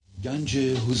گنج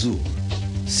حضور،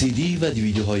 سی دی و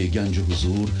دیویدیوهای گنج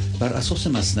حضور بر اساس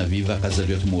مثنوی و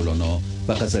غزلیات مولانا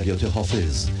و غزلیات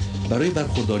حافظ برای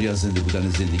برخورداری از زنده بودن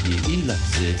زندگی این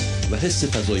لحظه و حس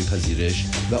فضای پذیرش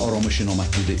و آرامش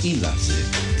نامحدود این لحظه،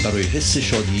 برای حس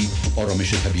شادی،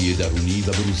 آرامش طبیعی درونی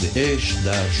و بروز عشق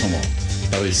در شما،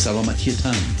 برای سلامتی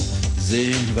تن،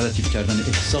 ذهن و لطیف کردن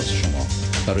احساس شما،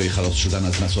 برای خلاص شدن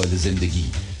از مسائل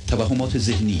زندگی، توهمات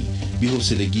ذهنی،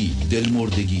 بی‌حوصلگی،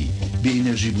 دلمردگی، بی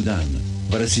انرژی بودن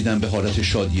و رسیدن به حالت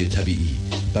شادی طبیعی،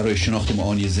 برای شناخت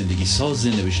معانی زندگی ساز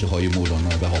نوشته‌های مولانا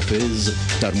و حافظ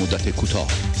در مدت کوتاه.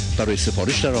 برای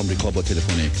سفارش در آمریکا با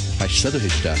تلفن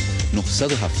 818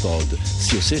 970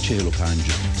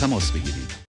 3345 تماس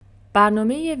بگیرید.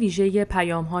 برنامه ویژه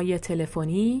پیام‌های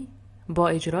تلفنی با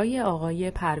اجرای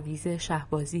آقای پرویز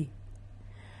شهبازی.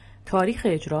 تاریخ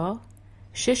اجرا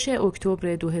 6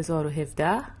 اکتبر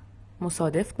 2017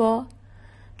 مصادف با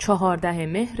 14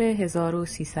 مهر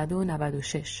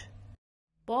 1396.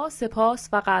 با سپاس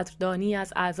و قدردانی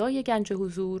از اعضای گنج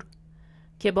حضور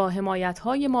که با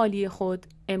حمایت‌های مالی خود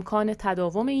امکان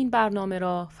تداوم این برنامه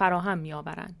را فراهم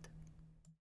می‌آورند.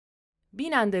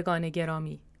 بینندگان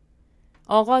گرامی،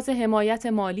 آغاز حمایت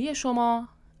مالی شما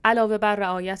علاوه بر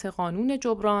رعایت قانون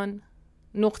جبران،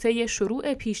 نقطه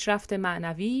شروع پیشرفت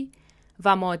معنوی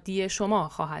و مادی شما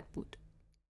خواهد بود.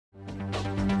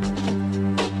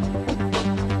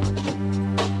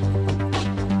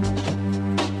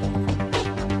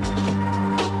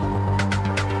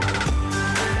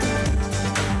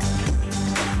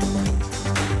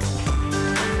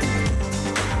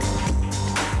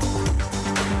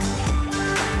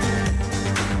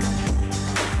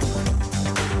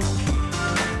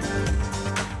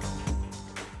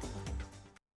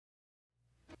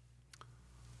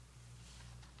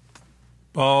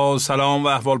 با سلام و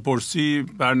احوال پرسی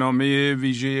برنامه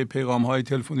ویژه پیغام های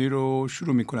تلفنی رو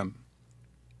شروع می کنم.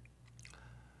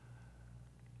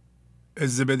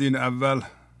 اجازه بدین اول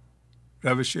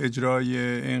روش اجرای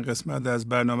این قسمت از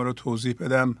برنامه رو توضیح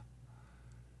بدم.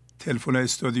 تلفن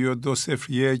استودیو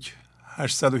 201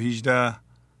 818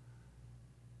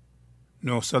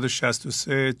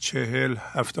 963 40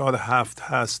 77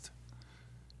 هست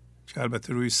که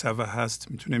البته روی صفحه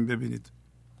هست، میتونیم ببینید.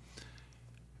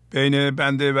 بین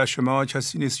بنده و شما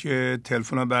کسی نیست که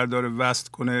تلفن ها برداره وصل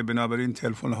کنه، بنابراین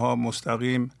تلفن ها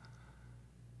مستقیم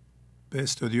به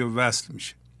استودیو وصل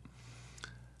میشه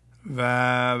و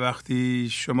وقتی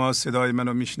شما صدای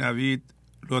منو میشنوید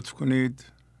لطف کنید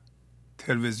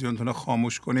تلویزیونتون رو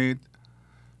خاموش کنید،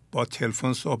 با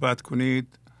تلفن صحبت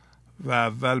کنید و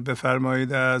اول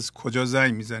بفرمایید از کجا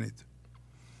زنگ میزنید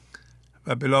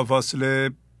و بلافاصله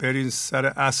برین سر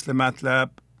اصل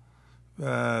مطلب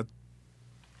و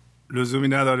لزومی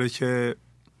نداره که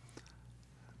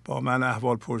با من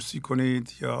احوال پرسی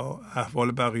کنید یا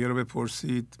احوال بقیه رو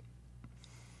بپرسید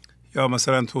یا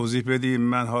مثلا توضیح بدیم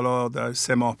من حالا در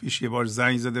 3 ماه پیش یه بار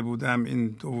زنگ زده بودم این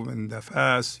دومین دفعه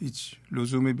است. هیچ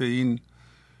لزومی به این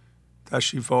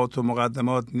تشریفات و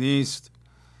مقدمات نیست.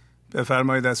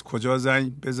 بفرمایید از کجا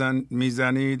زنگ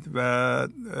میزنید و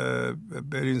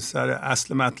برین سر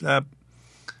اصل مطلب.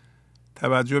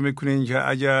 توجه میکنین که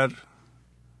اگر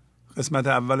قسمت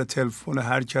اول تلفن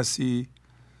هر کسی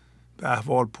به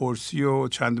احوال پرسی و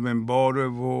چندمین باره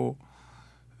و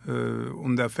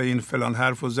اون دفعه این فلان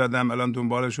حرف رو زدم الان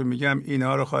دنبالش رو میگم،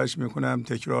 اینها رو خواهش میکنم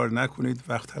تکرار نکنید،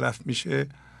 وقت تلف میشه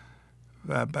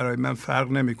و برای من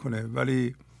فرق نمیکنه،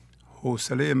 ولی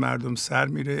حوصله مردم سر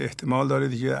میره. احتمال داره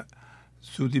دیگه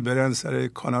زودی برن سر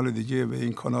کانال دیگه به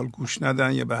این کانال گوش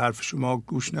ندن یا به حرف شما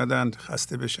گوش ندن،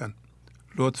 خسته بشن.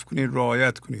 لطف کنید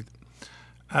رعایت کنید.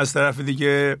 از طرف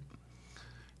دیگه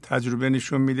تجربه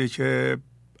نشون میده که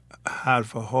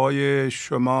حرفهای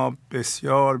شما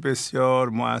بسیار بسیار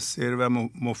مؤثر و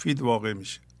مفید واقع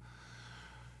میشه.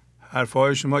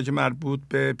 حرفهای شما که مربوط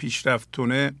به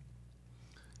پیشرفتونه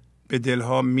به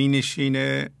دلها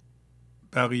مینشینه،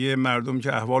 بقیه مردم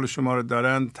که احوال شما رو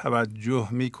دارن توجه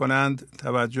میکنند.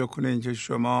 توجه کنید که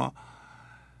شما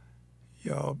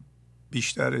یا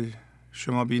بیشتر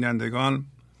شما بینندگان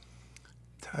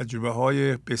تجربه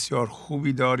های بسیار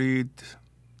خوبی دارید،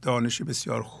 دانش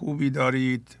بسیار خوبی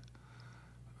دارید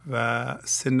و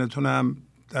سنتون هم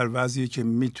در وضعی که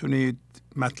میتونید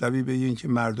مطلبی بگین که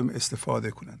مردم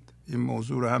استفاده کنند. این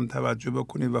موضوع رو هم توجه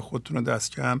بکنید و خودتون رو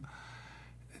دست کم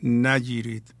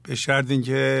نگیرید، به شرط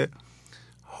اینکه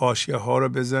حاشیه ها رو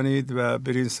بزنید و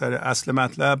برین سر اصل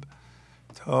مطلب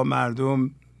تا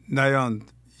مردم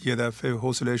نیاند یه دفعه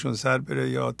حوصلهشون سر بره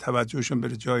یا توجهشون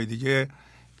بره جای دیگه.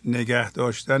 نگه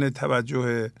داشتن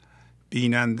توجه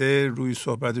بیننده روی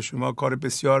صحبت شما کار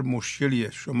بسیار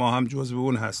مشکلیه، شما هم جزو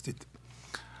اون هستید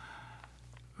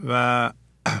و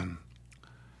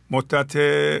مدت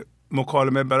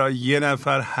مکالمه برای یه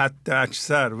نفر حد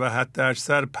اکثر و حد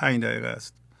اکثر 5 دقیقه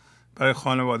است. برای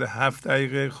خانواده 7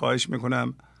 دقیقه. خواهش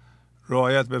میکنم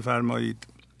رعایت بفرمایید.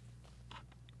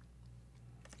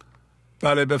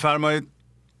 بله بفرمایید.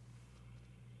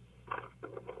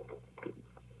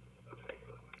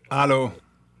 الو.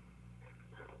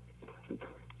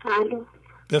 الو.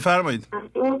 بفرمایید.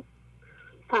 الو.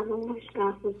 سلام.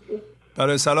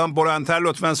 بله سلام. بلندتر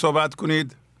لطفا صحبت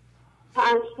کنید.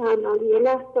 سلام. یه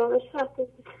لحظه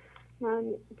من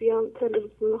بیام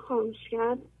تلویزیون خاموش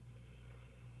کرد.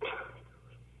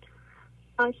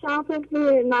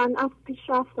 من از پیش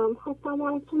رفتم خواستم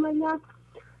آیتون بگم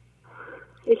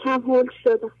یکم هول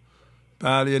شدم.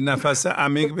 بله یه نفس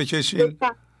عمیق بکشین.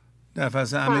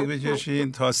 نفس عمیق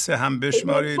بکشین تا 3 هم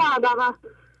بشمارید.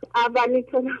 اولی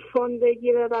تلفن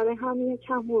بگیره برای همین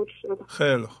یکم هول شدم.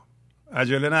 خیلی خوب.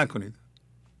 عجله نکنید.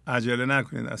 عجله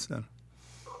نکنید اصلا.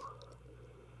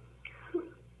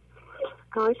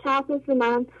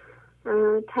 من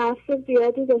ترس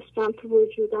زیادی داشتم تو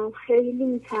وجودم. خیلی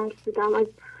میترسیدم از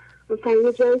مثلا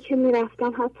یه جایی که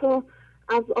میرفتم، حتی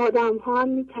از آدم ها هم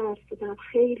میترسیدم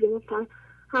خیلی. مثلا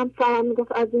همسرم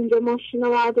میگفت از اینجا ماشین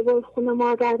رو برده برو خونه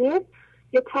مادرت.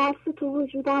 یه ترس تو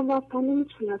وجودم و اصلا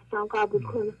نمیتونستم قبول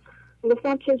کنم.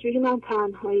 میگفتم چجوری من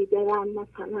تنهایی برم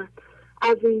مثلا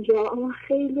از اینجا. اما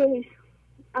خیلی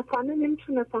اصلا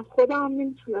نمیتونستم، خودم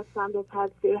نمیتونستم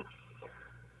بپذیرم.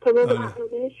 تا به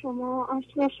برنامه شما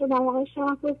آشنا شدم آقای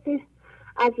شهبازی.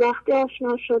 از وقتی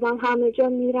آشنا شدم همه جا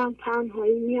میرم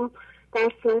تنهایی میام،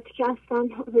 در صورتی که اصلا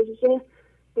حدود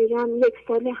بگم 1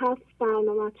 سالی هست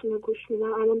برنامه‌تون رو گوش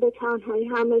میدم. الان به تنهایی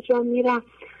همه جا میرم،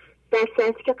 در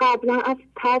صورتی که قبلا از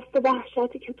ترس و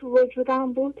وحشتی که تو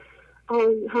وجودم بود،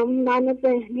 همون من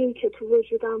ذهنی که تو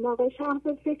وجودم آقای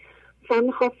شهبازی، مثلا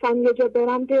میخواستم یه جا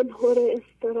برم دلهور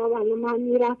استراب. الان من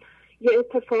میرم یه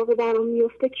اتفاقی برام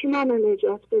میفته کی منو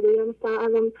نجات بده، یا مثلا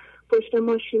الان پشت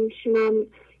ماشین میشینم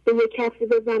به یه کسی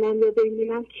بزنم یا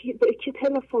ببینم به کی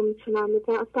تلفن میتونم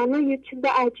بزنم. اصلا یه چیز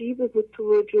عجیبی بود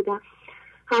تو وجودم.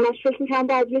 همش فکر میکنم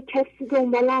باید یه کسی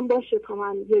دنبالم باشه تا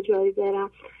من یه جایی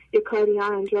برم یه کاری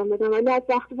انجام بدم. ولی از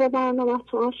وقتی با برنامه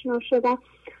تو آشنا شدم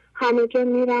همه جا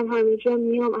میرم همه جا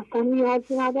میام، اصلا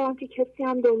نیازی ندارم که کسی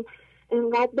هم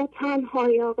انقدر به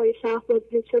تنهایی آقای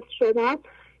شهبازی چیز شدم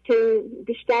که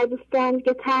بیشتر دوست دارم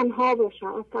که تنها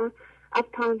باشم. اصلا از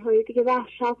تنهایی دیگه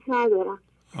وحشت ندارم.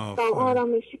 و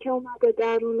آرامشی که اومده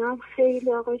درونم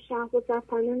خیلی آقای شهبازی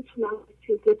اصلا نمیتونم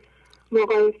چیزی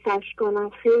مقایسش کنم.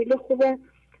 خیلی خوبه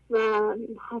و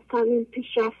خواستم این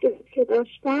پیشرفتی که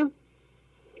داشتم.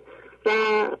 و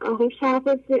آقای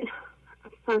شهبازی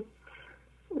اصلا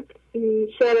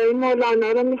شعرهای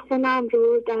مولانا رو میخونم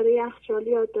رو در یخچال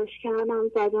یادداشت کردم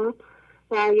زدم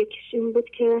و یکیش این بود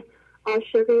که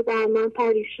عاشقی بر من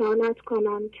پریشانت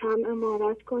کنم، کم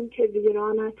امارت کن که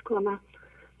ویرانت کنم،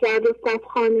 گرد و صف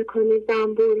خانه کنی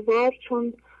زنبوروار،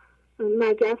 چون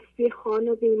مگس بی خان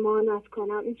و بیمانت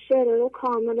کنم. این شعر رو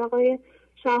کامل آقای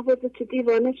شهبازی تو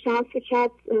دیوان شمس که از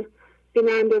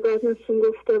بینندگان نسون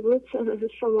گفته بود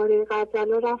شماره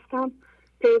غزل رو رفتم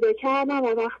پیدا کردم و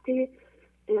وقتی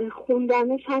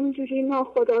خوندمش همینجوری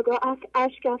ناخودآگاه از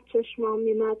اشک از چشمام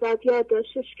میمد.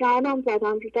 یادداشتش کردم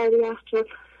زدم رو در یخچال.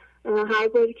 هر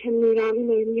باری که میرم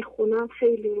میخونم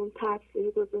خیلی روم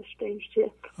تاثیر گذاشته این شعر.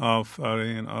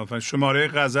 آفرین آفرین. شماره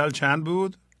غزل چند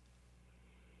بود؟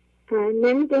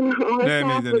 نمیدونم آقای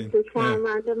نمیدونیم.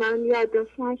 من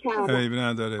یادداشت نکردم. عیب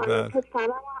نداره. بله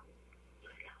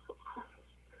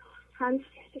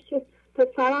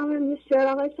پسرم این شعر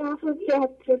آقای شهبازی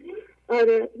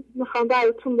آره میخوام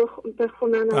براتون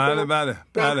بخونم. بله بله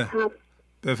بله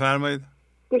بفرمایید.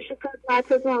 گوش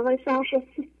خدمتتون آقای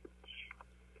شهبازی.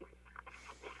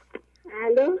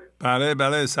 الو. بله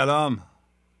بله سلام.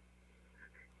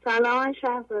 سلام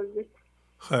شهبازی.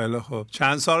 خیلی خوب.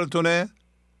 چند سالتونه؟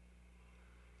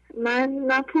 من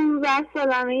 15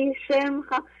 سالمه. این شعر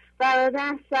میخوام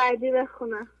برادر سعدی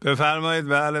بخونم. بفرمایید.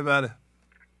 بله بله.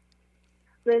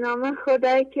 به نام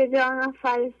خدایی که جان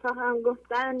آفرید، هم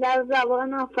گفتن در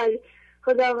زبان آفرید،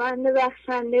 خداوند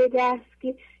بخشنده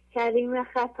دستگیر، کریم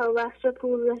خطا بخش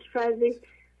پوزش پذیر،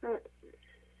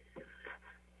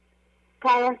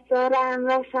 پرستار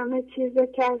امرش همه چیز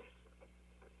کس،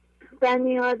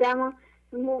 بنی آدم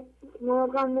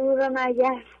مرغ مور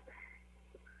مگس.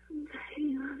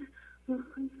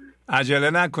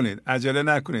 عجله نکنید. عجله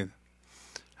نکنید.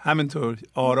 همینطور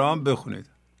آرام بخونید.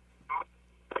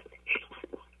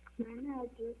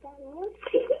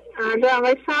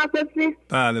 آقای شهبازی.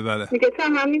 بله بله. میگه تا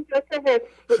همین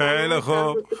خیلی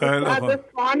خوب. خیلی خوب.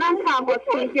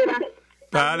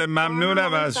 بله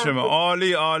ممنونم از شما.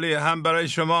 عالی عالی. هم برای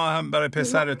شما هم برای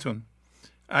پسرتون.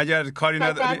 اگر کاری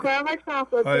نداری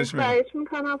خواهش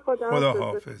میکنم. خدا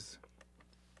حافظ.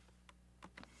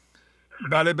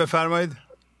 بله بفرمایید.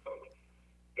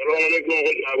 سلام علیکم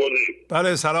آقای شهبازی.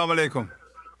 بله سلام علیکم.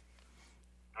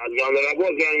 از بندرعباس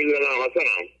زنگ میزنم.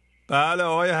 حسنم. بله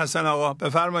آقای حسن آقا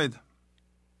بفرمایید.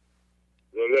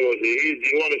 زنده باشی. این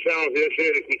دیوان شمس یه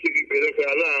شعر کوچیکی پیدا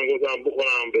کردم گفتم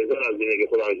بخونم بهتر از اینه که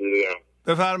خودم چیزی بگم.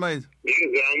 بفرمایید. میگه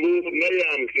زنبور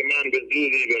نیم که من به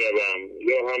دودی بروم،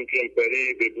 یا همچون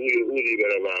پری به بوی عودی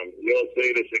بروم، یا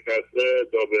سیر شکسته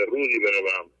تا به رودی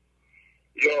بروم،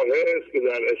 یا حس که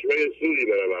در عشوه سودی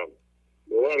بروم.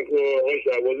 باور که آقای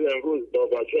شهبازی امروز با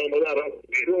بچه ها مادر رفت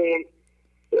بیرون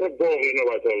باقی اینا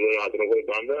بچه ها بودن اطرافای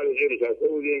بندر اینجا نشسته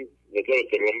بودیم، موتور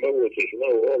ترمبه و چشمه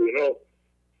و آب اینا.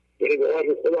 یعنی باور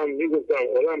که خودم میگفتم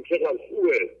آدم چقدر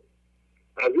خوبه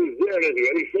از این ذهنش،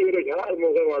 ولی فکره که هر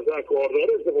موقع مثلا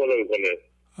کارداره استفاده بکنه.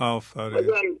 آفرین.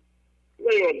 مثلا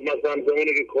نیاد مثلا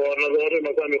زمانی که کار نداره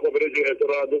مثلا میخواد بره جای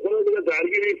استراحت بکنه دیگه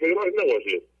درگیر این فکراش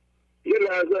نباشه. یه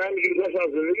لحظه همینجوری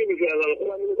داشتم زندگی میکردم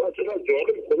خودم میگفتم چقدر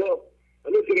جالب خدا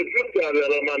همه چیز جور کرده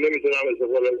الان من نمیتونم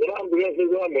استفاده کنم دیگه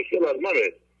فکرم مشکل از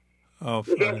منه.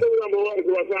 آفرین. نشسته بودم باور که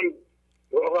مثلا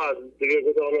واقعا دیگه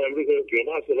گفتم امروز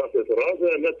جمعه است وقت استراحت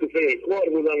نه تو فکر کار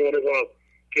بودم و نکنم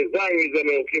که زنگ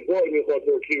میزنه و که بار میخواد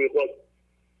و کی میخواد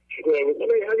چیکار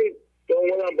بکنه. یعنی تا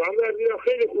اومدم بندر دیدم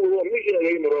خیلی خوبه میشه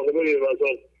این مراقبه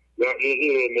مثلا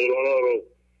حضور مولانا رو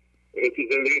تو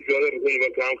زندگی پیاده میکنی و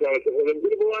کم کم استفاده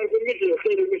میکنی باور که میشه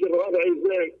خیلی میشه راحت این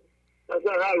ذهن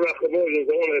مثلا هر وقت ما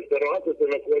زمان استراحت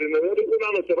کاری نداره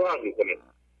اونم استراحت میکنه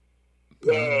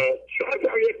و شاید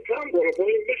هم یک کم کنه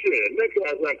این میشه نه که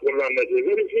اصلا کلا نشه ولی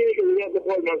اینه که دیگه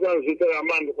بخواد مثلا زودتر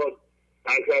من بخواد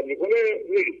حرکت میکنه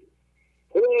نیست.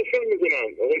 خدا نشون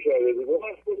میکنم آقای شهبازی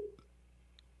واقعا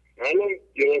الان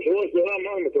یواش یواش دارم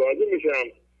من متوجه میشم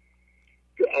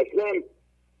که اصلا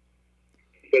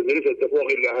تدریس اتفاق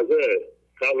این لحظه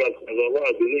قبل از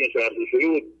قضاوت بدون شرط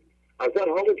شروط اصلا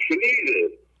همون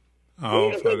کلیده.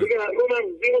 اصلا دیگه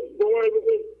الانم زیاد با من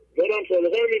دارم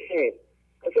صادقه میشم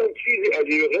اصلا چیزی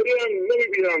عجیبه غیری هم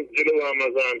نمیبینم جلو هم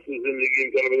مثلا تو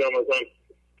زندگیم که بگم مثلا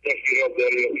تشکیلات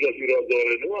داره یا تشکیلات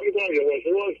داره نما میکنم یواش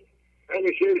یواش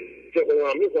همیشه که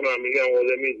خودم میکنم میگم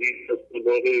آدمی دید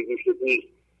باقی گوشت پوست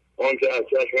آنچه از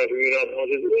چشمش میرد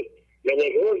آنچه دوست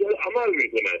یواش یواش عمل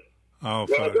میکنه و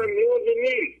اصلا نیازی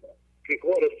نیست که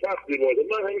کار سختی باشه.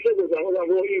 من همیشه گفتم آدم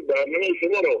رو این برنامه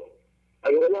شما رو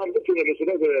اگر آدم بتونه به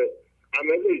صورت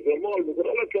عملی زمال بکنه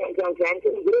حالا کم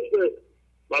درسته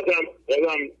مثلا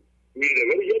آدم میره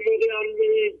ولی یه موقع هم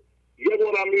میبینی یه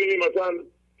بار هم میبینی مثلا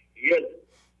یه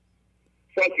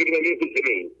 100 کیلومتر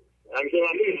جلو همیشه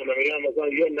من میگم مثلا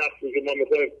یه نقصی که ما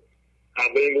میخوایم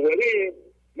حبه ببریم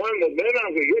من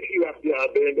مطمئنم که یکی وقتی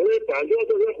حبه بره 50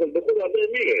 تا خود به خود حبه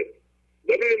میره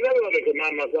دلیل نداره که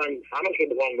من مثلا همه شو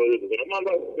بخوام بازی بکنم. من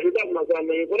بریدت مثلا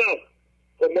نمی کنم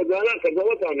خب مطمئنم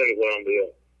قضاوت هم نمی کنم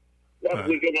دیگه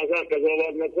وقتی که مثلا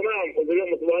قضاوت نکنم خب دیگه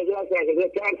متوجه هستم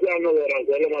که ترسی هم ندارم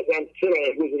که مثلا چرا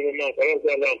امروز من خراب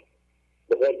کردم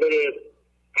به خاطر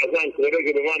اصلا کاره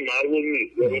که به من مربوط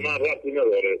نیست یا به من ربطی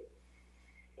نداره.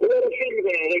 خدا رو شکر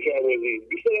میکنم آقای شهبازی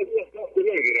بیشتر از این وقت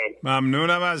نمیگیرم.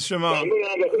 ممنونم از شما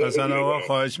حسن آقا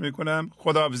خواهش میکنم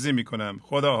خداحافظی میکنم.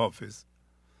 خدا حافظ.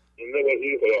 زنده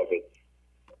باشید. خدا حافظ.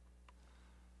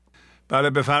 بله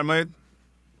بفرمایید.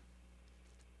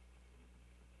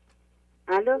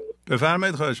 الو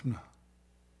بفرمایید خواهش میکنم.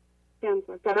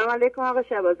 سلام علیکم آقا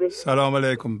شهبازی. سلام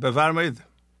علیکم بفرمایید.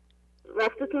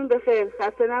 وقتتون بخیر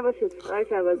خسته نباشید آقای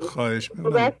شهبازی. خواهش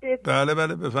میکنم. بله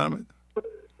بله بفرمایید.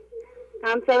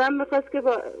 همسرم میخواست که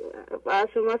با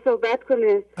شما صحبت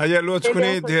کنه. اگه لطف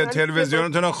کنید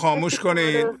تلویزیونتون رو خاموش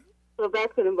کنید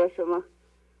صحبت کنیم با شما.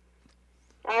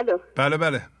 الو بله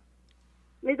بله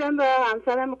میدم با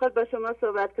همسرم میخواد با شما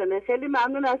صحبت کنه. خیلی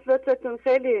ممنون از لطفتون.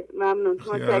 خیلی ممنون.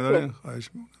 متشکرم. خواهش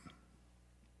میکنم.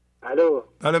 الو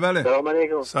بله بله سلام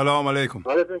علیکم. سلام علیکم.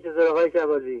 حالتون چطوره آقای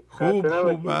شهبازی؟ خوب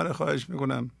بله خواهش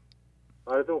میکنم.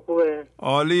 حالتون خوبه؟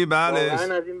 عالی بله.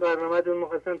 من از این برنامه‌تون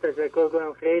می‌خواستم تشکر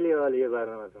کنم. خیلی عالیه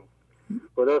برنامه‌تون.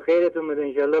 خدا خیرتون بده.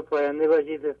 انشالله پاینده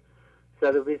باشید.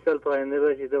 120 سال پاینده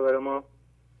باشید و برای ما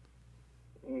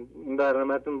این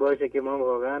برنامه‌تون باشه که ما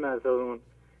واقعا اعصابمون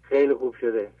خیلی خوب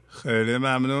شده. خیلی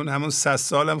ممنون. همون 100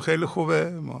 سالم خیلی خوبه.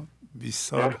 ما 20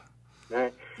 سال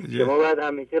نه شما باید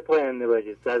همیشه پاینده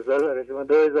باشید. 100 سال برای شما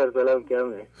 2000 سال هم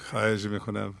کمه. خواهش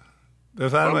میکنم.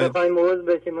 بفرمایید. ما بخوایم عضو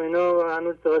بشیم اینا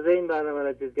هنوز تازه این برنامه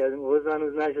رو چیز کردیم. عضو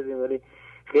هنوز نشدیم ولی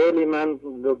خیلی من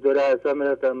دکتر اعصاب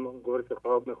میرفتم قرص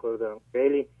خواب میخوردم.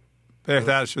 خیلی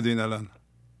بهتر شدین الان.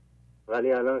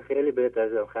 ولی الان خیلی بهتر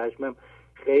شدم. خشمم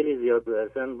خیلی زیاد بود.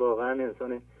 اصلا واقعا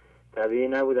انسان طبیعی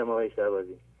نبودم آقای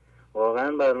شهبازی.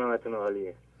 واقعا برنامه‌تون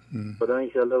عالیه. خدا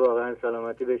انشالله واقعا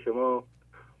سلامتی به شما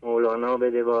مولانا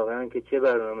بده، واقعا که چه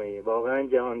برنامه‌ای، واقعا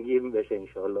جهانگیر بشه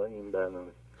انشالله این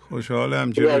برنامه.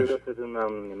 خوشحالم خیلی از لطفتون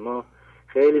ممنونیم، ما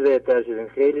خیلی بهتر شدیم،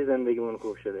 خیلی زندگیمون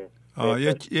خوب شده.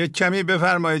 یک کمی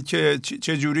بفرمایید که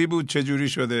چه جوری بود، چه جوری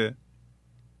شده؟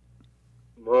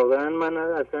 واقعا من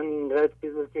اصلا اینقدر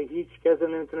چیز بود که هیچ کس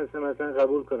نمیتونستم اصلا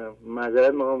قبول کنم.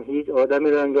 معذرت میخوام، هیچ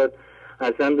آدمی رو انگار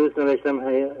اصلا دوست نداشتم،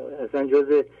 اصلا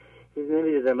جز چیز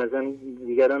نمیدیدم، اصلا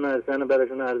دیگران اصلا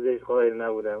براشون ارزش قائل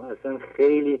نبودم. اصلا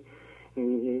خیلی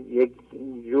یک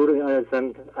جور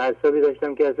اصلا اعصابی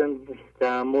داشتم که اصلا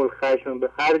تحمل خشم، به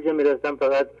هر جا میرفتم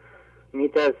فقط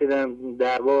میترسیدم،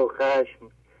 دعوا،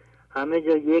 خشم، همه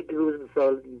جا. یک روز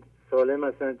سالم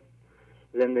اصلا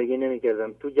زندگی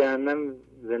نمیکردم، تو جهنم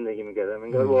زندگی میکردم،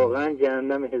 انگار واقعا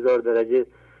جهنم 1000 درجه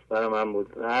برای من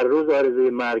بود. هر روز آرزوی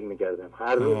مرگ میکردم،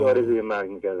 هر روز آرزوی مرگ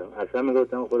میکردم. اصلا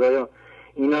میگفتم خدایا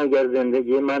اینا اگر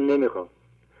زندگی من نمیخوام،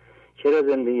 چرا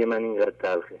زندگی من اینقدر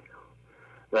تلخه؟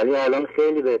 ولی الان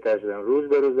خیلی بهتر شدم روز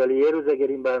به روز. ولی یه روز اگر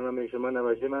این برنامه شما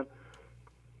نباشه من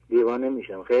دیوانه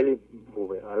میشم. خیلی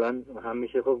خوبه، الان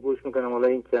همیشه خوب گوش میکنم. حالا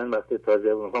این چند وقت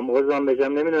تازه میخوام عضوم بشم،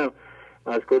 نمیدونم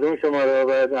از کدوم شماره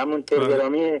باید، همون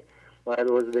تلگرامی باید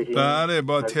عضو بشیم؟ بله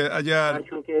اگر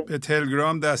به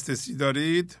تلگرام دسترسی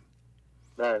دارید.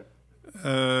 بله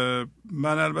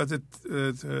من البته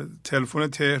تلفن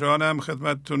تهرانم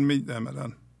خدمتتون میدم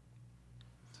الان.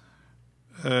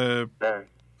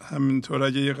 همینطور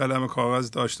اگه یه قلم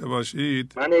کاغذ داشته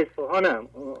باشید. من اصفهانم.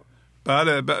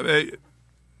 بله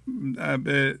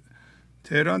به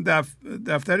تهران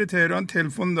دفتر تهران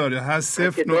تلفن داره، هست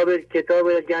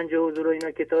کتاب گنج حضور و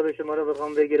اینا، کتاب شما رو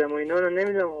بخوام بگیرم و اینا رو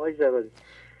نمیدونم آقای جوادی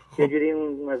چجوری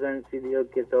اون مثلا سی دی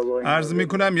کتاب ها عرض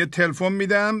میکنم یه تلفن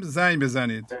میدم زنگ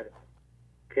بزنید.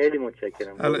 خیلی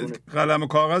متشکرم. قلم و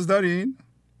کاغذ دارین؟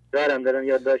 دارم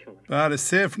یادداشت میکنم. بله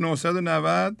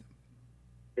 0990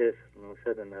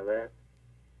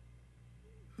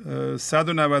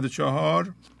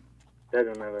 194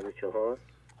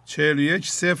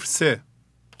 4103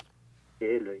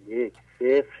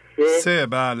 4103.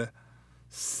 بله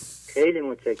خیلی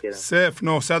متشکرم.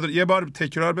 0900 یه بار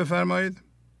تکرار بفرمایید.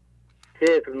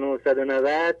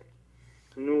 0990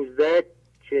 19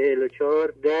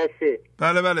 44 10.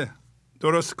 بله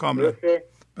درست کاملا.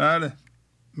 بله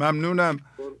ممنونم،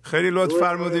 خیلی لطف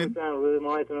فرمودین.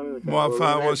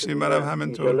 موفق باشین. منم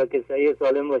همینطور. ان شاءالله که صحیح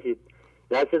سالم باشید.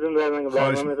 دستتون در من،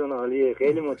 برنامه‌تون عالیه.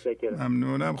 خیلی متشکرم.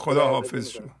 ممنونم. خدا حافظ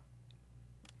شما.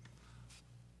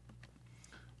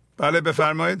 بله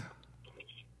بفرمایید.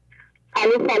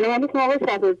 سلام علیکم آقای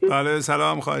صفوی. بله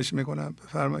سلام، خواهش میکنم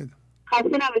بفرمایید. خسته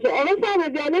نباشه آقای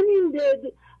صفوی. الان این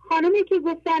خانمی که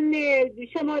گفتن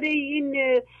شماره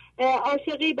این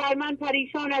عاشقی بر من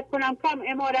پریشانت کنم، کم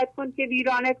امارت کن که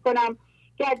ویرانت کنم،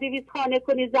 گر 200 خانه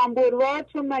کنی زنبوروار،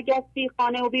 چون مگس بی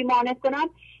خانه و بی مانت کنم.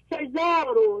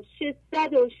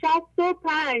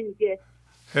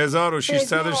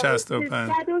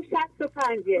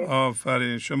 1665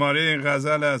 آفرین. شماره این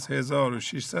غزل از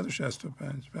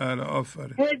 1665. بله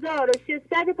آفرین.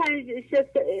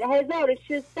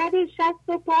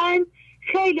 1665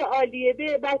 خیلی عالیه.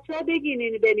 به بچه ها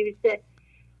بگین بنویسه.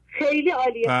 خیلی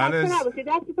عالیه. بله. خسته نباشید،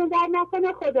 دستتون در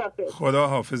نکنه. خدا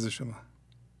حافظ شما.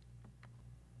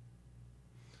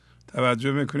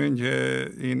 توجه میکنین که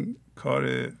این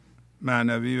کار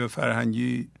معنوی و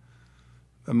فرهنگی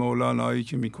و مولانایی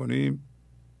که میکنیم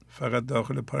فقط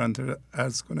داخل پرانتز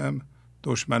عرض کنم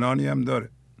دشمنانی هم داره،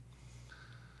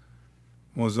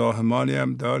 مزاحمانی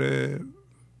هم داره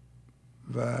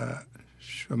و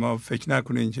شما فکر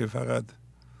نکنین که فقط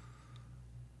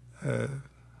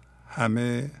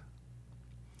همه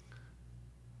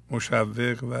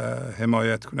مشوق و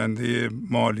حمایت کننده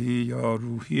مالی یا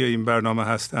روحی این برنامه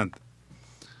هستند،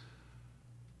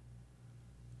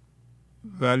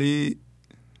 ولی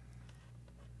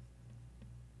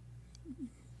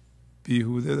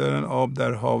بیهوده دارن آب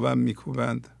در هاون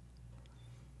میکوبند.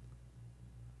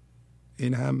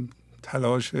 این هم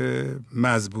تلاش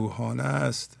مذبوحانه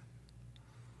است.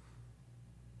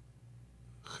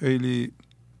 خیلی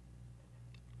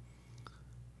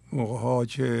موقع‌ها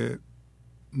که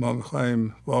ما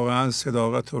میخوایم واقعا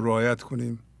صداقت رو رعایت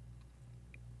کنیم،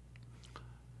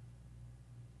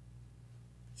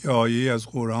 یا آیه از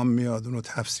قرآن میاد اون رو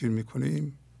تفسیر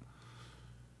میکنیم،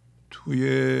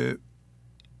 توی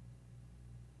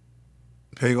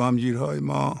پیغامگیرهای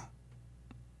ما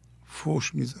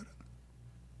فحش میذارن.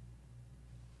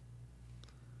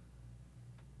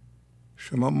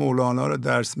 شما مولانا رو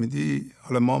درس میدی،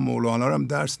 حالا ما مولانا رو هم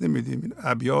درس نمیدیم، این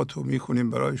ابیات رو میخونیم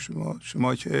برای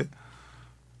شما که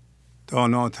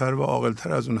داناتر و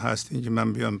عاقلتر از اون هستین که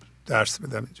من بیام درس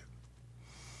بدم اینجا.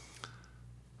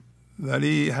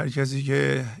 ولی هر کسی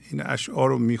که این اشعار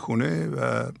رو میخونه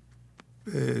و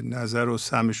به نظر و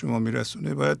سمع شما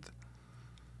میرسونه باید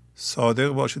صادق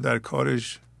باشه در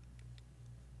کارش.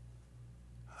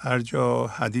 هر جا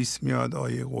حدیث میاد،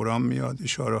 آیه قرآن میاد،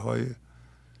 اشاره های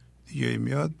دیگه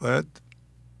میاد، باید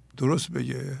درست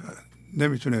بگه.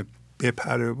 نمیتونه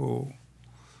بپره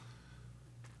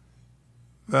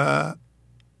و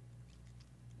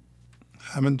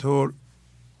همینطور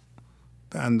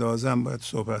به اندازه هم باید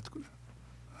صحبت کنه،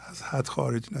 از حد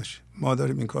خارج نشه. ما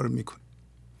داریم این کار رو میکنیم،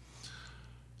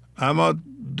 اما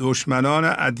دشمنان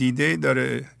عدیده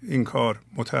داره این کار،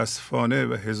 متاسفانه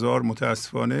و هزار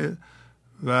متاسفانه،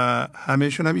 و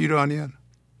همهشون هم ایرانیان،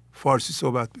 فارسی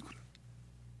صحبت میکنن.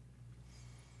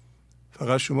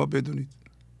 فقط شما بدونید.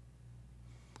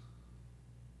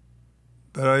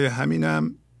 برای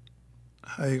همینم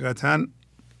حقیقتاً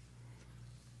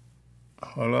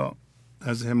حالا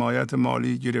از حمایت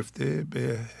مالی گرفته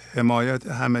به حمایت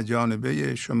همه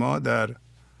جانبه شما در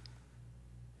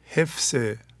حفظ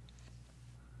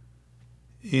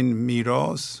این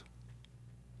میراث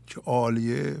که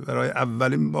عالیه، برای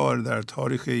اولین بار در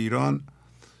تاریخ ایران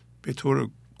به طور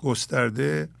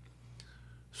گسترده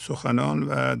سخنان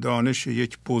و دانش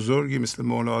یک بزرگی مثل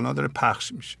مولانا داره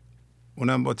پخش میشه،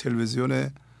 اونم با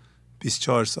تلویزیون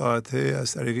 24 ساعته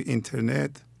از طریق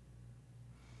اینترنت،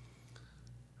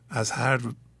 از هر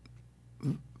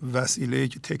وسیله‌ای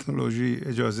که تکنولوژی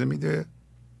اجازه میده.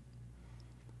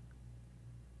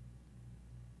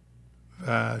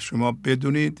 و شما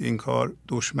بدونید این کار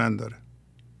دشمن داره.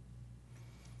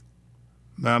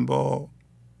 من با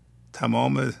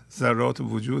تمام ذرات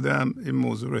وجودم این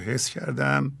موضوع رو حس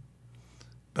کردم.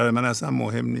 برای من اصلا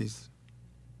مهم نیست.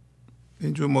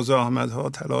 اینجور مزاحمت ها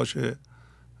تلاش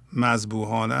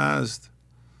مذبوحانه است،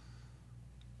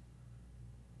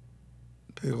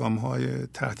 پیغام های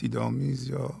تهدیدآمیز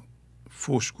یا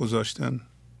فحش گذاشتن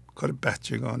کار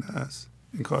بچگانه است.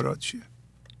 این کارات چیه؟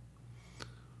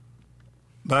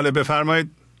 بله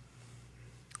بفرمایید.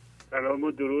 سلام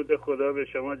و درود خدا به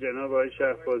شما جناب آقای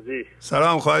شهبازی.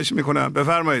 سلام، خواهش میکنم،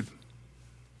 بفرمایید.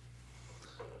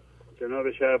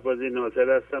 جناب شهبازی،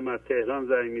 ناصر هستم، از تهران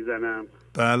زنگ میزنم.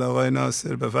 بله آقای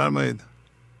ناصر بفرمایید.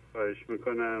 خواهش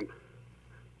میکنم.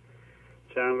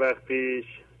 چند وقت پیش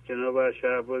جناب آقای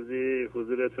شهبازی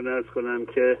حضورتون عرض کنم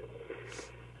که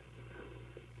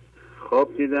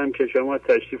خواب دیدم که شما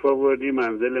تشریف آوردی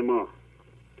منزل ما.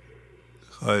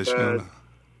 خواهش میکنم.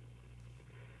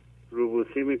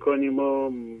 روبوسی میکنیم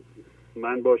و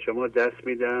من با شما دست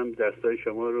میدم، دستای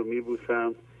شما رو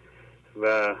میبوسم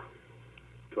و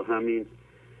تو همین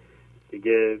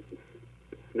دیگه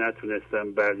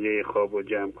نتونستم بقیه خواب رو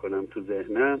جمع کنم تو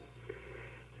ذهنم.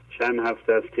 چند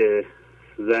هفته است که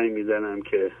زنگ میزنم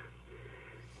که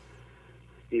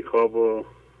این خواب رو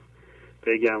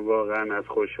بگم. واقعا از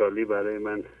خوشحالی برای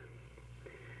من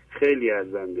خیلی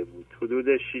ارزنده بود.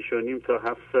 حدود 6.5 تا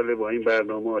 7 ساله با این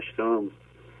برنامه آشنام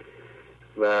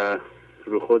و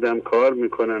رو خودم کار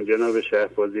میکنم جناب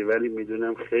شهبازی، ولی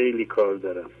میدونم خیلی کار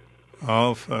دارم.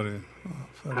 آفرین.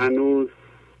 هنوز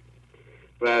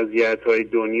وضعیت‌های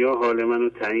دنیا حال منو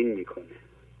تعیین میکنه.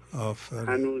 آفرین.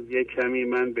 هنوز یک کمی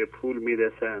من به پول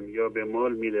میرسم یا به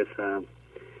مال میرسم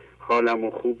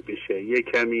حالمو خوب میشه. یک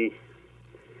کمی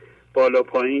بالا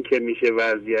پایین که میشه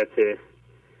وضعیت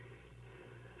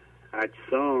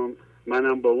اجسام،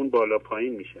 منم با اون بالا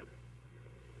پایین میشم.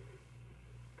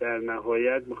 در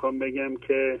نهایت میخوام بگم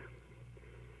که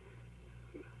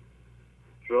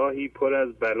راهی پر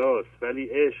از بلاست ولی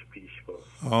عشق پیش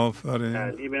باز. آفرین.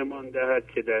 تعلیممان دهد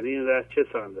که در این ره چه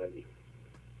سان رویم.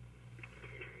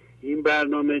 این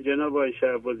برنامه جناب آقای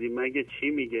شهبازی مگه چی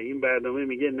میگه؟ این برنامه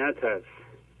میگه نترس،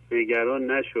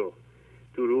 نگران نشو،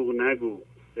 دروغ نگو،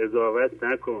 قضاوت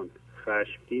نکن،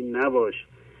 خشمگین نباش،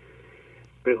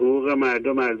 به حقوق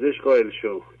مردم ارزش قائل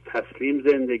شو، تسلیم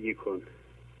زندگی کن.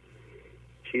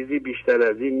 چیزی بیشتر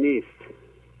از این نیست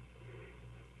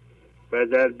و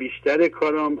در بیشتر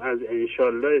کارام از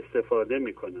انشالله استفاده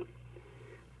میکنم.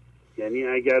 یعنی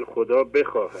اگر خدا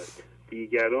بخواهد.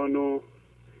 دیگرانو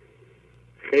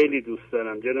خیلی دوست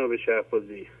دارم جناب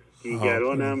شهبازی.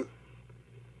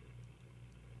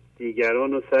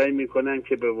 دیگرانو سعی میکنم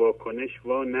که به واکنش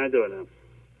وا ندارم.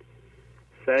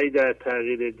 سعی در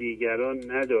تغییر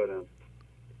دیگران ندارم،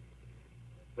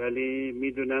 ولی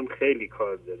میدونم خیلی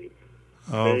کار داریم.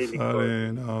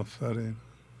 آفرین. آفرین.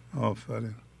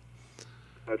 آفرین.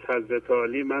 از حضرت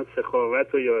عالی من سخاوت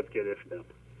رو یاد گرفتم،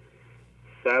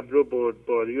 صبر و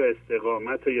بردباری و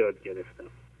استقامت رو یاد گرفتم.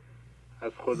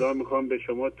 از خدا میخوام به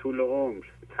شما طول عمر،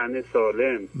 تن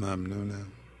سالم. ممنونم.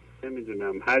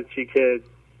 نمیدونم هر چی که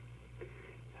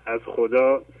از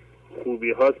خدا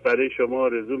خوبی هاست برای شما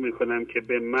آرزو میکنم که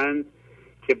به من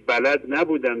که بلد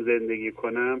نبودم زندگی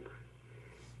کنم،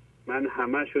 من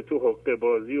همشو تو حقه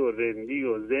بازی و رندی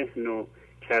و ذهن و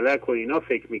کلک و اینا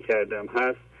فکر میکردم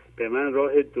هست، به من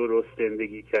راه درست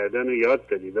زندگی کردن رو یاد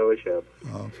دادید آقای شب.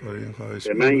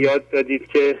 به من یاد دادید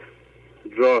که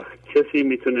راه کسی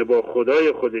میتونه با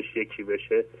خدای خودش یکی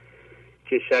بشه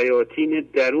که شیاطین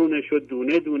درونش رو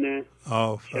دونه دونه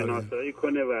شناسایی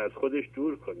کنه و از خودش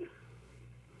دور کنه.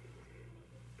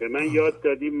 به من یاد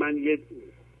دادی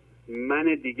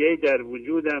من دیگه در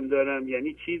وجودم دارم،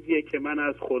 یعنی چیزیه که من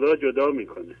از خدا جدا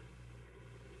میکنه.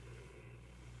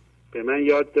 به من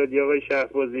یاد دادی آقای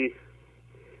شهبازی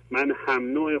من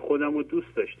هم نوع خودم رو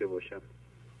دوست داشته باشم.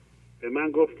 به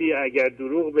من گفتی اگر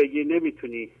دروغ بگی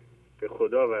نمیتونی به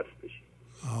خدا وصل بشی.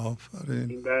 آفرین.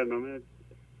 این برنامه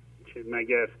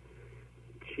مگر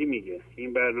چی میگه؟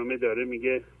 این برنامه داره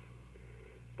میگه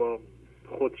با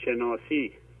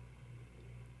خودشناسی.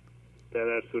 در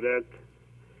هر صورت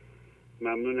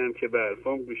ممنونم که به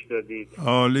حرفام گوش دادید.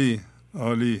 عالی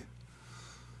عالی.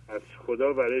 از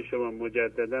خدا برای شما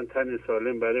مجددا تن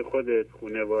سالم برای خودت،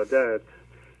 خانواده‌ات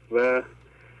و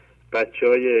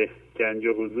بچهای گنج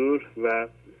حضور و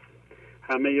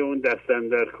همه اون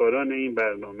دستاندرکاران این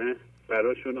برنامه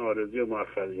براشون آرزوی و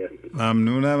موفقیت میکنم.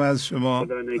 ممنونم از شما.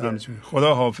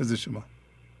 خدا حافظ شما.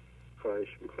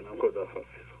 خواهش میکنم. خدا حافظ.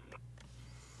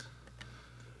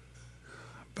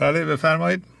 بله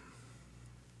بفرمایید.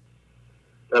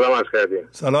 سلام عرض کردیم.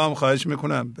 سلام، خواهش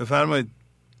میکنم بفرمایید.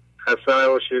 خسته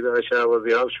نباشید آقای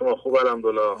شهبازی. حال شما خوب؟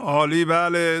 الحمدلله. عالی.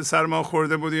 بله سرما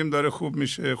خورده بودیم، داره خوب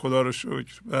میشه خدا رو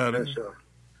شکر. بله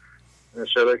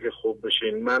انشالله که خوب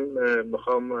بشین. من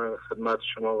میخوام خدمت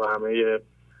شما و همه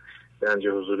گنج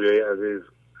حضوری عزیز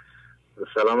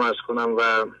سلام عرض کنم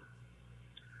و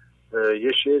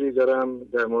یه شعری دارم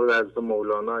در مورد حضرت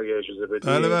مولانا اگه اجازه بدید.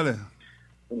 بله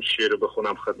اون شعر رو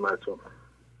بخونم خدمتتون.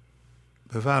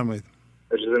 بفرمایید.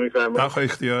 اجازه میفرمایید؟ بخواه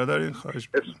اختیار دارین. خواهش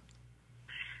میکنم.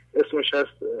 اسمش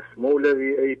هست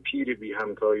مولوی ای پیر بی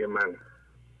همتای من.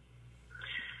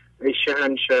 ای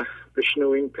شهنشه بشنو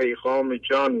این پیغام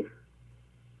جان،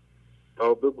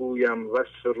 تا بگویم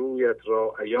وصف رویت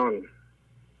را عیان.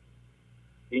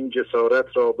 این جسارت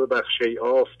را ببخش ای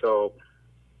آفتاب،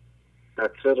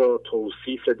 قطره را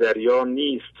توصیف دریا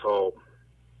نیست تاب.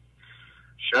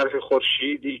 شرح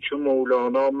خورشیدی چو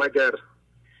مولانا مگر،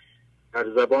 هر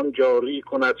زبان جاری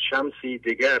کند شمسی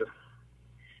دگر.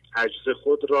 عجز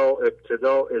خود را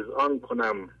ابتدا اذعان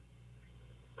کنم،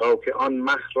 تا که آن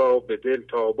مه را به دل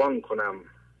تابان کنم.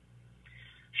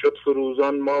 شد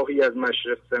فروزان ماهی از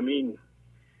مشرق زمین،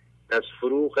 از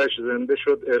فروغش زنده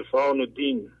شد عرفان و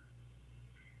دین.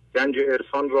 گنج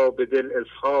عرفان را به دل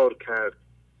اظهار کرد،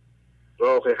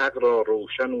 راه حق را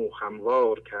روشن و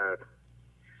هموار کرد.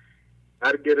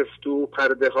 برگرفت او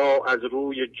پرده ها از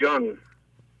روی جان،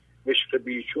 عشق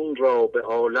بیچون را به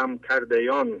عالم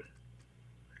کردیان.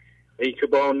 ای که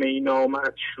با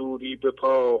نینامت شوری به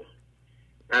پا،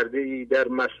 کرده ای در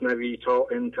مثنوی تا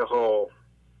انتها.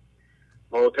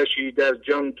 آتشی در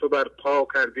جان تو بر پا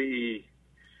کرده ای،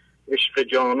 عشق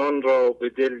جانان را به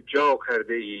دل جا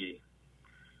کرده ای.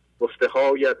 گفته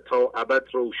هایت تا ابد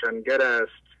روشنگر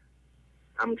است،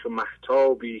 همچو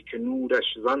مهتابی که نورش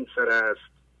زان سر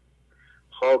است.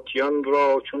 خاکیان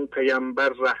را چون پیمبر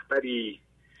رهبری،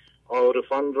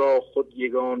 عارفان را خود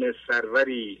یگانه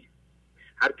سروری.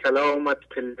 هر کلامت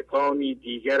پلکانی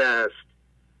دیگر است،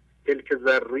 تلک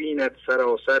زرینت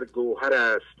سراسر گوهر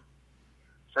است.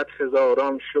 100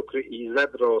 هزاران شکر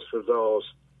ایزد را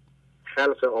سزاست،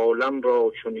 خلق عالم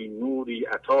را چنین نوری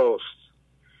عطاست.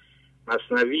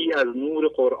 مثنوی از نور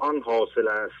قرآن حاصل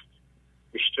است،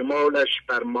 اشتمالش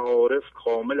بر معارف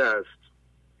کامل است.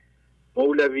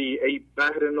 مولوی ای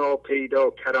بحر ناپیدا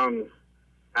کران،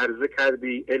 عرضه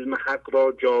کردی علم حق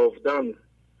را جاودان.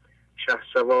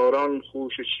 شهسواران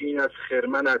خوششین از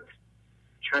خرمنت،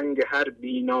 چنگ هر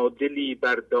بینادلی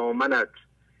بر دامنت.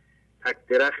 تک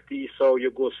درختی سایه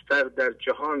گستر در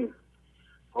جهان،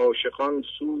 عاشقان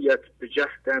سویت به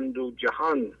جهدند و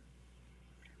جهان.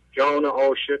 جان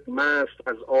عاشق مست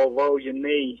از آوای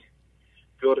نی،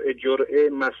 جرعه جرعه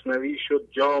مثنوی شد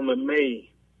جام می.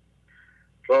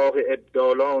 راه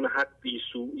ابدالان حق بی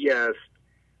سویی است،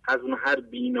 عزم هر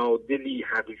بینادلی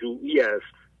حقجویی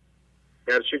است.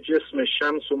 گرچه جسم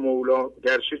شمس و جسم مولا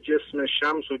گرچه جسم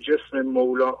شمس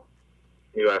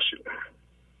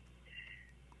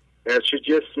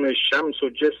و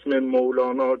جسم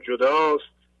مولانا جداست،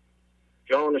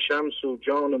 جان شمس و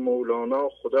جان مولانا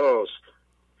خداست.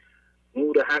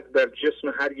 نور حق در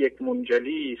جسم هر یک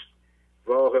منجلی است،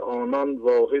 راه آنان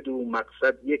واحد و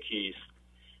مقصد یکی است.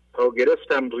 تا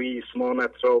گرفتم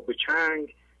ریسمانت را به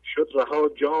چنگ، شد رها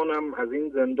جانم از این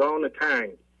زندان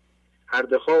تنگ. هر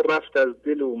دخا رفت از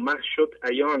دل و مه شد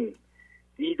عیان.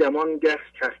 دیدم آنگه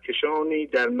کهکشانی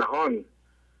در نهان.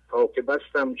 تا که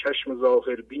بستم چشم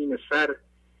ظاهربین سر،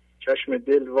 چشم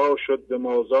دل وا شد به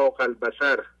مازاق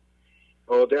البصر.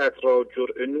 عادت را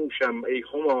جرعه نوشم ای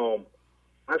همام،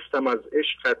 مستم از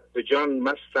عشقت به جان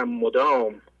مستم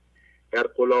مدام. گر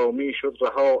غلامی شد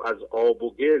رها از آب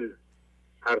و گل،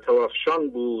 پرتو افشان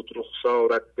بود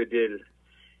رخسارت به دل.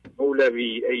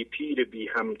 مولوی ای پیر بی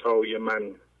همتای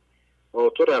من، با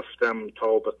تو رفتم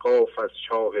تا به قاف از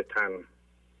چاه تن.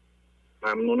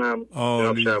 ممنونم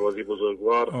جناب شهبازی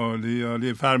بزرگوار. عالی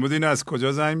عالی. فرمودین از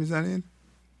کجا زنگ میزنین؟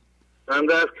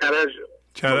 من از کرج.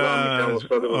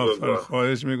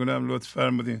 خواهش میکنم لطف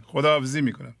فرمودین. خداحافظی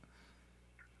میکنم.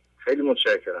 خیلی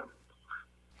متشکرم.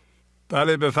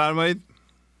 بله بفرمایید.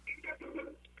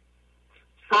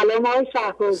 سلام آقای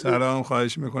شهبازی. سلام،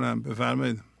 خواهش میکنم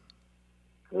بفرمایید.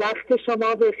 وقت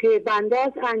شما بخیر. بنده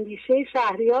از اندیشه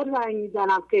شهریار زنگ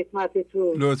میزنم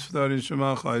خدمتتون. لطف دارین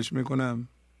شما، خواهش میکنم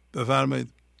بفرمایید.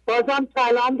 بازم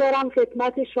سلام دارم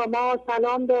خدمت شما،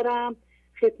 سلام دارم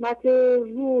خدمت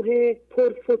روح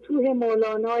پرفتوح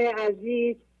مولانای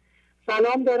عزیز،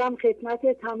 سلام دارم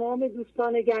خدمت تمام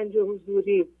دوستان گنج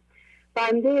حضوری.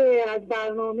 بنده از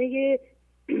برنامه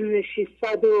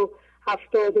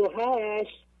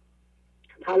 678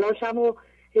 تلاشم رو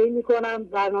میکنم.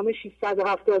 برنامه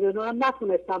 679 هم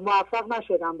نتونستم، موفق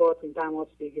نشدم باهاتون تماس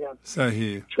بگیرم.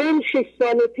 صحیح. چون 6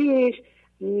 سال پیش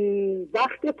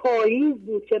وقت پاییز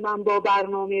بود که من با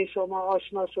برنامه شما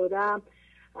آشنا شدم.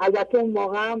 البته اون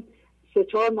موقع هم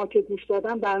 3-4 ماه که گوش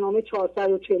دادم برنامه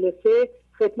 443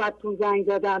 خدمتتون زنگ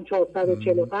زدم،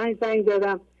 445 زنگ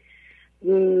زدم.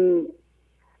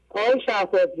 آقای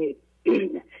شهبازی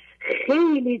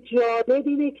خیلی جالب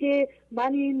اینه که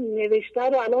من این نوشته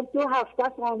رو الان 2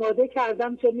 هفته آماده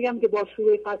کردم، چون میگم که با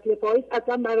شروع فصل پاییز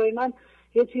اصلا برای من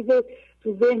یه چیز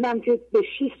تو ذهنم که به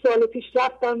 6 سال پیش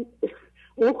رفتم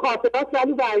اون خاطرات،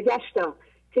 ولی برگشتم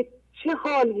که چه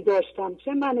حالی داشتم،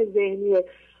 چه من ذهنی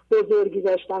بزرگی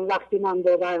داشتم وقتی من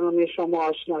با برنامه شما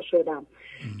آشنا شدم.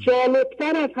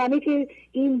 جالبتر از همه که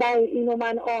اینو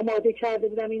من آماده کرده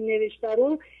بودم این نوشته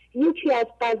رو، یکی از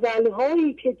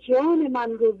غزل‌هایی که جان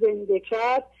من رو زنده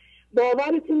کرد،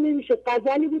 باورتون نمیشه،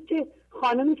 غزلی بود که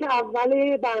خانمی که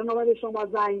اول برنامه به شما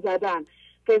زنگ زدن،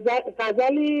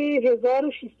 غزل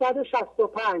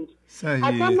 1665.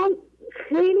 اصلا من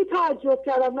خیلی تعجب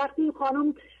کردم وقتی این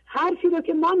خانم حرفی رو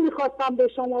که من میخواستم به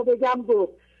شما بگم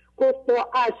گفت با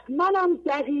عشق. منم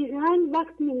دقیقاً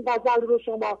وقتی این غزل رو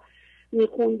شما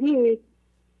میخوندید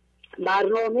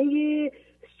برنامه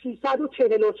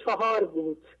 344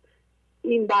 بود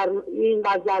این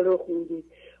غزل رو خوندید.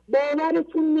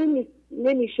 باورتون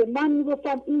نمیشه، من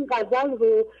میگفتم این غزل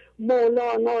رو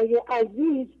مولانای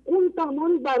عزیز اون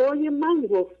زمان برای من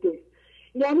گفته،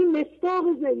 یعنی مصداق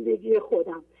زندگی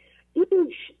خودم.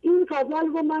 این غزل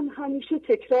رو من همیشه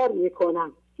تکرار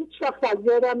میکنم، هیچ وقت از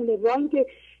یادم نمیره که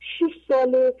 6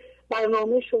 سال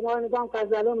برنامه شما ندام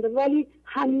غزل رو میدم، ولی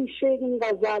همیشه این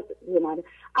غزل منه.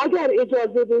 اگر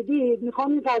اجازه بدید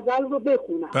میخوام این غزل رو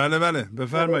بخونم. بله بله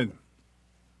بفرمایید.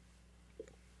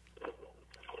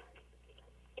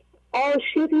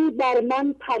 عاشقی بر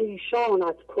من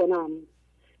پریشانت کنم،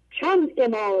 چند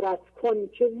امارت کن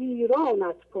که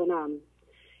ویرانت کنم.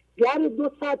 گر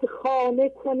 200 خانه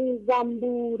کنی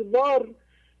زنبوروار،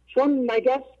 چون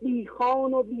مگس بی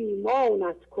خان و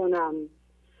بیمانت کنم.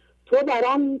 تو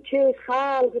بران که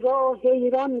خلق را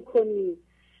حیران کنی،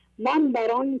 من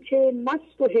بران که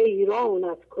مست و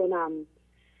حیرانت کنم.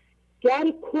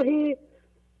 گر که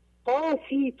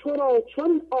قافی تو را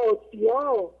چون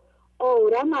آسیا،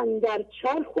 آرم اندر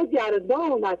چرخ و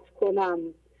گردانت کنم.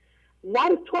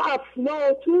 ور تو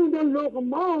افلاطون و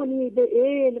لقمانی به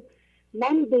علم،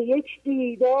 من به یک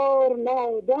دیدار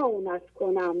نادانت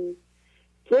کنم.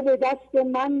 تو به دست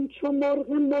من چو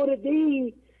مرغ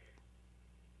مرده‌ای،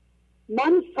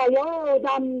 من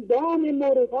صیادم دام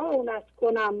مرغانت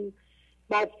کنم.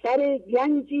 بر سر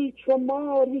گنجی چو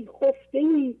ماری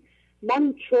خفته‌ای،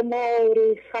 من چو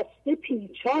مار خسته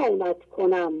پیچانت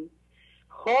کنم.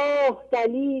 خواه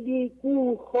دلیلی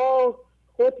گو خواه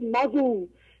خود مگو،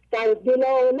 در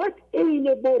دلالت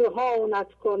عین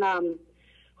برهانت کنم.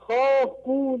 خواه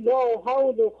گو لا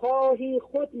حول و خواهی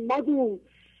خود مگو،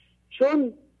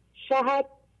 چون شهد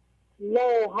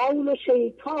لا حول و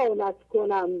شیطانت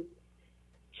کنم.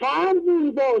 چند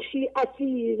می باشی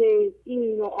اسیر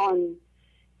این و آن،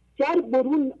 گر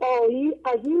برون آیی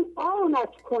از این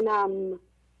آنت کنم.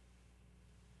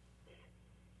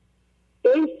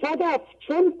 ای صدف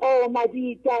چون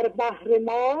آمدی در بحر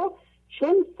ما،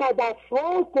 چون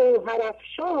صدفها گوهر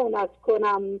افشانت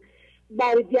کنم.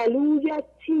 بر گلویت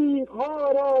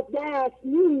تیغ‌ها را دست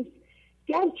نیست،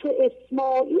 گرچه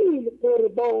اسماعیل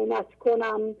قربانت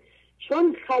کنم.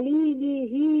 چون خلیلی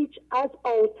هیچ از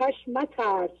آتش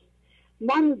مترس،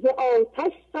 من ز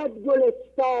آتش صد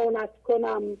گلستانت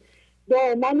کنم.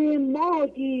 دامن ما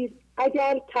گیر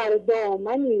اگر تر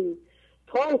دامنی،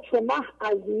 تا چو مه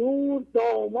از نور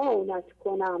دامانت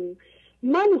کنم.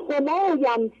 من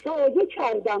همایم سایه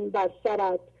کردم بر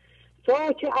سرت،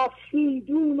 تا که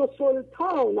افریدون و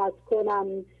سلطانت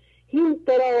کنم. این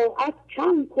قرائت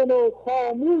کم کن و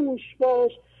خاموش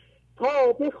باش،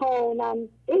 تا بخوانم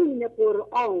عین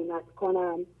قرآنت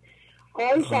کنم.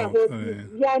 آقای شهبازی،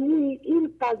 یعنی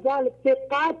این غزل به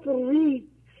قدری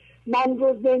من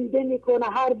رو زنده میکنه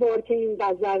هر بار که این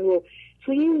غزل رو.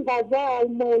 توی این غزل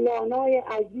مولانای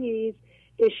عزیز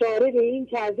اشاره به این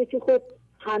کرده که خب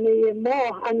همه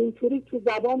ما همینطوری تو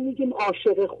زبان میگیم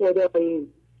عاشق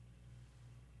خداییم.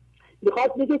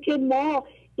 میخواد بگه که ما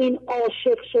این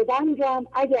عاشق شدن رو هم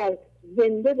اگر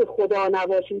زنده به خدا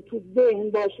نباشیم، تو ذهن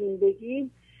باشیم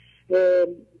بگیم،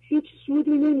 هیچ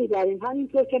سودی نمیبریم.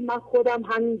 همینطور که من خودم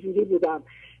همینجوری بودم،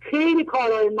 خیلی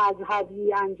کارهای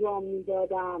مذهبی انجام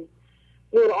میدادم،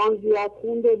 قرآن زیاد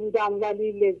خونده بودم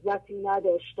ولی لذتی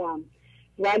نداشتم.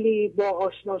 ولی با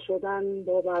آشنا شدن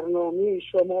با برنامه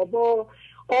شما، با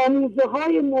آموزه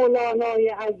های مولانای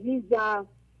عزیزم،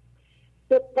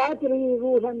 به قدری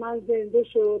روح من زنده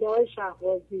شد. آقای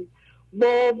شهبازی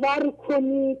باور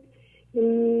کنید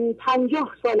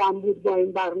 50 سالم بود با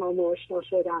این برنامه آشنا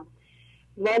شدم،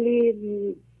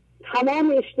 ولی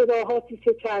تمام اشتباهاتی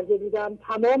که کرده بودم،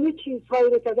 تمام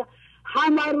چیزهایی رو کردم،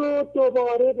 همه رو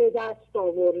دوباره به دست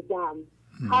آوردم.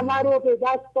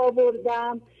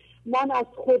 من از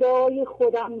خدای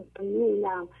خودم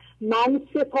ممنونم. من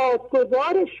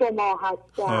سپاسگزار شما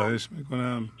هستم. خواهش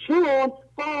میکنم. چون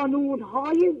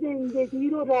قانونهای زندگی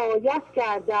رو رعایت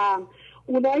کردم.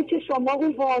 اونایی که شما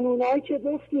قانونایی که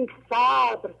گفتید،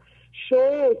 صبر،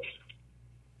 شکر،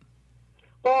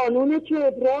 قانون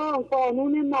جبران،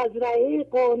 قانون مزرعه،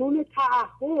 قانون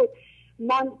تعهد،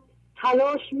 من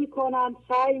تلاش میکنم،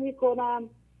 سعی میکنم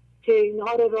که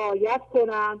اینها رو رعایت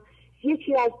کنم.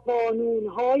 یکی از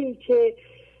قانونهایی که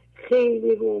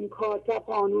خیلی روم کار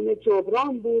قانون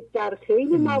جبران بود در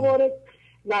خیلی موارد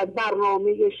و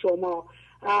برنامه شما.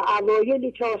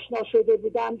 اوایلی که آشنا شده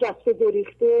بودم دست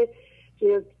گریخته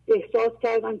احساس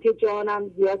کردم که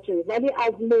جانم زیاد شده، ولی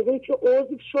از موقعی که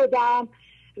عضو شدم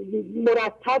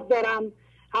مرتب دارم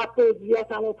حق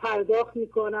عضویتم رو پرداخت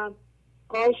میکنم.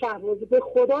 آقای شهبازی به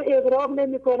خدا اغراق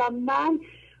نمی کنم، من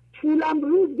پولم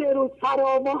روز به روز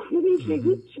فراوان میشه،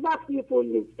 هیچ وقتی پول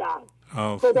نیستم.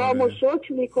 خدامو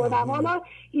شکر میکنم. حالا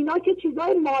اینا که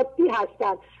چیزای مادی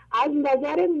هستن، از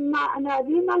نظر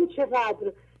معنوی من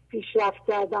چقدر پیشرفت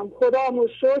کردم، خدامو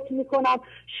شکر میکنم.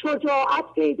 شجاعت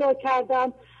پیدا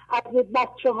کردم از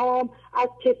بچه هام، از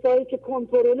کسایی که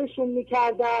کنترلشون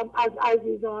میکردم، از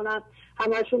عزیزانم،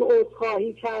 همشون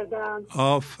عذرخواهی کردم.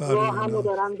 آفرین. راهمو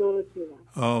دارم درست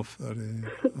میرم. آفرین.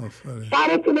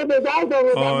 سرتونو به درد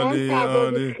آوردم.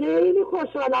 عالی. خیلی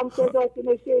خوشحالم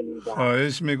صداتونو شنیدم.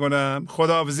 خواهش میکنم.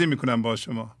 خداحافظی میکنم با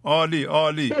شما. عالی.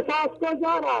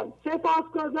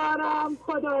 سپاسگزارم.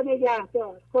 خدا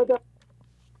نگهدار. خدا.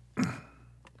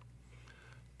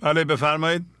 بله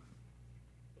بفرمایید.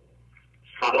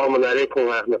 سلام علیکم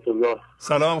و رحمت الله.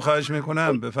 سلام، خواهش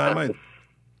میکنم بفرمایید.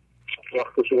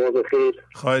 وقت شما بخیر.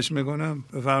 خواهش میکنم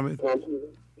بفرمایید.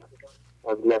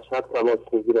 از مشهد تماس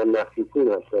میگیرم، نخیتون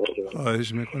هستم.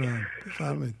 خواهش میکنم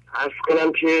بفرمایید. عرض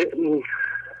کنم که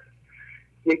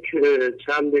یک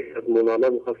چند از مولانا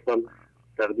میخواستم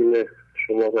تقدیم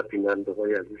شما و بیننده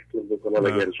های عزیزتون بکنم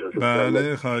اگر اجازه بدید.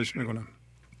 بله خواهش میکنم.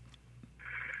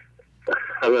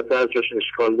 البته از جاش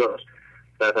اشکال داشت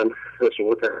بعدا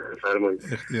شما فرمایید.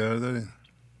 اختیار دارین.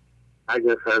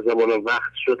 اگر سرزمانم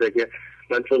وقت شد، اگر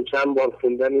من چون چند بار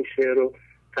خوندم این شعر رو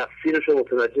تفسیرش رو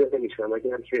متوجه نمیشم،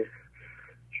 اگر که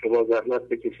شما زحمت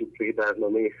بکشید توی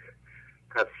برنامه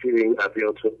تفسیر این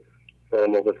ابیات رو برای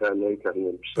ما بفرمایید.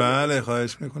 بله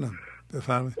خواهش میکنم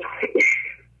بفرمایید.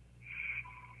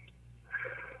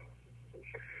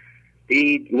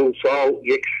 دید موسی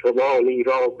یک شبانی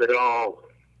را به راه،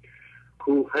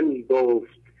 کوهنی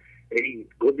گفت ای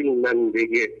گزیننده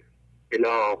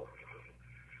اله،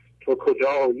 تو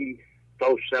کجایی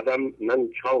تا شوم من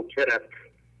چاکرت،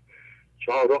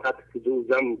 چارقت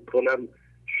دوزم کنم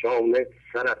شانه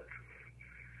سرت،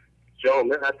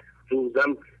 جامعت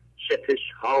دوزم شتش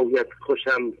هایت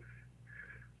خوشم،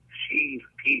 شیر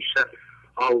پیشت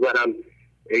آورم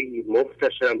ای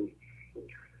محتشم،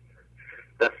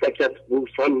 دستکت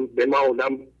بوسم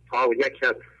بمالم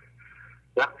پایکت،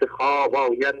 وقت خواب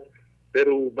آید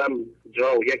بروبم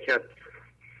جایکت،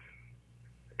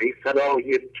 ای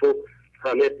سرای تو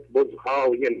همه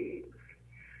بزهای،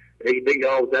 ای به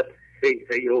یادت هی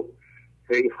هی و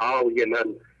هی های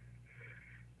من.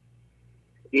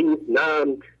 این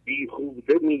نند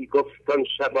بیهوده می گفتن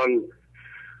شبان،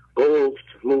 گفت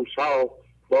موسی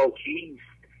با کیست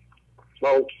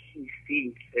با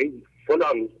کیستی ای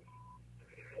فلان.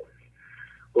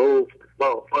 گفت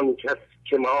با آن کس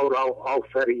که ما را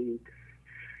آفرید،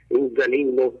 این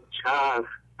زمین و چرخ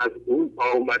از او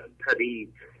آمد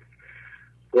پدید.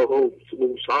 گفت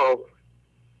موسی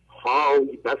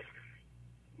های بس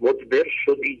مدبر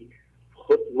شدی،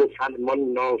 خود مسلمان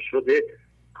ناشده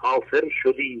کافر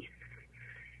شدی.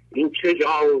 این چه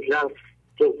جای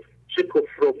است و چه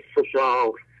کفر و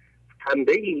فشار،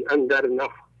 پنبه ای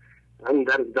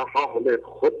اندر دهان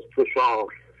خود فشار.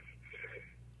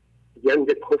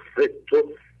 گند کفر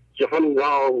تو جهان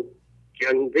را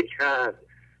گنده کرد،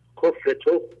 کفر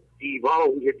تو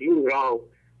دیوای دین را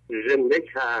زنده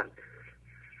کرد.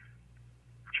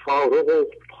 چاره و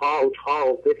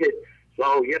پاتابه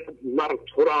لایق مر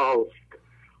تو راست،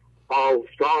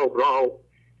 آفتاب را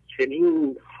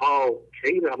چنین ها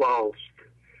کی رواست.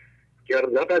 گر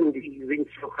نبندی زین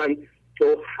سخن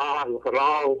تو خلق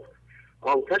را،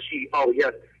 آتشی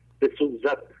آید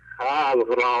بسوزد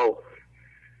خلق را.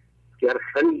 گر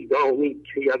خمیدانی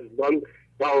که یزدان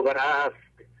داور است،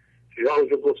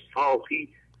 ژاژ و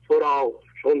گستاخی تو را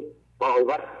چون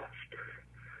باور است.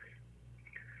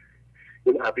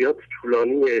 این ابیات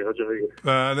طولانیه حاجی.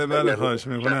 بله خواهش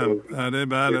میکنم.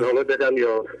 بله ادامه بدم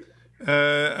یا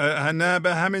نه؟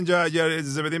 به همین جا اگر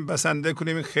اجازه بدیم بسنده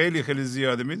کنیم. خیلی خیلی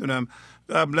زیاده. میدونم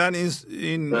قبلا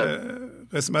این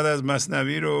قسمت از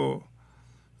مثنوی رو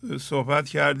صحبت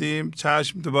کردیم.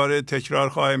 چشم دوباره تکرار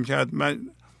خواهیم کرد. من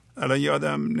الان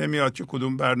یادم نمیاد که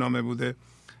کدوم برنامه بوده،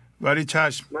 ولی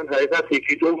چشم. من حقیقت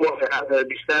یکی دو ماه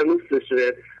بیشتر نیستش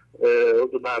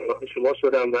عضو برنامه شما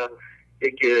شدم و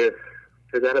یک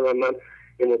پدر من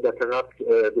یه مدت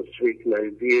قبل دچار یک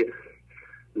مریضی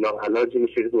لاعلاجی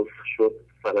میشه گفت شد،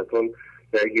 سرطان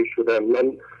درگیر شدم.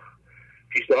 من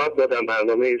پیشنهاد دادم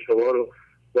برنامه شما رو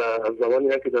و از زمانی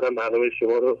هم که دارم برنامه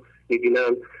شما رو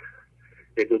میبینم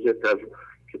یک دو جلد از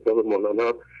کتاب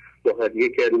مولانا هدیه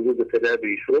کردیم بود به پدر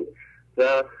ایشون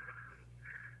و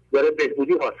داره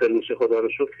بهبودی حاصل میشه. خدا رو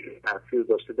شکر تاثیر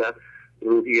داشته در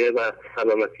روحیه و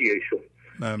سلامتی ایشون.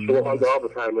 شما دعا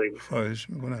بفرمایید. خواهش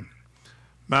میکنم.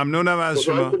 ممنونم از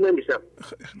شما.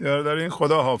 اختیار دارین.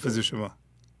 خدا حافظ شما.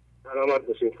 سلامت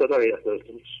باشین. خدا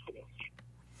نگهدارتون.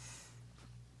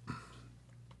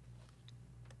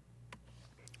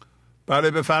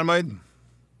 بله بفرمایید.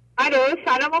 الو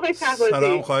سلام آقای شهبازی.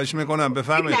 سلام، خواهش میکنم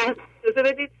بفرمایید. اجازه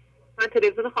بدید من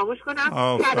تلویزیون خاموش کنم.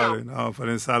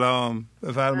 آفرین سلام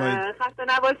بفرمایید. خسته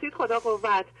نباشید. خدا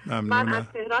قوت. ممنونم. من از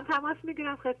تهران تماس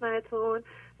میگیرم خدمتتون.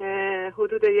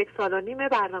 حدود 1.5 سال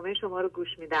برنامه شما رو گوش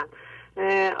میدم.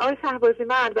 آقای شهبازی،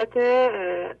 من البته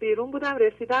بیرون بودم،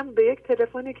 رسیدم به یک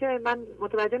تلفنی که من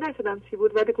متوجه نشدم چی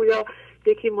بود، ولی گویا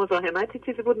یکی مزاحمتی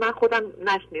چیزی بود، من خودم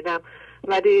نشنیدم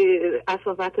ولی از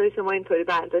صحبت‌های شما اینطوری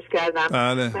برداشت کردم.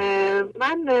 بله.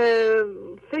 من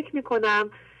فکر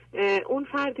میکنم اون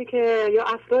فردی که یا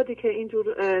افرادی که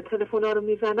اینجور تلفن‌ها رو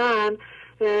میزنن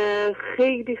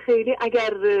خیلی خیلی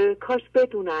اگر کاش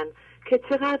بدونن که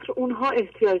چقدر اونها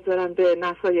احتیاج دارن به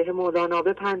نصایح مولانا،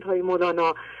 به پندهای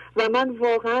مولانا. و من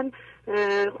واقعا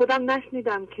خودم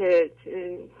نشنیدم که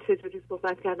چجوری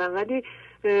صحبت کردم، ولی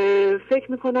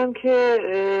فکر میکنم که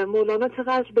مولانا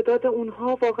چقدر به داد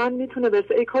اونها واقعا میتونه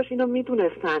برسه. ای کاش اینو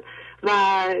میدونستن و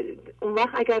اون وقت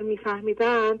اگر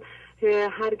میفهمیدن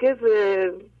هرگز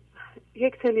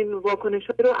یک چنین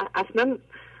واکنشی رو اصلا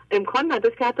امکان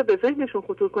نداشت که حتی به ذهنشون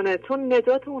خطور کنه، چون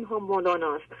نجات اونها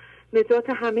مولاناست، نجات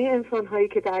همه انسان‌هایی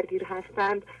که درگیر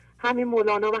هستند همین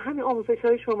مولانا و همین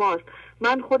آموزش‌های شماست.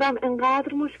 من خودم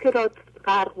انقدر مشکلات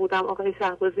غرق بودم آقای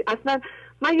شهبازی، اصلا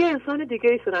من یه انسان دیگه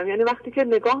ای شدم. یعنی وقتی که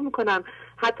نگاه میکنم،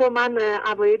 حتی من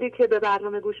اوایلی که به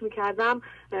برنامه گوش میکردم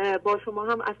با شما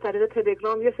هم از طریق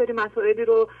تلگرام یه سری مسائلی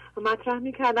رو مطرح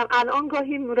میکردم، الان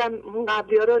گاهی اون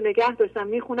قبلی ها رو نگه داشتم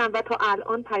میخونم و تا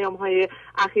الان پیام های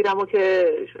اخیرم رو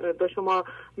که به شما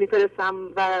میفرستم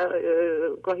و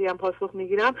گاهی هم پاسخ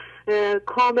میگیرم،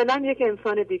 کاملا یک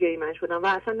انسان دیگه ای من شدم و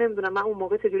اصلا نمیدونم من اون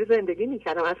موقع چجوری زندگی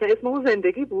میکردم. اصلا اسم اون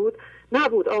زندگی بود؟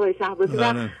 نبود آقای شهبازی.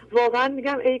 و واقعا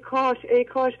میگم ای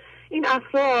کاش این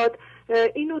افراد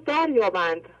اینو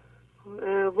دریابند.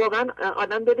 واقعا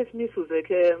آدم دلش میسوزه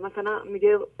که مثلا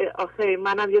میگه آخه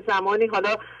منم یه زمانی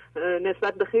حالا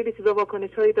نسبت به خیلی چیزا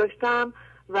واکنش‌هایی داشتم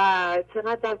و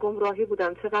چقدر در گمراهی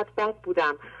بودم، چقدر بد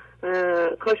بودم.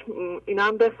 کاش اینا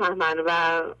هم بفهمن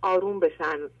و آروم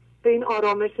بشن، به این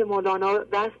آرامش مولانا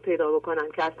دست پیدا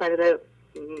بکنن که از طریق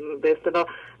به اصطلاح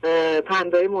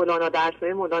پندهای مولانا،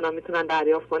 درسهای مولانا میتونن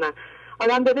دریافت کنن.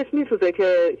 آدم دلش میسوزه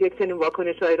که یک چنین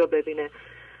واکنشایی رو ببینه.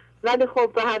 ولی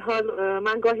خب به هر حال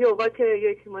من گاهی اوقات که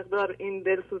یک مقدار این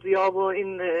دلسوزی‌ها و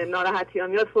این ناراحتی‌ها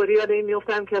میاد، فوری یاد این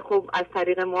میفتم که خب از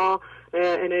طریق ما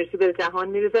انرژی به جهان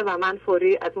میریزه و من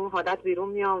فوری از اون حالت بیرون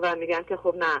میام و میگم که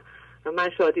خب نه، من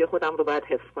شادی خودم رو باید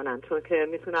حفظ کنم، چون که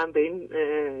میتونم به این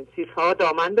چیزها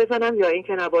دامن بزنم یا این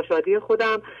که نه با شادی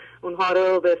خودم اونها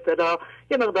رو به اصطلاح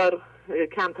یه مقدار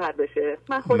کمتر بشه.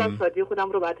 من خودم شادی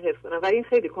خودم رو باید حفظ کنم و این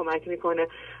خیلی کمک میکنه.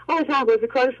 آقای شهبازی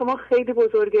کار شما خیلی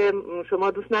بزرگه،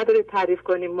 شما دوست ندارید تعریف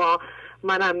کنیم،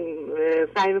 منم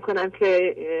سعی میکنم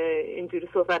که اینجوری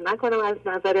صحبت نکنم از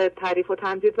نظر تعریف و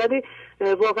تمجید، ولی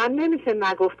واقعا نمیشه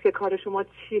نگفت که کار شما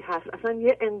چی هست. اصلا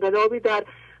یه انقلابی در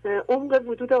عمق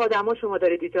وجود آدما شما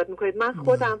دارید ایجاد میکنید. من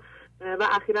خودم و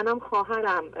اخیراً هم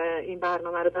خواهرم این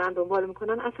برنامه رو دارن دنبال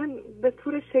میکنن، اصلا به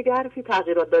طور شگرفی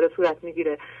تغییرات داره صورت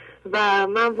میگیره و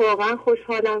من واقعا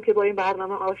خوشحالم که با این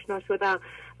برنامه آشنا شدم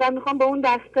و میخوام با اون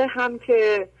دسته هم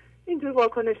که اینجور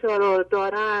واکنش‌ها رو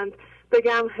دارند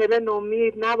بگم هله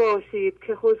نومید نباشید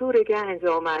که حضور گنج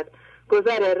آمد،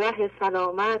 گذر ره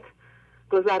سلامت،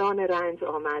 گذران رنج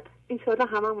آمد. انشاءالله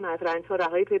هممون از رنج ها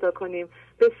رهایی پیدا کنیم.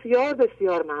 بسیار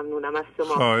بسیار ممنونم از شما.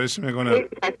 خواهش میکنم. خیلی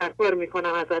تشکر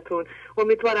میکنم ازتون.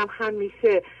 امیدوارم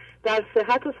همیشه در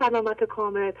صحت و سلامت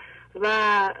کامل و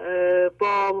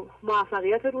با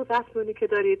موفقیت روزافزونی که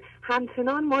دارید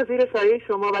همچنان ما زیر سایه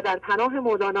شما و در پناه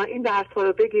مولانا این درس ها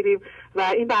رو بگیریم و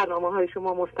این برنامه های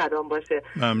شما مستدام باشه.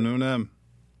 ممنونم.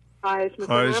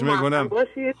 خواهش میکنم.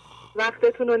 باشید.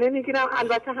 وقتتون رو نمیگیرم.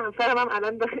 البته همسرم هم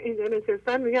الان با اینجا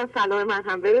نشستن، میگن سلام من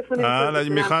هم برسونید. اگه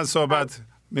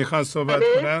میخوان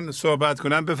صحبت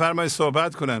کنن بفرمایید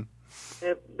صحبت کنن.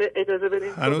 اجازه بدین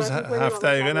هنوز 7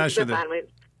 دقیقه نشده.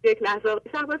 یک لحظه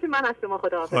شهبازی، من از شما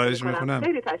خداحافظی میکنم.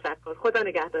 خیلی تشکر. خدا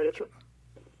نگهدارتون.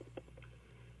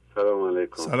 سلام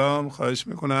علیکم. سلام، خواهش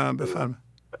میکنم بفرمایید.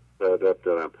 سعادت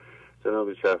دارم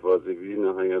جناب شهبازی، بی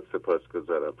نهایت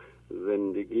سپاسگزارم.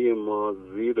 زندگی ما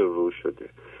زیر رو شده.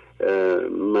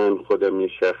 من خودم یه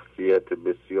شخصیت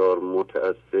بسیار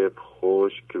متعصب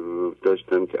خشک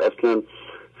داشتم که اصلا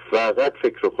فقط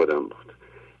فکر خودم بود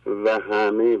و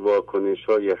همه واکنش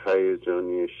های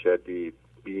هیجانی شدید،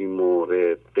 بی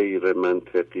مورد، غیر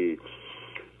منطقی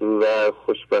و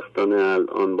خوشبختانه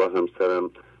الان با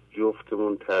همسرم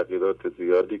جفتمون تغییرات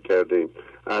زیادی کردیم.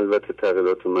 البته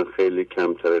تغییرات من خیلی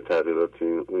کمتره، تغییرات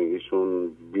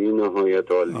ایشون بی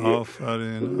نهایت عالیه.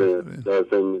 آفرین.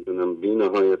 لازم میدونم بی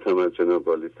نهایت هم از جناب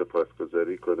عالی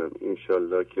سپاسگزاری کنم.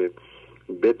 انشالله که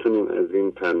بتونیم از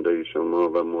این پندای شما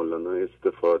و مولانا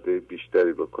استفاده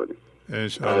بیشتری بکنیم.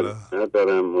 انشالله.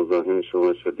 ندارم مزاحم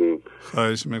شما شدیم.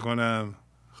 خواهش میکنم.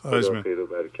 خدا خیر و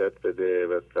برکت بده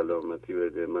و سلامتی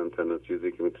بده. من تنها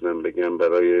چیزی که میتونم بگم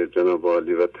برای جناب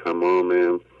عالی و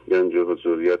تمام گنج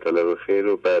حضوریت طلب خیر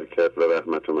و برکت و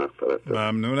رحمت و مغفرت.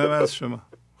 ممنونم از شما.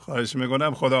 خواهش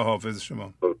میکنم. خدا حافظ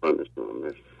شما. قربان شما.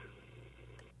 مرسی.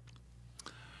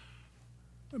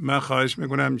 من خواهش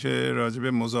میکنم که راجع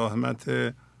به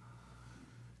مزاحمت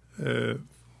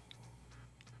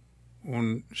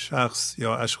اون شخص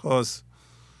یا اشخاص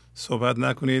صحبت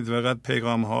نکنید، فقط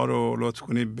پیغام ها رو لطف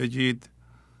کنید بگید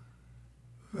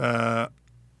و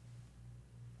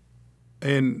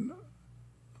این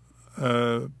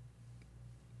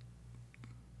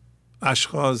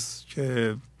اشخاص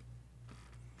که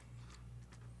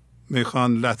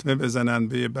میخوان لطمه بزنن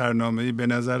به برنامه‌ای به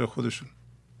نظر خودشون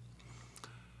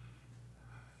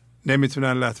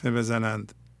نمیتونن لطمه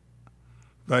بزنند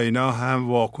و اینا هم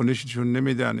واکنششون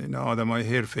نمیدن. اینا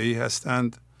آدمای حرفه‌ای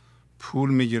هستند،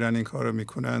 پول میگیرن این کارو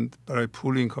میکنند، برای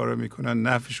پول این کارو میکنن،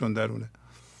 نفعشون درونه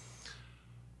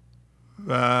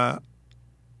و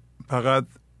فقط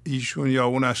ایشون یا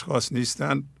اون اشخاص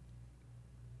نیستن.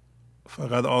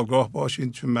 فقط آگاه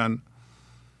باشین، چون من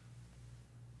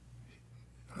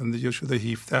دیگه شده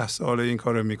 17 ساله این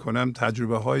کارو میکنم،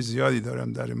 تجربه های زیادی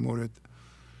دارم در این مورد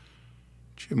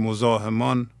که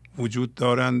مزاحمان وجود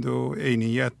دارند و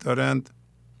عینیت دارند،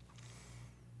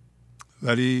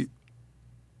 ولی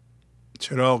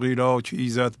چراغی را که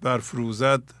ایزد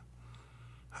برفروزد،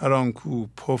 هر آن کو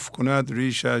پف کند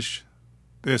ریشش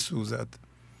بسوزد.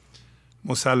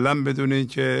 مسلم بدونید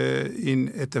که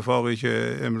این اتفاقی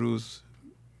که امروز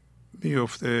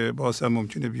میفته باز هم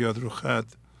ممکنه بیاد رو خط،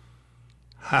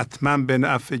 حتما به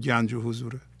نفع گنج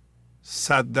حضوره،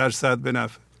 100% به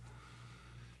نفع.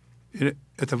 این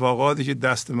اتفاقاتی که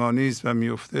دست ما نیست و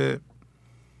میفته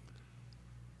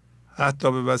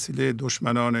حتی به وسیله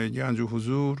دشمنان گنج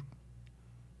حضور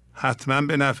حتما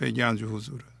به نفع گنج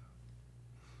حضوره.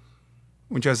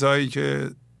 اون کسایی که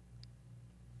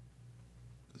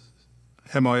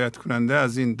حمایت کننده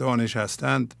از این دانش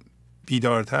هستند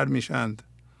بیدارتر میشند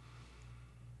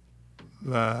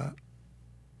و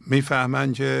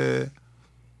میفهمند که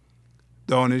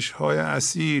دانش‌های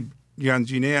اصیل،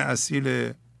 گنجینه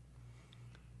اصیل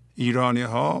ایرانی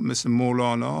ها مثل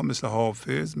مولانا، مثل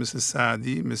حافظ، مثل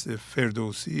سعدی، مثل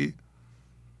فردوسی،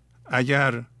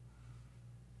 اگر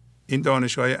این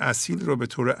دانش‌های اصیل رو به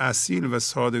طور اصیل و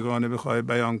صادقانه بخوای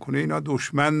بیان کنه، اینا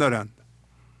دشمن دارند.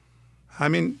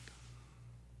 همین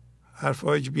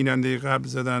حرفایی که بیننده قبل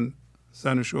زدن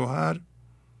زن و شوهر،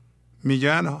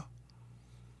 میگن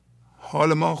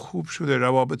حال ما خوب شده،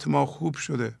 روابط ما خوب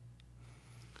شده.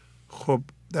 خب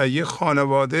در یک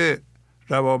خانواده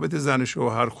روابط زن و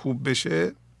شوهر خوب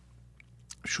بشه،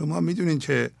 شما میدونین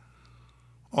که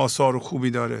آثار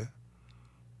خوبی داره.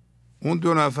 اون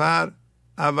دو نفر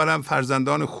اولا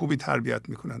فرزندان خوبی تربیت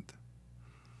میکنند،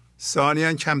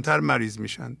 ثانیاً کمتر مریض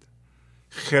میشند،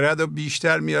 خرد و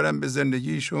بیشتر میارن به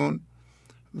زندگیشون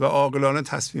و عاقلانه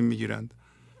تصمیم میگیرند.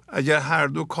 اگر هر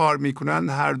دو کار میکنن،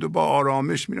 هر دو با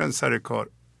آرامش میرن سر کار.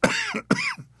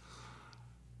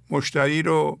 مشتری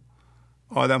رو،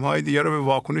 آدم‌های دیگر رو به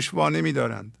واکنش وا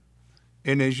نمی‌دارند.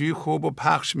 انرژی خوب و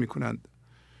پخش میکنند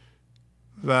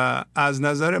و از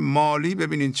نظر مالی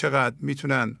ببینید چقدر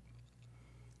میتونن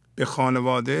به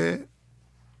خانواده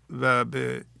و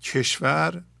به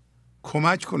کشور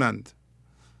کمک کنند،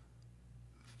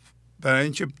 برای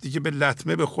اینکه دیگه به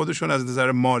لطمه به خودشون از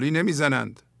نظر مالی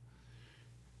نمیزنند.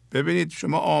 ببینید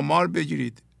شما آمار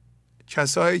بگیرید،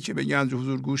 کسایی که به گنج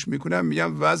حضور گوش میکنن میگن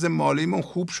وضع مالیمون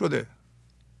خوب شده.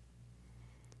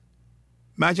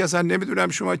 من که اصلا نمیدونم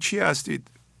شما چی هستید.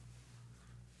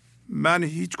 من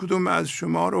هیچ کدوم از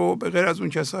شما رو به غیر از اون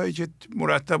کسایی که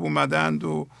مرتب اومدند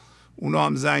و اونا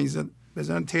هم زنگ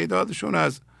بزنن، تعدادشون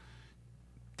از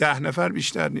 10 نفر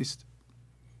بیشتر نیست.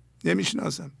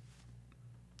 نمیشناسم.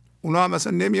 اونا هم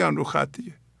اصلا نمیان رو خط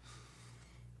دیگه.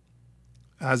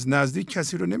 از نزدیک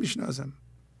کسی رو نمیشناسم.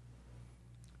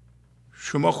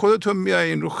 شما خودتون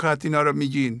میایین رو خط اینا رو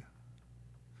میگین.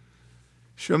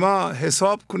 شما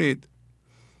حساب کنید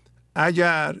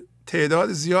اگر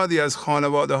تعداد زیادی از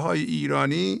خانواده های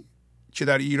ایرانی که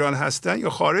در ایران هستن یا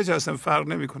خارج هستن فرق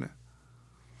نمیکنه،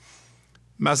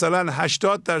 مثلا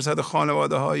 80%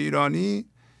 خانواده های ایرانی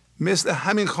مثل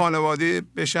همین خانواده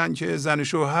بشن که زن و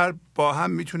شوهر با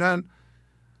هم میتونن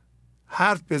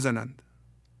حرف بزنند،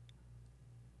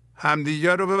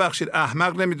 همدیگر رو ببخشید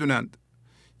احمق نمیدونند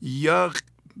یا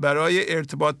برای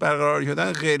ارتباط برقرار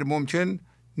کردن غیر ممکن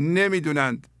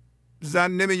نمیدونند.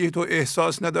 زن نمیگه تو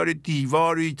احساس نداری،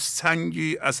 دیواری،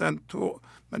 سنگی، اصلا تو،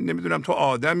 من نمیدونم تو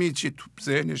آدمی، چی تو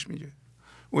ذهنش میگه.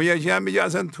 اون یکی هم میگه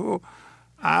اصلا تو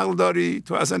عقل داری،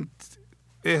 تو اصلا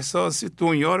احساس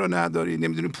دنیا رو نداری،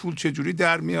 نمیدونی پول چجوری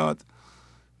در میاد،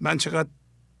 من چقدر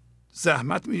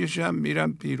زحمت میکشم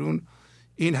میرم بیرون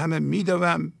این همه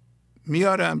میدوم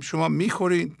میارم، شما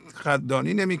میخورید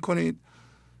قدردانی نمی کنید.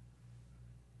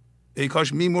 ای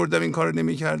کاش میمردم این کار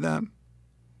نمی کردم.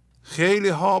 خیلی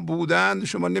ها بودند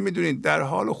شما نمیدونید در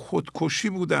حال خودکشی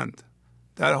بودند،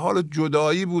 در حال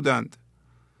جدایی بودند.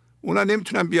 اونا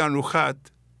نمیتونن بیان رو خط،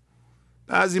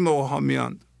 بعضی موقع ها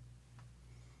میاند.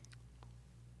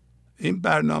 این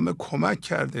برنامه کمک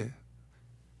کرده.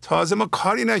 تازه ما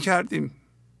کاری نکردیم.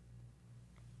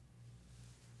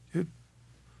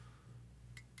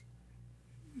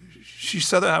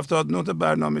 679 تا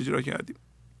برنامه اجرا کردیم.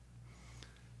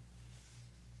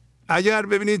 اگر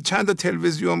ببینید چند تا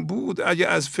تلویزیون بود، اگر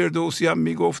از فردوسی هم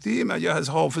میگفتیم، اگر از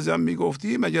حافظ هم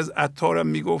میگفتیم، اگر از عطار هم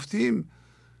میگفتیم،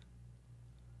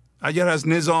 اگر از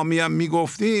نظامی هم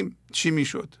میگفتیم، چی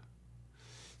میشد؟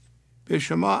 به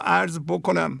شما عرض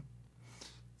بکنم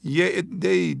یه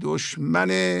عده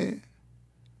دشمن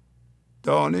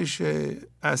دانش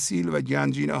اصیل و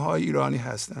گنجینه های ایرانی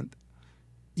هستند،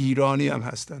 ایرانی هم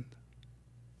هستند.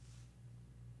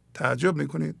 تعجب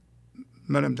میکنید؟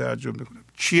 منم تعجب میکنم.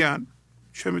 چیان؟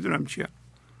 چه میدونم چیان؟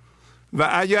 و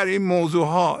اگر این موضوع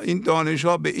ها، این دانش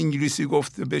ها به انگلیسی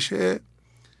گفته بشه،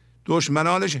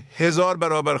 دشمنانش 1000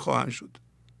 برابر خواهند شد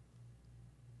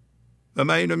و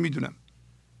من اینو میدونم.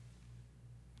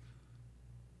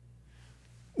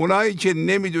 اونایی که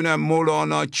نمیدونن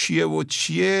مولانا چیه و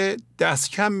چیه دست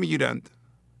کم میگیرند،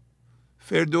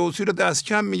 فردوسی رو دست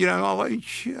کم میگیرن. آقا این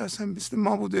چی اصلا مثل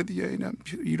ما بوده دیگه، اینم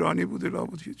ایرانی بوده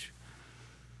لابد.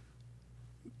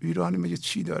 ایرانی میگه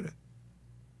چی داره؟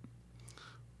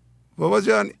 بابا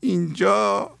جان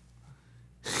اینجا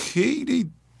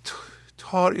خیلی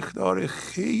تاریخ داره،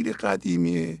 خیلی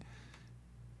قدیمیه.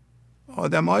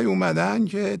 آدمای اومدن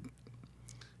که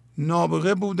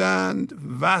نابغه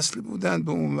بودند، وصل بودند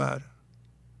به اونور.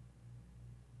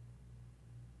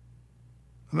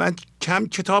 من کم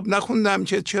کتاب نخوندم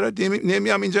که چرا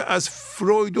نمیام اینجا از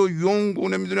فروید و یونگ و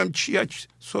نمیدونم چی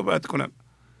صحبت کنم.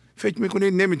 فکر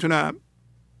میکنید نمیتونم؟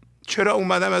 چرا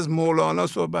اومدم از مولانا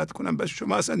صحبت کنم؟ بس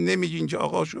شما اصلا نمیگین که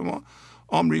آقا شما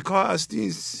آمریکا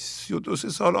هستین، 32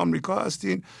 سال آمریکا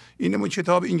هستین، اینمون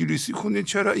کتاب انگلیسی خوندین،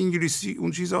 چرا انگلیسی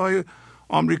اون چیزهای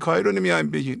آمریکایی رو نمیایم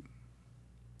بگین؟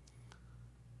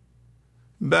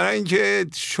 برای اینکه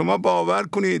شما باور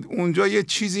کنید اونجا یه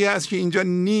چیزی هست که اینجا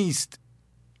نیست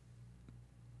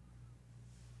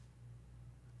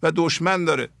و دشمن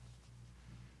داره.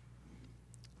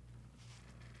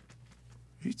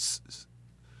 هیچ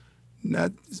نه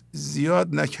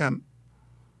زیاد نه کم.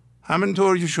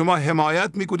 همینطور که شما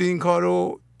حمایت میکنید این کار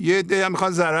رو، یه عده هم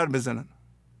میخوان ضرر بزنن.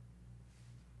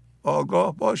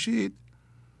 آگاه باشید.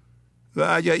 و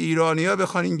اگر ایرانی‌ها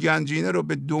بخوان این گنجینه رو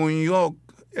به دنیا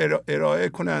ارائه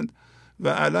کنند و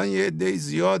الان یه عده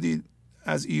زیادی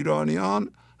از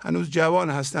ایرانیان هنوز جوان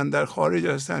هستن، در خارج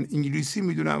هستن، انگلیسی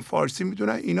میدونن، فارسی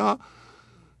میدونن، اینا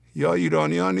یا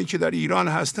ایرانیانی که در ایران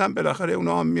هستن بالاخره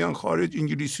اونا هم میان خارج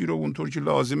انگلیسی رو اونطور که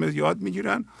لازمه یاد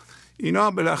میگیرن،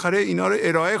 اینا بالاخره اینا رو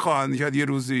ارائه خواهند کرد یه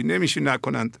روزی، نمیشه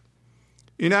نکنند.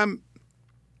 اینم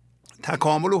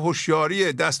تکامل و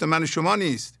هوشیاری دست من شما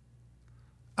نیست.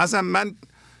 اصلا من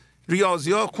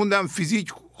ریاضیات خوندم،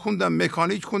 فیزیک خوندم،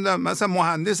 مکانیک خوندم، مثلا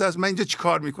مهندس هست، من اینجا چی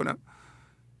کار میکنم؟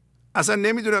 اصلا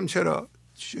نمیدونم چرا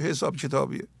حساب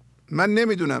کتابیه، من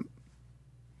نمیدونم،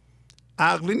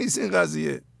 عقلی نیست این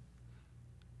قضیه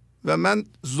و من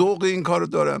ذوق این کارو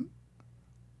دارم.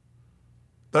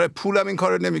 برای پولم این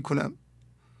کارو نمی کنم.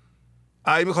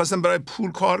 اگه میخواستم برای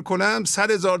پول کار کنم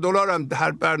 $100,000 هم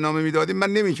هر برنامه میدادیم من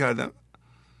نمی کردم.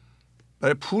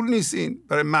 برای پول نیست این،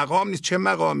 برای مقام نیست. چه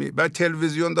مقامی؟ برای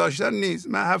تلویزیون داشتن نیست.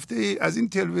 من هفته ای از این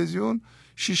تلویزیون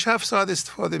 6-7 ساعت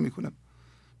استفاده میکنم،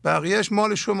 بقیهش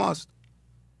مال شماست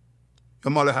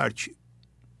یا مال هر کی.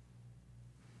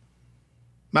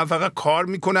 من فقط کار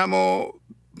میکنم و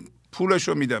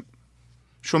پولشو میدم،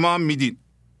 شما هم میدین،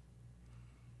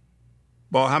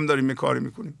 با هم داریم یه کاری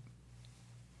میکنیم.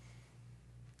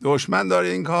 دشمن داره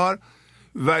این کار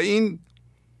و این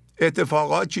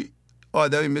اتفاقات که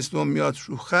آدمی مثل اون میاد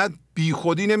رو خط بی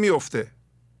خودی نمیفته.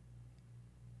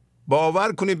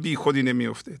 باور کنید بی خودی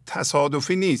نمیفته،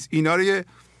 تصادفی نیست. اینا رو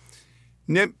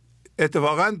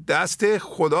اتفاقا دست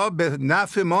خدا به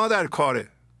نفع ما در کاره.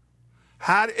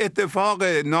 هر اتفاق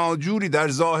ناجوری در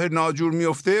ظاهر ناجور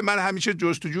میفته من همیشه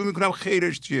جستجو میکنم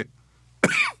خیرش چیه.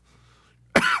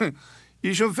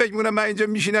 ایشون فکر میکنم من اینجا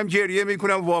میشینم گریه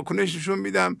میکنم، واکنششون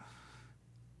میدم،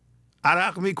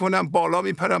 عرق میکنم، بالا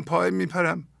میپرم، پای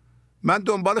میپرم. من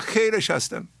دنبال خیرش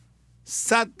هستم.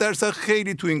 100%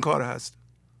 خیری تو این کار هست،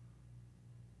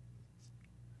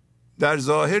 در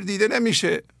ظاهر دیده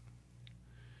نمیشه.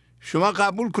 شما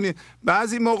قبول کنید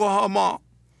بعضی موقع ها ما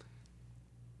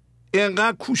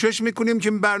اینقدر کوشش میکنیم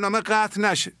که برنامه قطع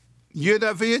نشه، یه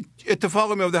دفعه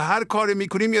اتفاق میفته، هر کاری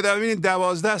میکنیم یه دفعه ببینید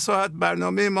 12 ساعت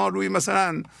برنامه ما روی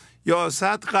مثلا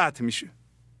 11 قطع میشه.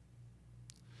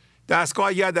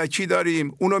 دستگاه یدکی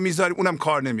داریم اونو میذاریم اونم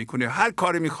کار نمیکنه، هر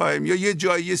کاری میخوایم یا یه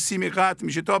جایی یه سیمی قطع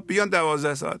میشه تا بیان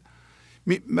 12 ساعت.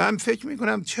 من فکر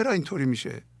میکنم چرا اینطوری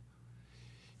میشه.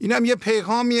 اینم یه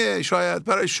پیغامیه شاید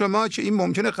برای شما که این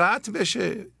ممکنه قطع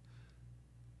بشه.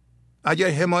 اگر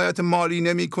حمایت مالی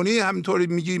نمی کنی همینطوری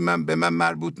میگی به من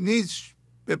مربوط نیست،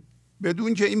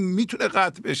 بدون که این میتونه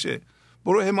قطع بشه.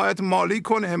 برو حمایت مالی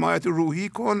کن، حمایت روحی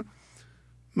کن.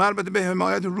 من البته به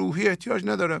حمایت روحی احتیاج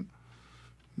ندارم،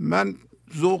 من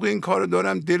ذوق این کار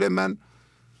دارم، دل من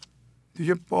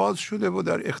دیگه باز شده و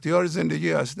در اختیار زندگی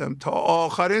هستم تا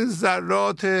آخرین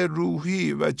ذرات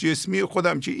روحی و جسمی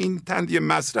خودم که این تند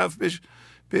مصرف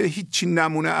به هیچی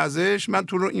نمونه ازش. من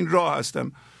تو این راه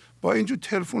هستم با اینجور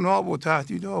تلفن ها و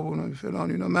تهدید ها و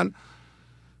فلان اینا. من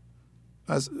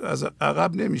از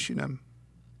عقب نمیشینم،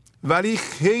 ولی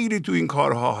خیری تو این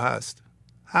کارها هست،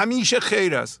 همیشه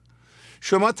خیر است.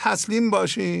 شما تسلیم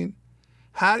باشین،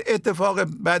 هر اتفاق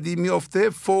بدی میفته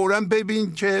فوراً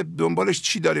ببین که دنبالش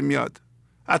چی داره میاد،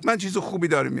 حتما چیز خوبی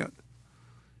داره میاد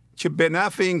که به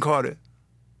نفع این کاره.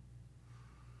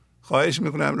 خواهش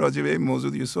میکنم راجع به این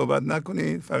موضوع دیگه صحبت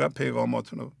نکنید، فقط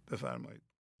پیغاماتون رو بفرمایید.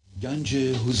 گنج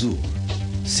حضور،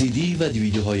 CD و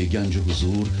دیویدیوهای گنج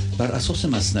حضور بر اساس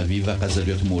مثنوی و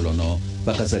غزلیات مولانا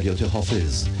و غزلیات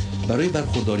حافظ برای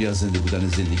برخورداری از زنده بودن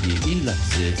زندگی این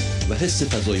لحظه و حس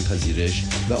فضای پذیرش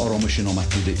و آرامش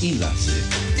نامحدود این لحظه،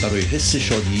 برای حس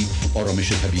شادی،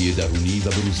 آرامش طبیعی درونی و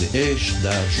بروز عشق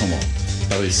در شما،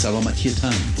 برای سلامتی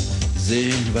تن،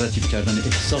 ذهن و لطیف کردن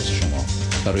احساس شما،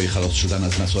 برای خلاص شدن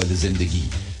از مسائل زندگی،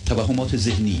 توهمات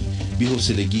ذهنی،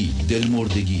 بی‌حوصلگی،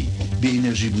 دلمردگی، بی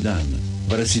انرژی بودن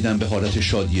و رسیدن به حالت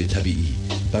شادی طبیعی.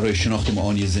 برای شناخت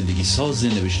معانی زندگی ساز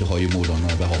نوشته‌های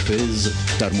مولانا و حافظ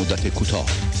در مدت کوتاه.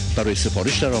 برای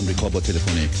سفارش در آمریکا با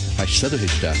تلفن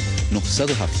 818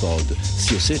 970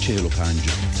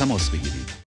 3345 تماس بگیرید.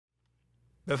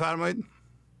 بفرمایید.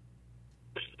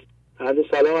 عرض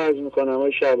سلام عرض میکنم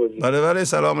آقای شهبازی. بله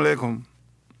سلام علیکم.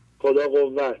 خدا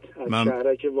قوت. از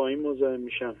شهرک وایم مزاحم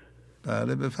میشم.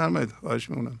 بله بفرمایید. خواهش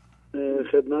میکنم.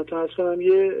 خدمتتون عرض کنم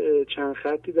یه چند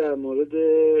خطی در مورد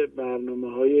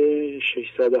برنامه‌های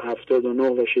 679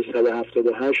 و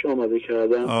 678 آماده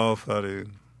کردم. آفرین.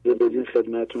 بدین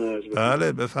خدمتتون عرض کنم.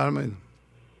 بله بفرمایید.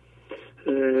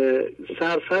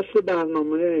 سرفصل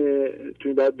برنامه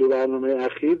توی بعد دو برنامه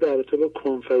اخیر در ارتباط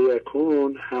کن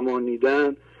فیکون،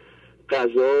 همانیدن،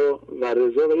 قضا و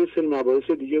رضا و یه سری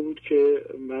مباحث دیگه بود که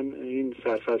من این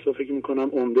سرفصل فکر میکنم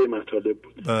عمده مطالب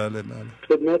بود. بله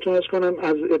خدمتتون عرض کنم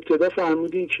از ابتدا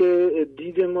فرمودین که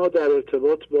دید ما در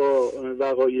ارتباط با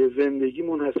وقایع زندگی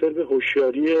منحصر به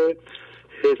هوشیاری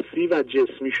حسی و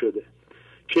جسمی شده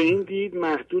که این دید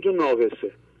محدود و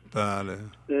ناقصه. بله.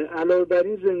 علاوه بر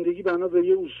این زندگی بنا به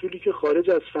یه اصولی که خارج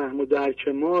از فهم و درک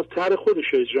ما طرح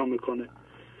خودش اجرا میکنه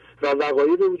و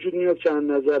وقایع به وجود میاد که از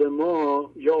نظر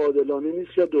ما یا عادلانه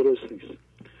نیست یا درست نیست.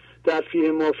 در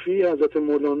فیه مافی حضرت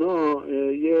مولانا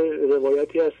یه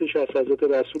روایتی هستش از حضرت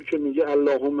رسول که میگه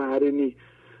اللهم ارنی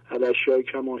الاشیاء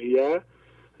کما هی،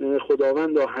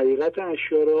 خداوند حقیقت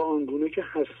اشیا را آنگونه که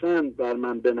هستند بر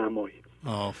من بنمای.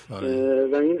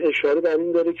 و این اشاره بر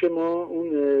این داره که ما اون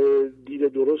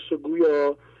دید درست و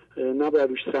گویا نه بر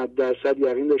روش 100%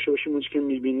 یقین داشته باشیم اون که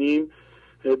میبینیم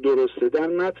درسته. در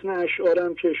متن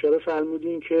اشعارم که اشاره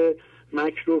فرمودین که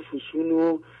مکر و فسون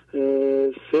و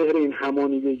سحر این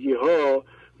همانیدگی ها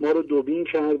ما رو دوبین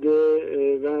کرده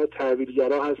و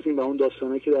تعبیرگرا هستیم و اون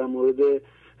داستانه که در مورد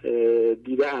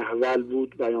دید احول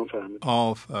بود بیان فرمودین.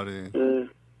 آفرین.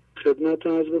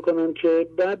 خدمتتون عرض بکنم که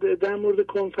بعد در مورد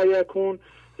کن فیکون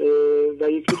و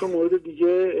یکی تو مورد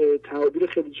دیگه تعابیر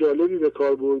خیلی جالبی به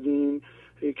کار بردیم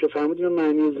که فرمودیم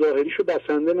معنی ظاهریشو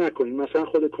بسنده نکنیم. مثلا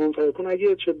خود کن فیکون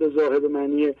اگه چه به ظاهر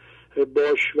معنی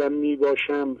باش و می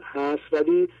باشم هست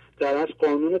ولی در اصل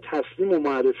قانون تسلیم رو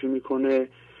معرفی میکنه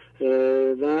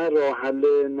و راه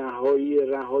حل نهایی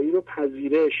رهایی رو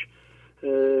پذیرش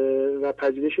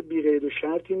بی قید و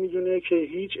شرطی میدونه که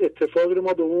هیچ اتفاقی رو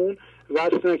ما به اون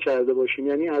وصل نکرده باشیم،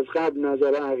 یعنی از قبل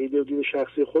نظر عقیده و دید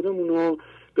شخصی خودمون رو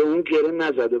به اون گره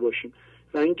نزده باشیم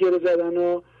و این گره زدن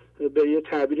ها به یه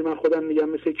تعبیری من خودم میگم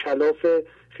مثل کلاف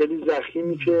خیلی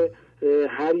ضخیمی که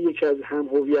هر یک از هم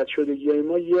هویت شدگی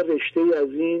ما یه رشته از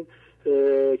این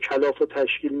کلاف رو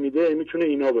تشکیل میده، میتونه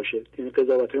اینا باشه. یعنی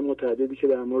قضاوت متعددی که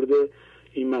در مورد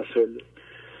این مسائل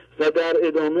و در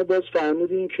ادامه باز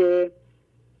فرمودیم که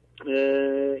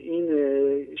این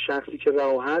شخصی که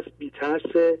رها هست بی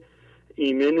ترس،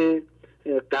 ایمن،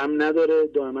 غم نداره،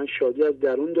 دائما شادی از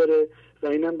درون داره و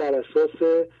اینم بر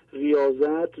اساس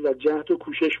ریاضت و جهد و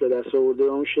کوشش به دست آورده.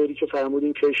 اون شعری که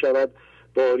فرمودیم که شود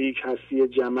باریک هستی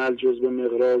جمال جز به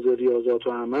مقراض ریاضات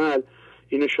و عمل،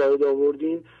 اینو شاهد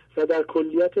آوردیم و در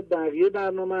کلیت بقیه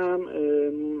برنامه هم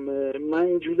من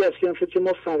اینجوری دستگیرم شد که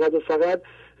ما فقط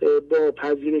با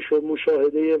پذیرش و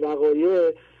مشاهده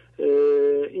وقایع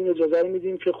این اجازه رو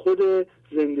میدیم که خود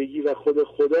زندگی و خود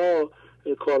خدا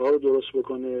کارها رو درست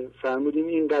بکنه. فرمودیم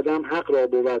این قدم حق را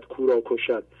بود کورا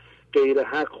کشد، غیر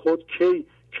حق خود کی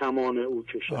کمان او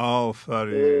کشد.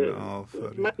 آفرین.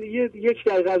 من یک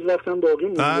دقیقه از وقتم باقی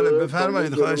مونده. بله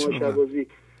بفرمایید. خواهش می‌کنم.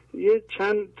 یه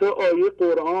چند تا آیه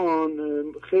قرآن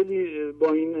خیلی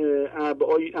با این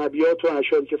ابیات و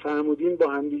اشعاری که فرمودین با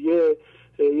هم دیگه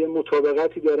یه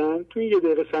مطابقتی دارن. تو این یه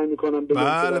دقیقه سعی میکنم بگم.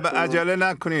 بله عجله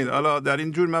نکنید. حالا در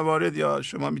این جور موارد یا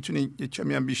شما میتونید یه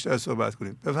کمی هم بیشتر صحبت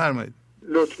کنید. بفرمایید.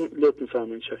 لطف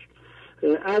می‌فرمایید.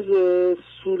 از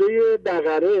سوره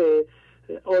بقره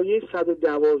آیه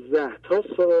 112 تا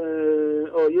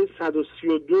آیه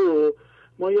 132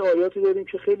 ما یه آیاتی داریم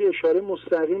که خیلی اشاره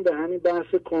مستقیم به همین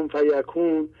بحث کن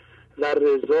فیکون و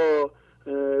رضا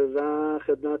و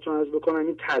خدمتتون عرض بکنم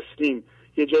این تسلیم.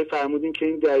 یه جای فرمودیم که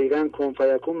این دقیقاً کن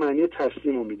فیکون معنی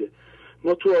تسلیم رو میده.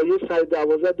 ما تو آیه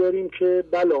 112 داریم که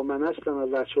بلا من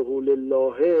اسلم وجهه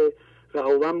لله و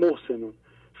هو محسن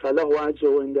فله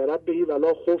اجره عند ربه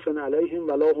ولا خوف علیهم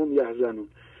ولا هم یحزنون.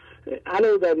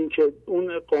 علاوه بر این که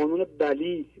اون قانون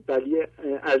بلی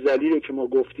ازلی رو که ما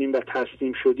گفتیم و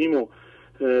تسلیم شدیم و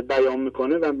بیان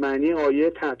میکنه و معنی آیه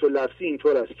تحت لفظی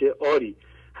اینطور است که آری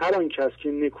هر آن کس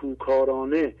که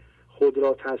نکوکارانه خود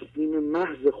را تسلیم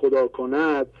محض خدا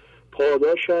کند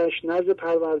پاداشش نزد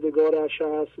پروردگارش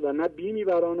است و نه بیمی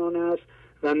بر آنان است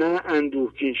و نه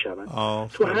اندوهگین شوند.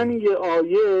 تو همین یه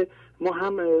آیه ما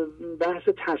هم بحث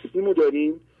تسلیم رو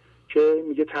داریم که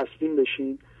میگه تسلیم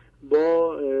بشین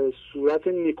با صورت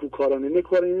نیکوکارانه،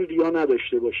 نیکوکارانه ریا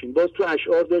نداشته باشیم. باز تو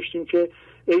اشعار داشتیم که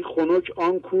ای خنک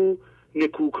آنکو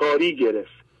نکوکاری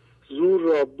گرفت، زور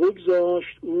را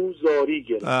بگذاشت او زاری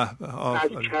گرفت.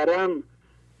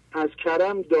 از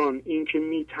کرم دان این که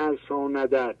می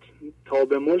ترساندت، تا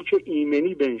به ملک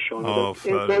ایمنی بنشاندت.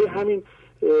 انتهای همین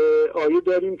آیه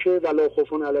داریم که ولا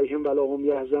خوف علیهم ولا هم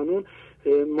یحزنون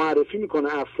معرفی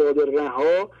میکنه افراد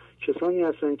رها کسانی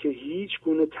هستن که هیچ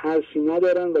گونه ترسی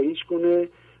ندارن و هیچ گونه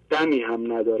دمی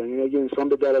هم ندارن. یعنی اگه انسان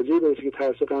به درجه برسه که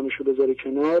ترس غمشو بذاره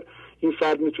کنار، این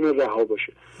فرد میتونه رها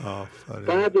باشه.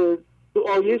 بعد تو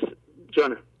آیه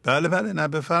جانه بله نه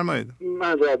بفرمایید.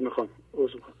 معذرت میخوام.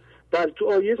 بله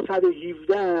تو آیه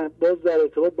 117 باز در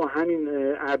ارتباط با همین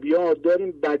ابیات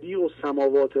داریم بدیع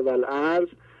السماوات والارض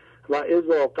و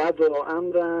اذا قضا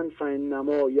امرا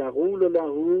فانما یقول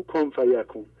له کن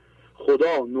فیکون.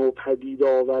 خدا نوپدید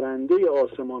آورنده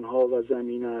آسمان ها و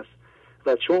زمین است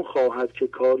و چون خواهد که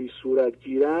کاری صورت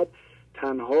گیرد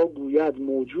تنها گوید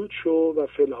موجود شو و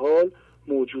فی الحال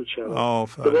موجود شود.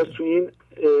 باز تو این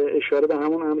اشاره به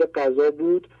همون امر قضا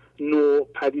بود،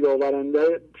 پدید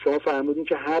آورنده. شما فرمودین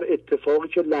که هر اتفاقی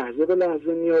که لحظه به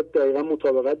لحظه میاد دقیقا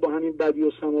مطابقت با همین بدیع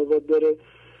السماوات داره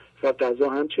و قضا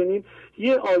همچنین.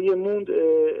 یه آیه موند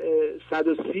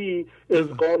 130 اذ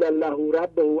قال الله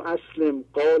ربه اسلم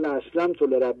قال اسلمت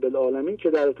لرب العالمین که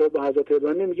در ارتباط با حضرت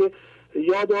ابراهیم میگه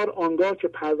یادار آنگاه که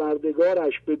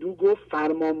پروردگارش بدو گفت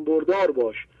فرمانبردار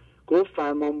باش، گفت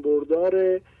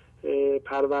فرمانبردار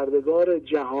پروردگار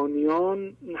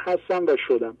جهانیان هستم و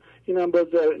شدم. این هم باز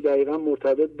دقیقا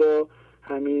مرتبط با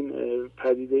همین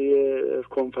پدیده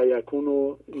کن فیکون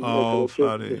و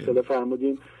اصطلاح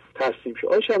فرمودین تصمیم شد.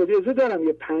 آقای شبادی اجازه دارم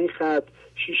یه 5 خط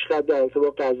 6 خط در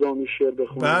ارتباط قضا میشه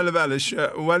بخونم؟ بله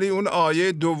ولی اون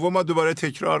آیه دوم دوباره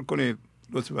تکرار کنید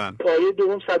لطفاً. آیه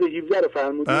دوم 117 رو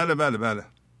فرمودید؟ بله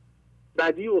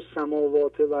بدیع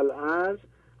السماوات والارض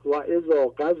و اذا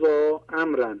قضا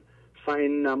امرا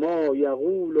فانما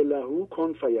یقول له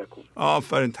کن فیکون.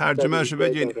 آفرین، ترجمهشو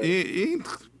بگین. این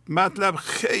مطلب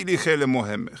خیلی خیلی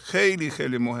مهمه،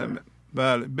 خیلی مهمه.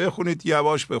 بله بخونید،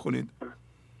 یواش بخونید.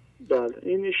 بله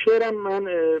این شعرم من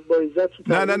با عزت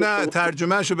نه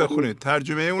ترجمهشو بخونید،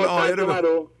 ترجمه اون آیه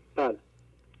رو. بله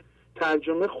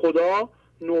ترجمه خدا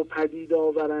نوپدید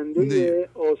آورنده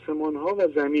آسمان ها و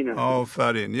زمین است.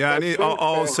 آفرین، یعنی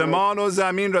آسمان و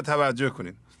زمین رو توجه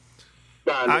کنید.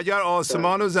 بله. اگر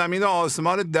آسمان و زمین و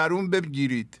آسمان درون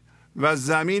بگیرید و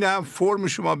زمین هم فرم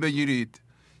شما بگیرید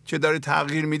که داره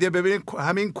تغییر میده، ببینید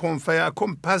همین کن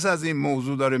فیکون پس از این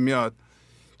موضوع داره میاد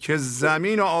که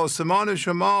زمین و آسمان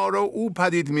شما رو او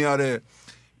پدید میاره،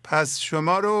 پس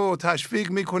شما رو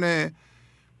تشویق میکنه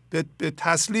به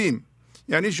تسلیم.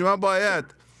 یعنی شما باید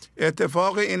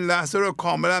اتفاق این لحظه رو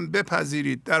کاملا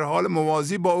بپذیرید، در حال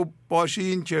موازی با او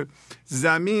باشین که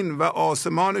زمین و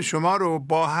آسمان شما رو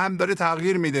با هم داره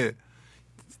تغییر میده،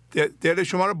 دل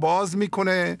شما رو باز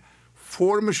میکنه،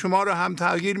 فرم شما رو هم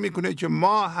تغییر میکنه که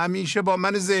ما همیشه با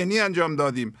من ذهنی انجام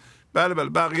دادیم. بله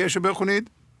بقیهشو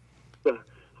بخونید.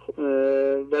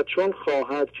 و چون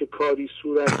خواهد که کاری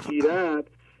صورت گیرد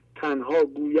تنها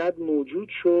گوید موجود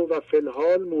شو و فی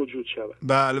الحال موجود شود.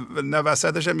 بله نه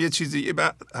وسطش هم یه چیزی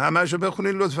همه‌شو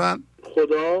بخونید لطفاً.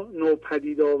 خدا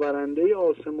نوپدید آورنده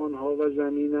آسمان ها و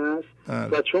زمین است.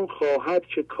 بله. و چون خواهد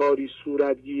که کاری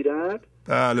صورت گیرد.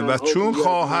 بله و چون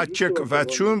خواهد که و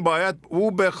چون باید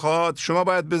او بخواد، شما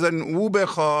باید بذارین او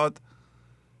بخواد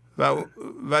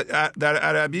و در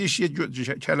عربیش یه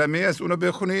کلمه است، اونو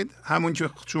بخونید، همون که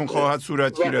چون خواهد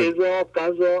صورت گیرد. و اذا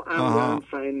قضا امرا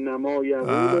فانما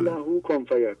یقول له کن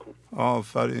فیکون.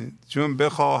 آفرین، چون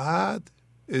بخواهد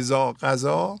اذا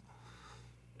قضا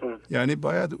یعنی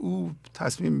باید او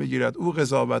تصمیم بگیرد، او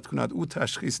قضاوت کند، او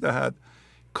تشخیص دهد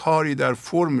کاری در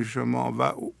فرم شما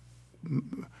و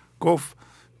گفت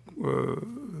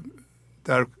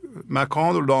در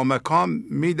مکان و لامکان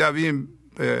میدویم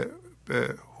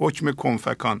به حکم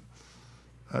کنفکان.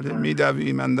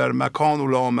 میدویم من در مکان و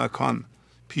لامکان،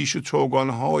 پیش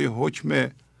چوگانهای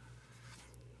حکم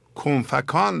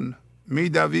کنفکان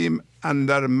میدویم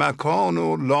اندر مکان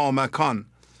و لامکان.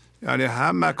 یعنی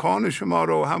هم مکان شما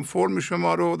رو هم فرم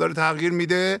شما رو داره تغییر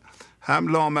میده، هم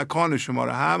لامکان شما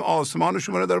رو، هم آسمان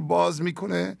شما رو داره باز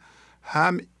میکنه،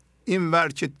 هم این ور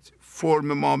که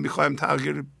فرم ما میخوایم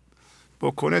تغییر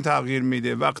بکنه تغییر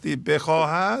میده. وقتی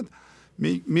بخواهد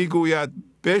میگوید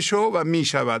بشو و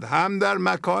میشود، هم در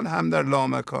مکان هم در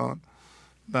لامکان.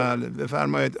 بله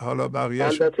بفرمایید حالا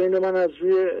بقیه‌اش. البته اینو من از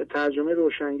روی ترجمه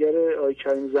روشنگر آقای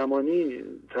کریم زمانی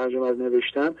ترجمه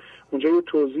نوشتم، اونجا یه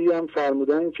توضیح هم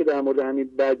فرمودن که در مورد همین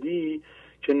بدی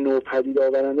که نوپدید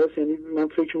آورنده است، یعنی من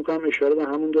فکر میکنم اشاره به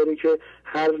همون داره که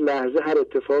هر لحظه هر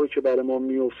اتفاقی که برای ما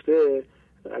میفته،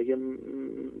 اگه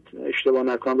اشتباه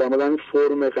نکنم در مورد همین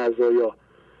فرم قضایا،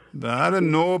 بله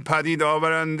نوپدید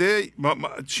آورنده.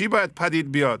 چی باید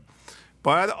پدید بیاد؟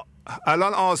 باید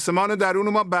الان آسمان درون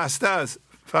ما بسته است،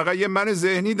 فقط یه من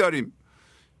ذهنی داریم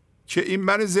که این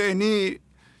من ذهنی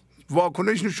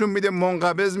واکنش نشون میده،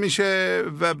 منقبض میشه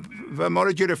و ما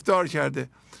رو گرفتار کرده.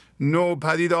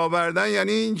 نوپدید آوردن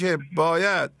یعنی اینکه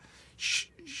باید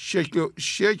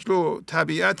شکل و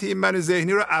طبیعت این من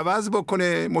ذهنی رو عوض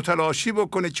بکنه، متلاشی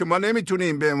بکنه که ما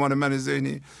نمیتونیم به عنوان من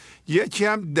ذهنی. یکی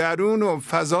هم درون و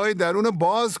فضای درون رو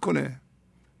باز کنه،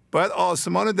 باید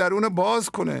آسمان درون رو باز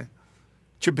کنه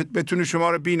که بتونه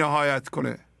شما رو بی نهایت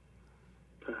کنه.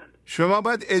 شما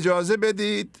باید اجازه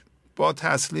بدید با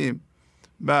تسلیم.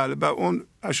 بله و اون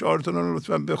اشعارتون رو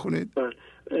لطفا بخونید. بله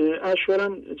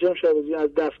اشعارم جناب شهبازی از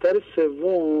دفتر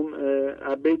سوم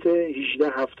بیت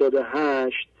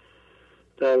 1878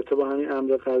 در رابطه با همین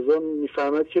امر قضا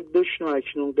میفرماد که بشنو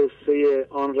اکنون قصه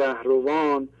آن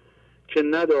رهروان که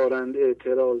ندارند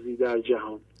اعتراضی در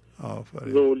جهان.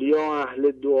 زولیا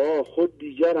اهل دعا خود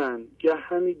دیگرند، گه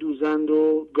همی دوزند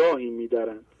و گاهی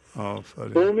میدرند.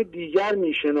 قوم دیگر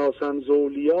میشناسند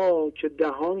زولیا که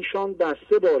دهانشان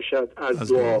بسته باشد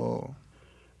از دعا.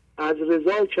 از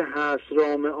رضا که هست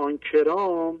رام آن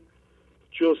کرام،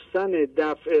 جستن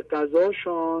دفع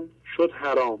قضاشان شد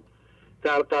حرام.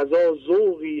 در قضا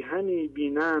ذوقی همی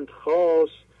بینند خاص،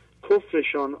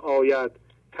 کفرشان آید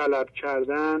طلب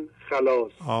کردن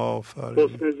خلاص.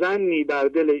 حسن ظنی بر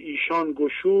دل ایشان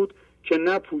گشود، که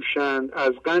نپوشند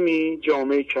از غمی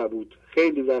جامه کبود.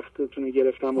 خیلی وقتتون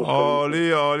گرفتم.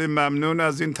 عالی عالی، ممنون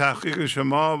از این تحقیق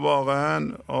شما،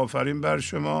 واقعا آفرین بر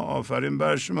شما، آفرین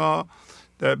بر شما.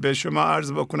 به شما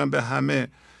عرض بکنم به همه،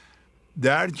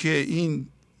 درک این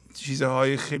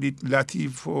چیزهای خیلی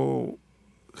لطیف و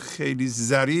خیلی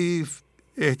ظریف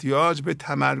احتیاج به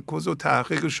تمرکز و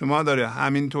تحقیق شما داره.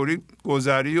 همینطوری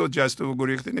گذری و جست و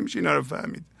گریخته نمیشه اینا رو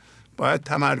فهمید. باید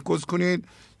تمرکز کنید،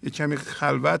 یه کمی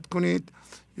خلوت کنید،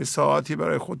 یه ساعتی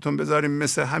برای خودتون بذاریم،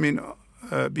 مثل همین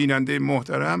بیننده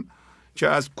محترم که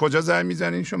از کجا زنگ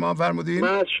میزنین شما فرمودین؟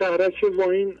 من از شهرک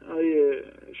واین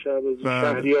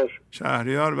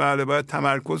شهریار. بله باید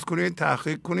تمرکز کنید،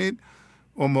 تحقیق کنید،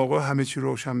 اون موقع همه چی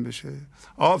روشن بشه.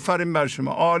 آفرین بر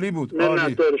شما، عالی بود.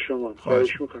 منتظر شما،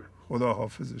 خواهش میکنم. خدا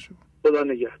حافظ شما. خدا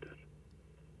نگهدار.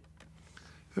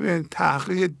 ببین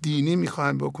تحقیق دینی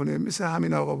میخواین بکنه، مثل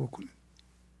همین آقا بکنه،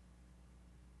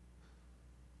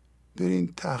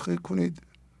 برین تحقیق کنید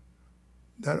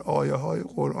در آیه های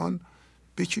قرآن،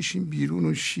 بکشین بیرون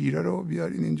و شیره رو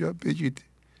بیارین اینجا بگید.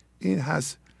 این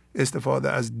هست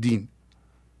استفاده از دین.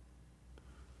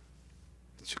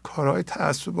 چه کارهای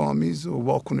تعصب آمیز و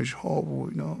واکنش ها و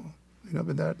اینا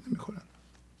به درد نمیخورن.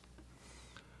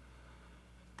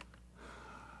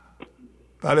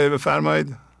 بله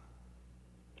بفرمایید.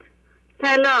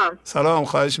 سلام،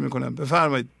 خواهش میکنم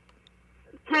بفرمایید.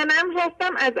 سنم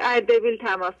هستم، از اردبیل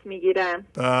تماس میگیرم.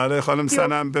 بله خانم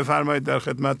سنم بفرمایید، در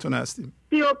خدمتتون هستیم.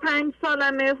 35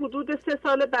 سالمه، حدود 3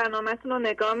 سال برنامه‌تون رو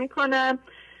نگاه میکنم.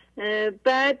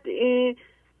 بعد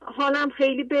حالم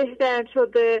خیلی بهتر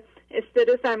شده،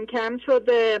 استرسم کم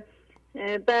شده،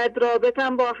 بعد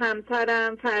رابطم با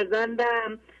همسرم،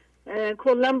 فرزندم،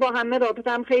 کلا با همه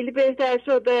رابطم خیلی بهتر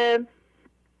شده.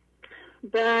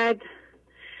 بعد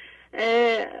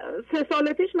 3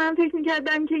 سال پیش من فکر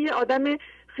میکردم که یه آدم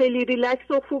خیلی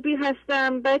ریلکس و خوبی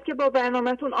هستم. بعد که با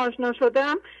برنامه‌تون آشنا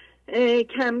شدم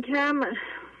کم کم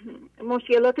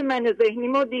مشکلات من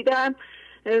ذهنیمو دیدم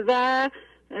و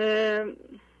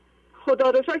خدا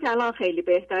رو شکر الان خیلی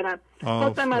بهترم.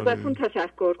 خواستم ازتون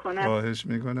تشکر کنم. خواهش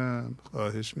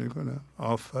میکنم.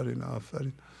 آفرین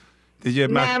دیگه.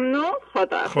 ممنون.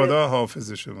 خدا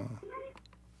حافظ شما.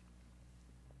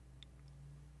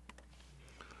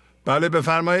 بله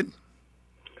بفرمایید.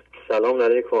 سلام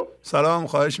علیکم. سلام،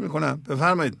 خواهش میکنم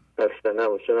بفرمایید. خسته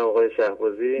نباشید آقای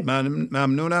شهبازی. من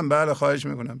ممنونم. بله خواهش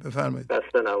میکنم بفرمایید.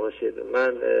 خسته نباشید.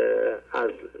 من از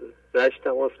رشت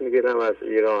تماس میگیرم، از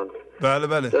ایران.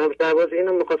 بله جناب شهبازی،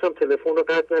 اینو میخواستم تلفن رو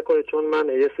قطع نکنید چون من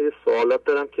یه سری سوالات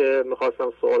دارم که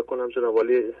میخواستم سوال کنم جناب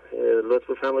عالی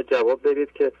لطف فرمایید جواب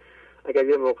بدید که اگر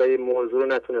یه موقعی موضوع رو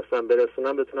نتونستم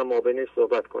برسونم بتونم مابینش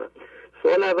صحبت کنم.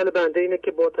 سوال اول بنده اینه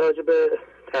که با توجه به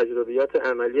تجربیات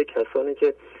عملی کسانی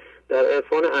که در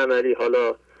عرفان عملی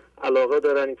حالا علاقه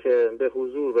دارن که به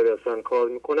حضور برسن کار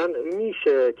میکنن،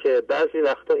 میشه که بعضی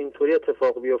وقتا اینطوری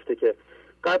اتفاق بیفته که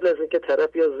قبل از اینکه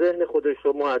طرف یا ذهن خودش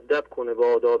رو مؤدب کنه به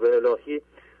آداب الهی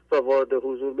و وارد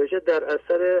حضور بشه، در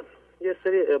اثر یه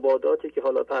سری عباداتی که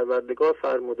حالا پروردگار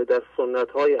فرموده در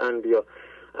سنت‌های انبیا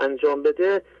انجام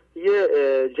بده، یه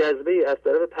جذبه از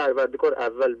طرف پروردگار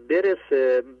اول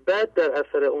برسه، بعد در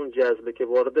اثر اون جذبه که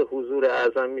وارد حضور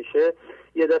اعظم میشه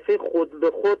یه دفعه خود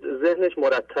به خود ذهنش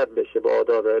مرتب بشه با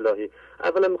آداب الهی.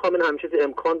 اولا میخوام این همین چیزی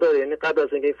امکان داره، یعنی قبل از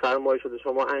اینکه این فرمایش شده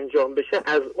شما انجام بشه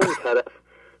از اون طرف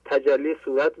تجلی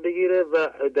صورت بگیره و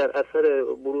در اثر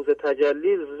بروز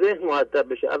تجلی ذهن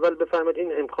مؤدب بشه؟ اول بفرمایید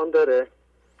این امکان داره؟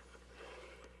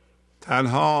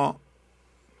 تنها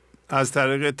از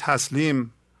طریق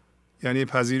تسلیم، یعنی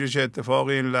پذیرش اتفاق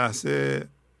این لحظه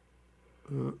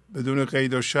بدون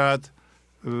قید و شرط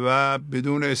و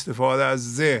بدون استفاده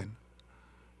از ذهن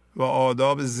و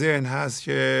آداب ذهن هست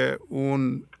که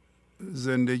اون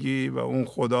زندگی و اون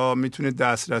خدا میتونه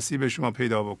دسترسی به شما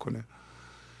پیدا بکنه.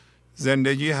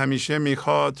 زندگی همیشه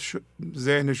میخواد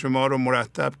ذهن شما رو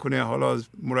مرتب کنه. حالا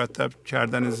مرتب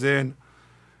کردن ذهن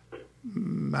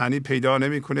معنی پیدا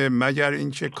نمیکنه مگر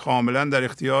اینکه کاملا در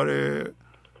اختیار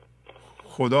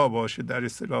خدا باشه. در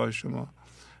اصطلاح شما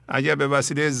اگر به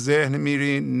وسیله ذهن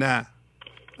میرین، نه.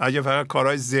 اگر فقط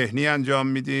کارهای ذهنی انجام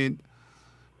میدین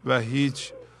و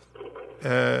هیچ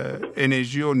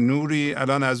انرژی و نوری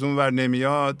الان از اون ور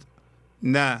نمیاد،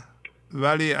 نه.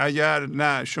 ولی اگر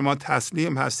نه شما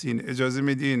تسلیم هستین، اجازه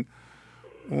میدین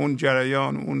اون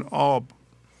جریان، اون آب،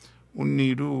 اون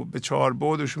نیرو به 4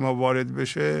 بعد شما وارد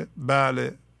بشه،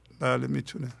 بله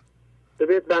میتونه.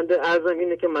 ببینید بنده عرضم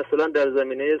اینه که مثلا در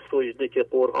زمینه سجده که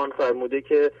قرآن فرموده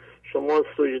که شما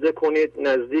سجده کنید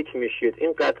نزدیک میشید،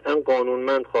 این قطعا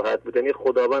قانونمند خواهد بود. یعنی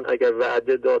خداوند اگر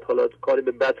وعده داد، حالا کاری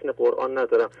به بطن قرآن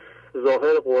ندارم،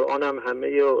 ظاهر قرآن هم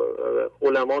همه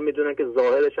علما میدونن که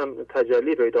ظاهرش هم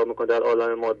تجلی پیدا میکنه در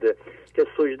عالم ماده، که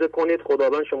سجده کنید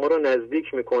خداوند شما رو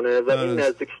نزدیک میکنه و این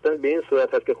نزدیک شدن به این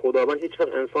صورت هست که خداوند هیچ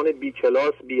انسان بی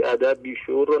کلاس، بی ادب، بی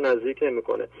شعور رو نزدیک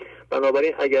نمیکنه.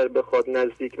 بنابراین اگر بخواد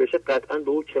نزدیک بشه قطعا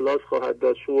به او کلاس خواهد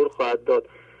داد، شعور خواهد داد،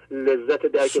 لذت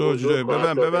درک حضور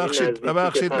خواهد داد.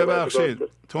 ببخشید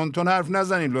تون حرف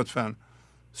نزنید لطفا.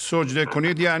 سجده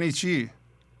کنید یعنی چی؟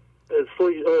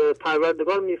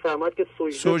 پروردگار میفرماید که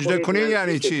سجده کنید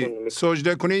یعنی چی؟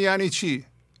 سجده کنید یعنی چی؟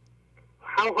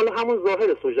 حالا همون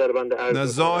ظاهر سجده رو بنده عرض. نه،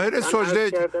 ظاهر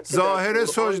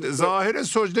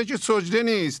سجده که سجده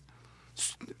نیست.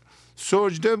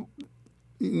 سجده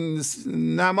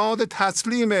نماد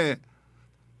تسلیمه.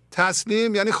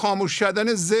 تسلیم یعنی خاموش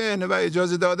کردن ذهن و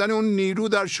اجازه دادن اون نیرو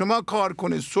در شما کار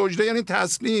کنه. سجده یعنی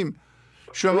تسلیم.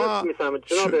 شما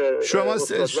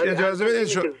اجازه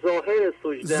بدید.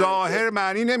 ظاهر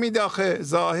معنی نمیداخه.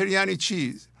 ظاهر یعنی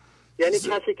چی؟ یعنی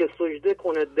کسی که سجده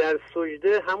کنه در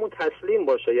سجده همون تسلیم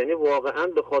باشه، یعنی واقعا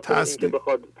به خاطر اینکه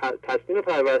بخواد تسلیم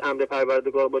امر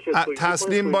پروردگار باشه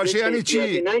تسلیم باشه یعنی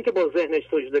چی؟ نه اینکه با ذهنش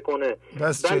سجده کنه،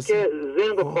 بلکه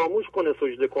ذهن رو خاموش کنه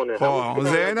سجده کنه.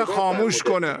 ذهن خاموش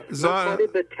کنه.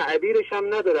 به تعبیرش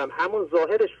هم ندارم، همون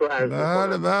ظاهرش رو عرض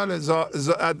می‌کنم. بله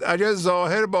اگه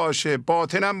ظاهر باشه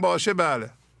باطن هم باشه، بله.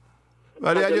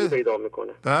 ولی اگه پیدا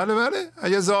میکنه. بله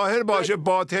اگه ظاهر باشه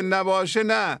باطن نباشه،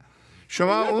 نه.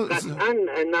 شما قطعا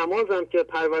نمازم که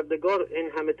پروردگار این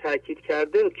همه تاکید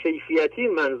کرده کیفیتی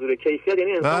منظوره. کیفیت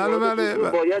یعنی انسان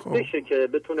باید بشه که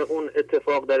بتونه اون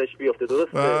اتفاق درش بیفته.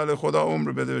 درسته؟ بله خدا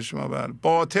عمر بده به شما. بله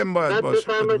باطن باید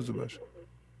باشه.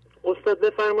 استاد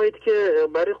بفرمایید که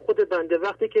برای خود بنده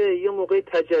وقتی که یه موقع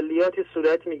تجلیاتی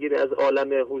صورت میگیره از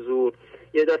عالم حضور،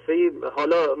 یه دفعه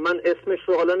حالا من اسمش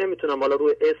رو حالا نمیتونم حالا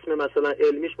روی اسم مثلا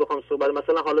علمیش بخوام صحبت،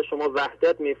 مثلا حالا شما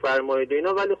وحدت میفرمایید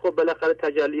اینا، ولی خب بالاخره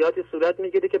تجلیاتی صورت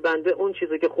میگیره که بنده اون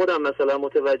چیزی که خودم مثلا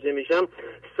متوجه میشم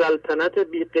سلطنت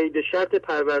بی قید شرط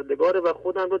پروردگاره و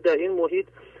خودم رو در این محیط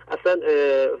اصلا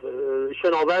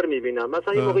شناور میبینم.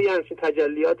 مثلا یه موقعی همچین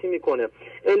تجلیاتی میکنه.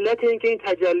 علت این که این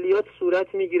تجلیات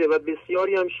صورت میگیره و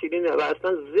بسیاری هم شیرینه و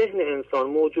اصلا ذهن انسان،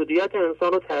 موجودیت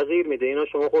انسان رو تغییر میده. اینا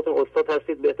شما خودتون استاد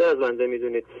هستید، بهتر از بنده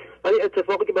میدونید. ولی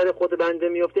اتفاقی که برای خود بنده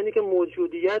میفته اینه که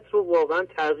موجودیت رو واقعا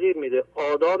تغییر میده،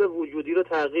 آداب وجودی رو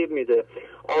تغییر میده،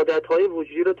 عادتهای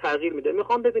وجودی رو تغییر میده.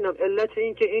 میخوام ببینم علت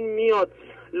این که این میاد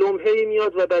لمحه‌ای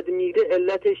میاد و بعد میره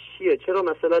علتش چیه؟ چرا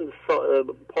مثلا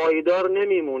پایدار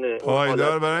نمیمونه؟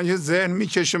 پایدار برای اینکه ذهن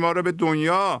میکشه ما رو به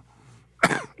دنیا.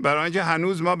 برای اینکه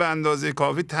هنوز ما به اندازه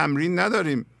کافی تمرین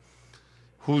نداریم.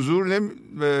 حضور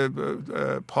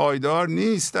پایدار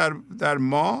نیست در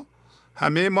ما.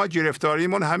 همه ما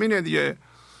گرفتاریمون همینه دیگه.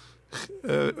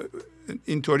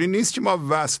 اینطوری نیست که ما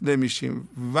وصل نمیشیم.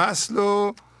 وصل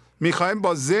رو میخوایم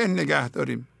با ذهن نگه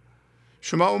داریم.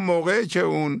 شما اون موقعی که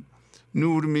اون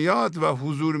نور میاد و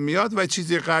حضور میاد و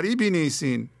چیزی غریبی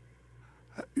نیستین.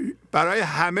 برای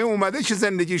همه اومده که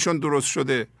زندگیشون درست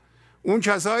شده. اون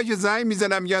کسایی که زنگ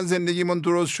میزنن میگن زندگیمون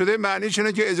درست شده، معنیش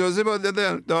اینه که اجازه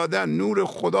دادن نور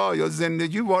خدا یا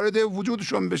زندگی وارد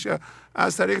وجودشون بشه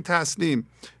از طریق تسلیم.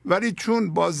 ولی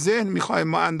چون با ذهن میخوایم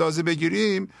ما اندازه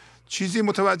بگیریم، چیزی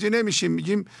متوجه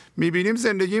نمیشیم. میبینیم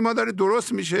زندگی ما داره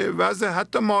درست میشه، وضع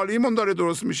حتی مالیمون داره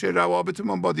درست میشه،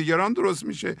 روابطمون با دیگران درست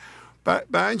میشه،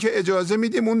 برای اینکه اجازه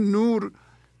میدیم اون نور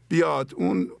بیاد،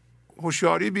 اون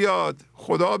هوشیاری بیاد،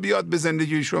 خدا بیاد به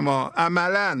زندگی شما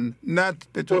عملا، نه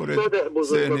به طور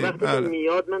ذهنی. وقتی که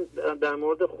میاد، من در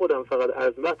مورد خودم فقط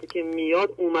از وقتی که میاد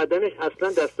اومدنش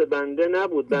اصلا دست بنده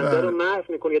نبود، بنده رو محو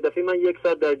میکنه. یه دفعه من 1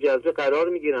 ساعت در جذبه قرار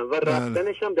میگیرم و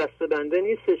رفتنش هم دست بنده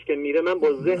نیستش که میره، من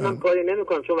با ذهنم کاری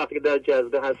نمیکنم، چون وقتی که در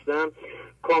جذبه هستم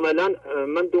کاملا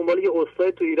من دنبال یه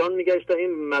استاد تو ایران میگشتم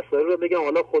این مسائل رو بگم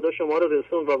حالا خدا شما رو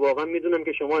رسون و واقعا میدونم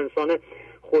که شما انسان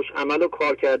خوش عمل و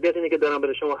کار کرده. اینه که دارم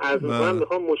برای شما عرض میکنم،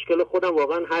 میخوام مشکل خودم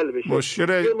واقعا حل بشه.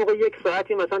 یه موقع 1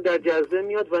 ساعتی مثلا در جذبه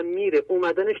میاد و میره،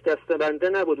 اومدنش دست بنده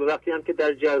نبود و وقتی هم که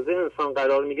در جذبه انسان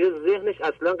قرار میگیره ذهنش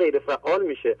اصلا غیر فعال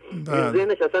میشه.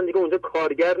 ذهنش اصلا دیگه اونجا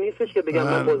کارگر نیستش که بگم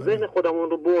من با ذهن خودم اون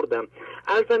رو بردم.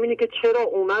 عرضم اینه که چرا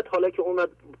اومد، حالا که اومد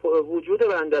وجود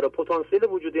بنده رو، پتانسیل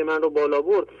وجودی من رو بالا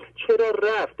برد، چرا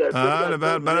رفت؟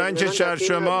 برای اینکه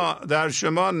در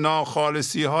شما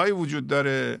ناخالصی های وجود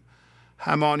داره،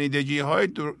 همانیدگی های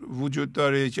وجود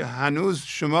داره که هنوز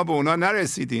شما به اونا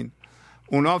نرسیدین.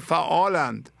 اونا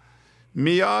فعالند،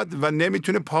 میاد و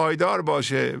نمیتونه پایدار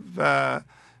باشه و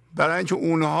برای اینکه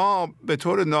اونها به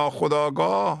طور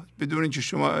ناخودآگاه بدون اینکه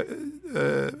شما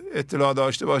اطلاع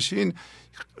داشته باشین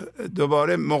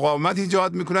دوباره مقاومت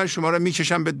ایجاد میکنن، شما رو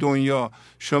میکشن به دنیا.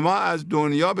 شما از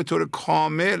دنیا به طور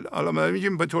کامل، حالا ما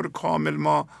میگیم به طور کامل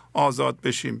ما آزاد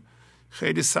بشیم،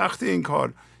 خیلی سخت این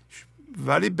کار،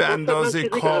 ولی به اندازه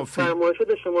کافی. فرمایش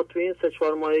شده شما توی این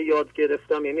 3-4 ماه یاد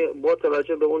گرفتم، یعنی با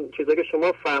توجه به اون چیزایی که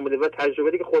شما فرمودید و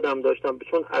تجربه‌ای که خودم داشتم،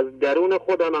 چون از درون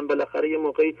خودم هم بالاخره یه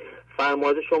موقعی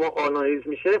فرمایش شما آنالیز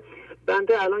میشه.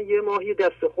 بنده الان 1 ماهی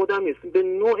دست خودم نیست، به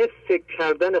نوع فکر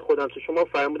کردن خودم، تو شما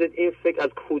فرمودید این فکر از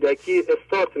کودکی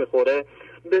استارت میخوره،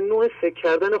 به نوع فکر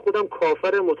کردن خودم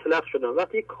کافر مطلق شدم.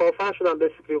 وقتی کافر شدم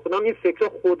به فکر خودم، این فکر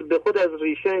خود به خود از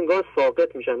ریشه انگار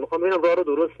ساقط میشن. میخوام ببینم راه رو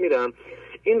درست میرم.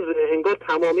 این انگار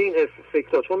تمام این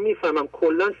فکرها، چون میفهمم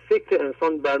کلا فکر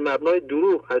انسان بر مبنای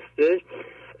دروغ هستش،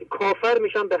 کافر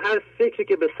میشم به هر فکری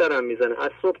که به سرم میزنه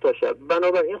از صبح تا شب.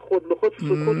 بنابراین خود به خود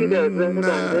سکوتی در ذهن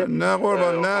بنده. نه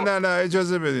قربان، نه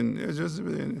اجازه بدین.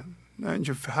 نه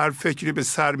اینکه هر فکری به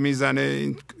سر میزنه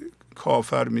این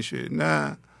کافر میشه.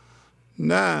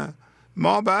 نه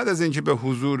ما بعد از اینکه به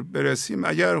حضور برسیم،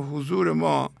 اگر حضور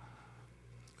ما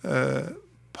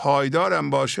پایدارم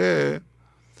باشه،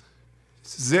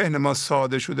 ذهن ما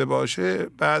ساده شده باشه،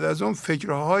 بعد از اون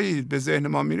فکرهایی به ذهن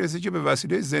ما میرسه که به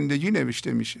وسیله زندگی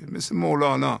نوشته میشه، مثل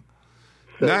مولانا.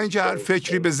 نه اینکه هر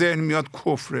فکری به ذهن میاد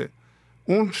کفره،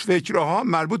 اون فکرها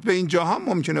مربوط به این جهان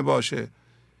ممکنه باشه.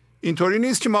 اینطوری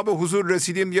نیست که ما به حضور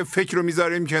رسیدیم یه فکر رو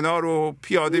میذاریم کنار و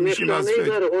پیاده میشیم از فکر.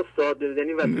 نشانه‌ای داره استاد،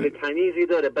 یعنی وسیله تمیزی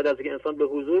داره بعد از اینکه انسان به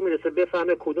حضور میرسه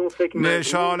بفهمه کدوم فکر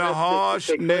نشانه‌هاش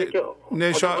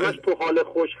تو حال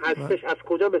خوش هستش، از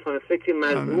کجا بفهمه فکری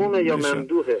مذمومه یا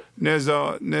ممدوحه.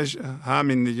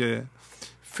 همین دیگه.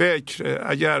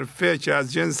 اگر فکر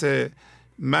از جنس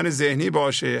من ذهنی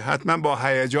باشه حتما با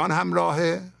هیجان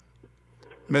همراهه،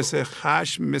 مثل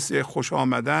خشم، مثل خوش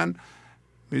آمدن،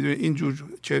 میدونی اینجور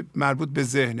که مربوط به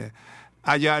ذهنه.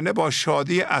 اگر نه با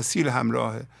شادی اصیل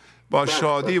همراهه، با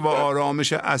شادی و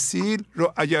آرامش اصیل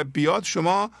رو اگر بیاد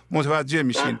شما متوجه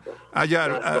میشین.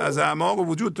 اگر از اعماق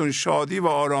وجودتون شادی و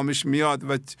آرامش میاد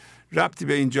و ربطی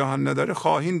به این جهان نداره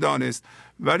خواهین دانست،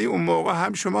 ولی اون موقع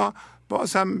هم شما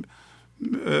باز هم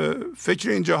فکر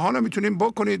این جهان رو میتونید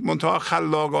بکنید، منتها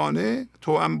خلاقانه،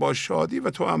 تو هم با شادی و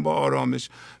تو هم با آرامش.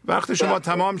 وقت شما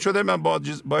تمام شده، من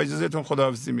با اجازهتون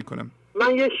خداحافظی میکنم.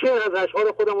 من یه شعر از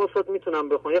اشعار خودم استاد میتونم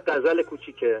بخونم، یه غزل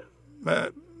کوچیکه.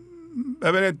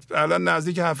 ببینید الان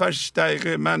نزدیک 7-8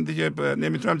 دقیقه من دیگه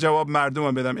نمیتونم جواب مردم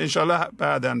رو بدم، انشالله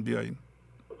بعداً بیاییم.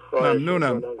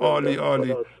 ممنونم.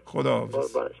 عالی.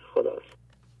 خداحافظ.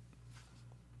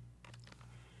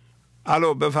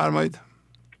 الو بفرمایید.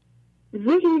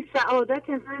 زهی سعادت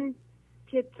من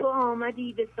که تو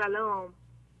آمدی به سلام،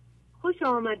 خوش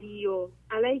آمدی و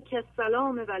علیک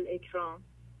السلام و الاکرام.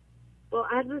 با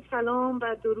عرض سلام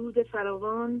و درود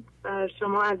فراوان بر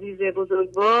شما عزیز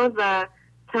بزرگوار و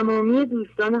تمامی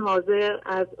دوستان حاضر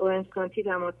از اورنج کانتی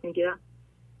تماس میگیرم.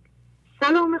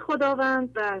 سلام خداوند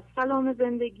و سلام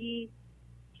زندگی،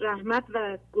 رحمت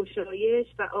و گشایش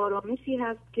و آرامشی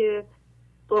هست که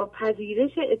با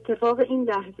پذیرش اتفاق این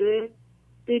لحظه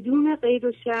بدون قید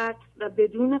و شرط و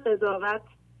بدون قضاوت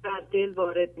در دل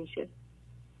وارد میشه.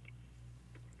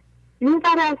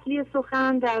 محور اصلی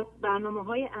سخن در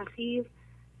برنامه‌های اخیر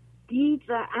دید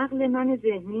و عقل من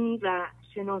ذهنی و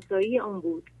شناسایی آن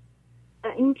بود و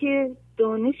اینکه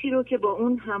دانشی رو که با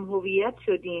اون هم هویت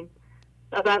شدیم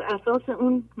و بر اساس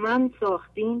اون من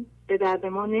ساختیم به درد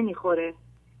ما نمیخوره.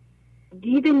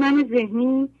 دید من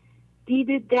ذهنی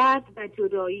دید درد و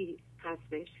جدایی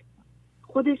هستش.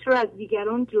 خودش رو از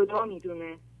دیگران جدا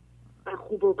میدونه و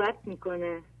خوب و بد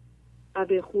میکنه و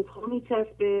به خوبها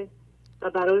میچسبه و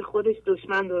برای خودش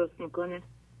دشمن درست میکنه.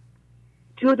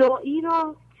 جدایی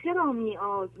را چرا می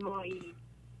آزمایی؟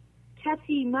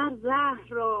 کسی مر زهر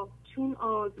را چون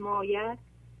آزماید.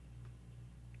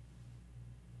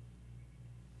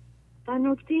 و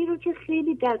نکته‌ای رو که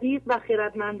خیلی دقیق و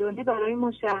خردمندانه برای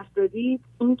ما شرح دادید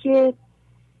این که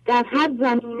در هر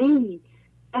زمینه‌ای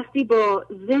وقتی با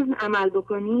ذهن عمل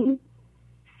بکنیم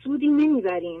سودی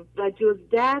نمیبریم و جز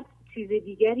درد چیز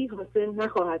دیگری حاصل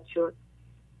نخواهد شد.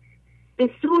 به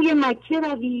سوی مکه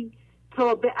روی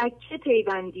تا به عکه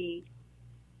پیوندی،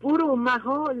 برو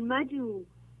محال مجو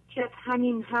که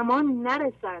همین همان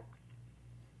نرسد.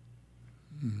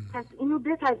 پس اینو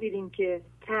بپذیریم که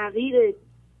تغییر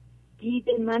دید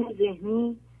من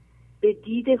ذهنی به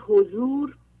دید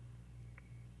حضور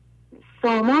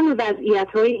سامان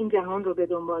وضعیت‌های این جهان رو به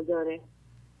دنبال داره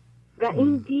و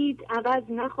این دید عوض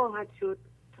نخواهد شد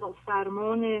تا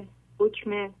فرمان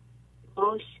حکم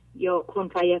باش یا کن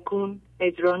فیکون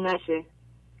اجرا نشه.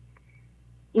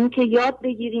 این که یاد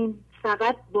بگیریم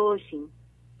فقط باشیم.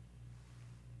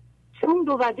 چون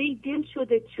دوده دل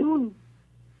شده چون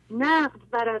نقد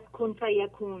بر از کن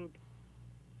فیکون،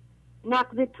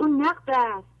 نقد تو نقد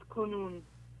است کنون،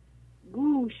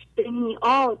 گوش به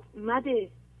میعاد مده.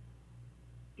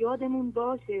 یادمون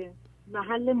باشه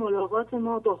محل ملاقات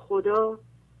ما با خدا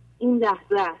این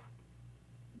لحظه است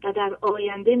و در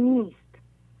آینده نیست.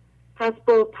 پس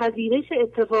با پذیرش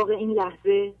اتفاق این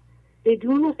لحظه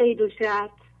بدون قید و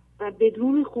شرط و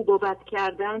بدون خوب و بد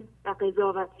کردن و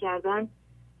قضاوت کردن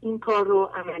این کار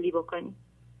رو عملی بکنیم.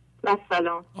 و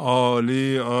سلام.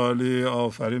 عالی عالی،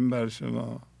 آفرین بر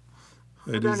شما،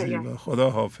 خیلی زیبا. خدا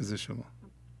حافظ شما.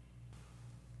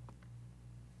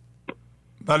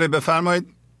 بله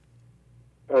بفرمایید.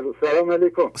 سلام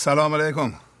علیکم. سلام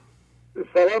علیکم.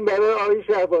 سلام برای آقای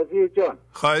شهبازی جان.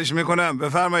 خواهش میکنم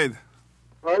بفرمایید.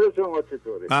 حال شما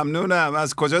چطوره؟ ممنونم.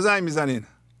 از کجا زنگ میزنین؟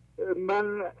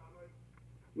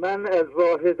 من از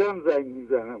واحدان زنگ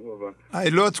میزنم. ای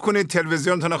لطف کنید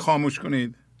تلویزیونتون رو خاموش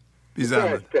کنید بی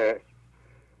زحمت.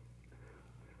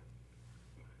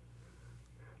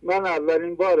 من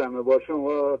اولین بارمه با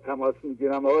شما تماس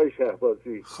میگیرم آقای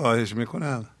شهبازی. خواهش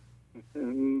میکنم.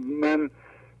 من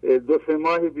 2-3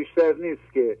 ماه بیشتر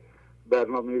نیست که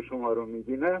برنامه شما رو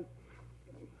میبینم.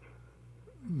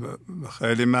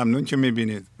 خیلی ممنون که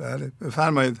میبینید. بله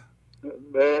بفرمایید.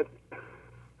 بعد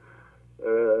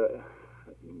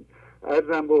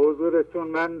عرضم به حضورتون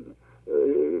من 17-18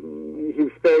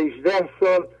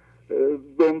 سال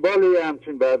دنبال یه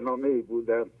همچین برنامه‌ای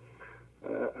بودم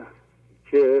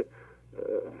که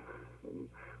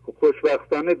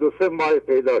خوشبختانه 2-3 ماه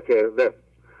پیدا کردم.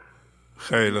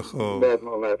 خیلی خوب.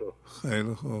 برنامه رو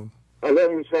خیلی خوب. حالا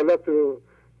انشالله تو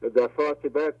دفعات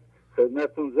بعد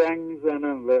خدمتون زنگ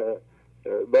میزنم و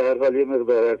به هر حال یه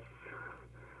مقدار از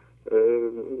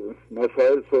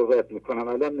مسائل صحبت میکنم.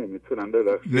 الان نمیتونم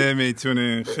ببخشید.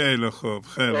 نمیتونین. خیلی خوب.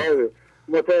 خیلی خوب.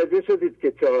 متوجه شدید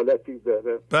که چه حالتی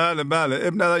داره. بله بله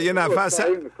ابن نداره. یه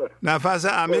نفس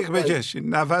عمیق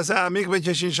بکشین. نفس عمیق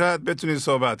بکشین شاید بتونید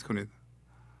صحبت کنید.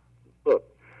 خب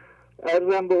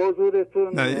عرضم به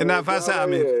حضورتون. نه یه نفس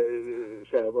عمیق.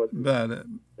 بله.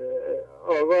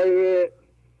 آقای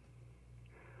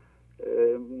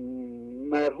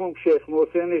مرحوم شیخ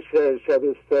محسن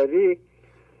شبستری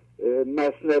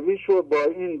مثنویشو با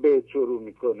این بیت شروع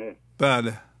میکنه.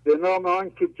 بله. به نام آن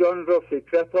که جان را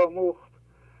فکرت آموخت،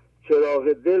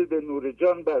 چراغ دل به نور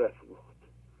جان برافروخت.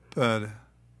 بله.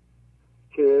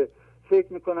 که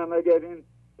فکر میکنم اگر این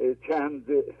چند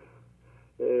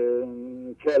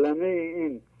کلمه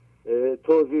این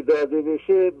توضیح داده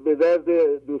بشه به درد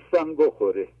دوستان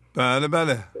بخوره. بله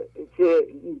بله. که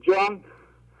جان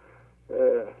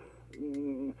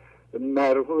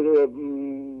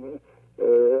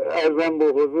ارزم به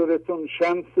حضورتون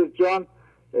شمس جان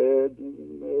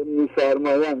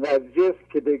میفرمایند از جسم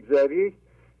که بگذری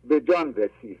به جان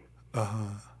رسی.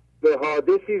 به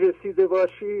حادثی رسیده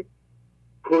باشی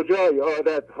کجای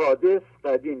آرد حادث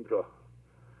قدیم را.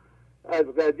 از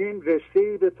قدیم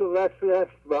رشته‌ای به تو وصل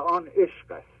است و آن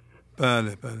عشق است.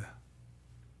 بله بله.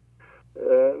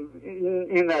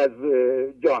 این از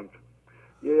جان.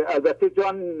 البته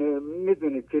جان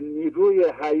میدونید که نیروی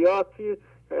حیاتی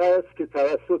است که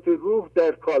توسط روح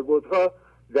در کالبدها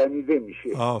دمیده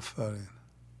میشه. آفرین.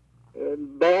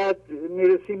 بعد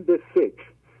میرسیم به فکر.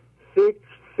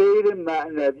 سیر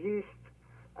معنوی است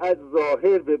از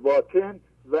ظاهر به باطن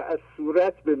و از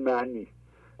صورت به معنی.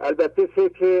 البته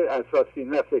فکر اساسی،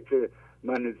 نه فکر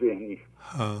من ذهنی.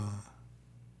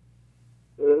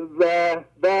 و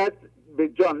بعد به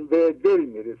دل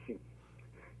میرسیم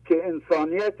که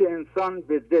انسانیت انسان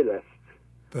به دل است.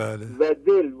 بله. و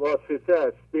دل واسطه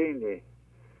است بین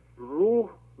روح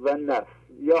و نفس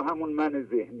یا همون من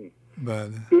ذهنی.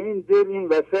 بله. که این دل این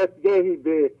وسط گاهی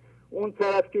به اون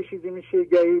طرف کشیده میشه،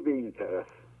 گاهی به این طرف.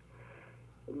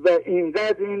 و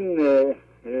اینقدر این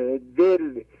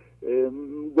دل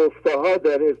گفته ها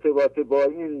در ارتباط با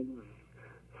این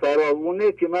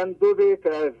فراوونه که من 2 بیت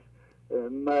از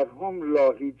مرحوم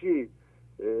لاهیجی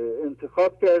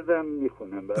انتخاب کردم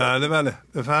میخونم. بله بله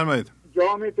بفرمایید.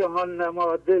 جام جهان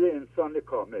نما دل انسان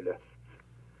کامل است،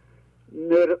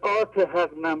 مرآت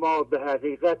حق نما به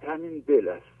حقیقت همین دل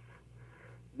است.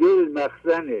 دل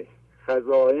مخزن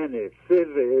خزائن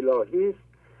سر الهی است،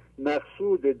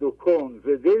 مقصود 2 کون ز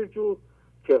دل جو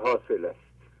که حاصل است.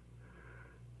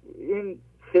 این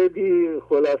خیلی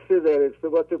خلاصه در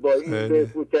ارتباط با این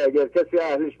بیت بود که اگر کسی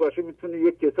اهلش باشه میتونه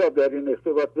یک کتاب در این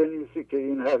ارتباط بنویسه که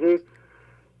این حقیق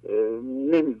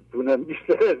نمیتونم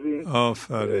بیشتر از این.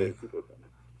 آفرین.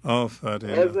 آفرین.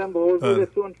 ازم به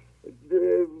حضورتون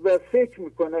و فکر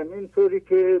میکنم اینطوری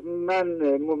که من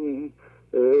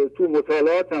تو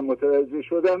مطالعاتم متوجه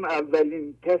شدم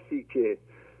اولین کسی که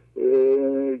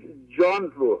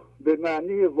جان رو به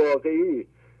معنی واقعی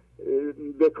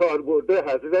به کار برده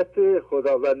حضرت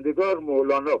خداوندگار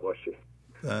مولانا باشه.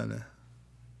 بله.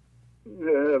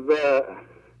 و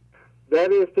در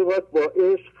ارتباط با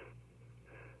عشق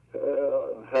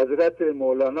حضرت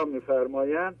مولانا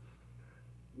میفرمایند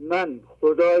من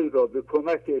خدای را به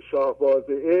کمک شاهباز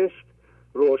عشق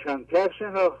روشن‌تر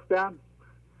شناختم،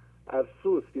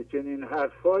 افسوس که چنین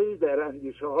حرفایی در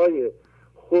اندیشه های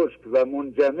خشک و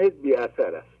منجمد بی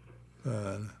اثر است.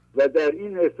 بله. و در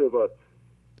این ارتباط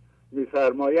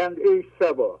میفرمایند ای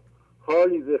صبا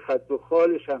حالی ز خط و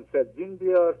خال شمس الدین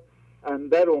بیار،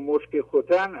 عنبر و مشک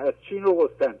ختن از چین و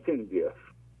قسطنطین بیار.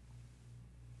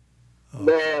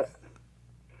 و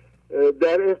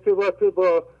در ارتباط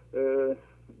با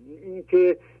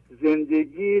اینکه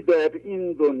زندگی در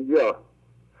این دنیا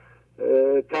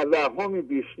توهمی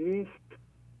بیش نیست،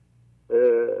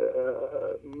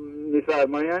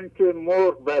 میفرمایند که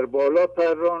مرغ بر بالا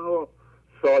پران و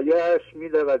سایه‌اش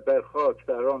می‌دود بر خاک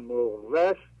در آن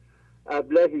مرغ،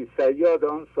 ابلهی صیاد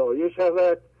آن سایه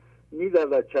شود،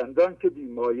 می‌دود چندان که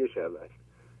بیمایه شود.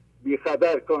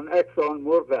 بیخبر کن عکس آن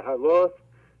مرغ هواست،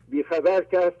 بیخبر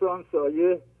که اصل آن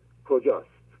سایه کجاست.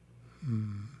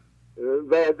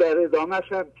 و در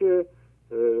ادامهش هم که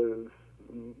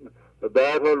به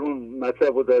هر حال اون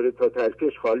مطلب رو داره تا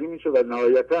ترکش خالی میشه و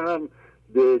نهایتا هم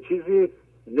به چیزی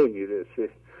نمیرسه.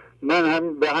 من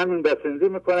هم به همین بسنده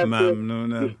میکنم.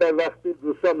 ممنونم. که بیشتر وقت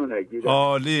دوستانو نگیرم.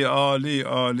 عالی عالی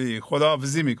عالی.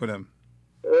 خداحافظی میکنم.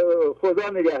 خدا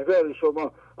نگهدار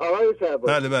شما آقای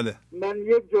شعبان. بله بله. من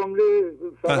یک جمله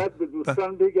فقط به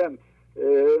دوستان بگم.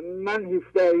 من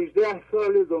 17-18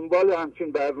 سال دنبال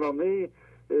همچین برنامه‌ای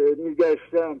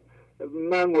میگشتم.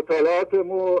 من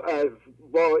مطالعاتمو از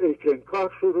با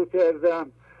اکنکار شروع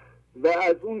کردم و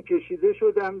از اون کشیده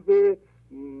شدم به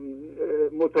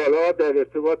مطالعات در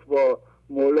ارتباط با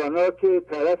مولانا که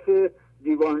طرف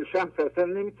دیوان شمس اصلا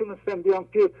نمیتونستم بیام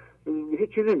که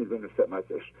هیچی نمیدونستم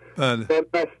ازش. بله. در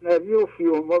مثنوی و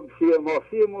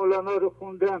فیلمافی مولانا رو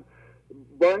خوندم.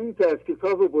 با این که از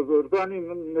کتاب بزرگانی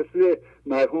مثل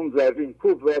مرحوم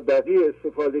زرین‌کوب و بقیه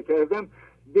استفاده کردم،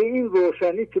 به این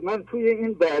روشنی که من توی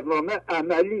این برنامه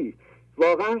عملی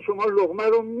واقعا شما لقمه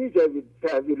رو میجوید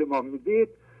تحویل ما میدید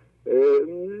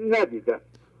ندیدم.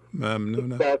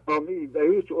 ممنونم. برنامه‌ای و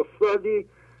هیچ استادی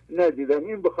ندیدم.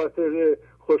 این به خاطر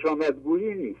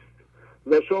خوشامدگویی نیست.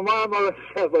 و شما هم آقای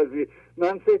شهبازی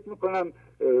من فکر میکنم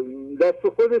دست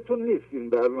خودتون نیست این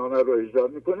برنامه رو اجرا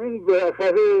میکنین،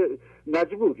 بالاخره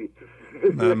مجبورید.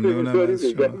 ممنونم از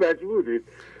شما. مجبورید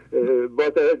با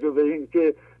توجه به این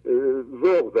که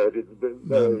ذوق دارید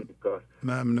برای این کار.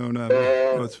 ممنونم.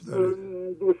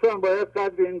 دوستان باید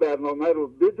قدر این برنامه رو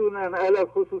بدونن،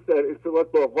 علاوه خصوص در ارتباط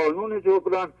با قانون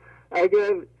جبران.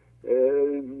 اگر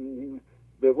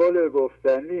به قول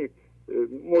گفتنی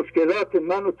مشکلات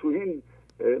منو تو این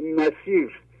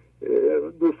مسیر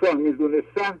دوستان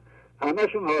میدونستن،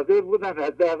 همشون حاضر بودن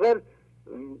حداقل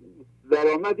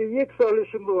درآمد 1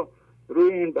 سالشون رو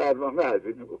روی این برنامه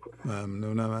هزینه بکنن.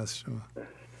 ممنونم از شما.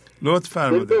 لطف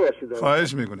فرمودید.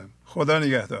 خواهش میکنم. خدا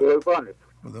نگهدار.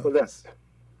 خدا.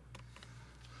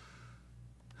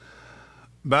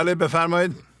 بله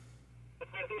بفرمایید.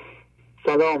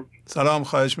 سلام،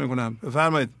 خواهش میکنم،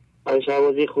 بفرمایید. آقای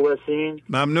شهبازی خوب هستین؟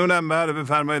 ممنونم. بله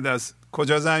بفرمایید. از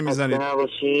کجا زنگ میزنید؟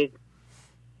 نباشید.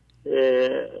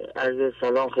 عرض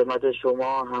سلام خدمت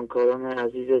شما، همکاران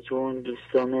عزیزتون،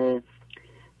 دوستان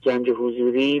گنج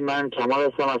حضوری. من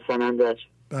کمال هستم از سنندج.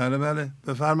 بله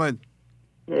بفرمایید.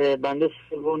 بنده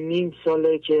 3.5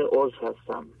 ساله که عضو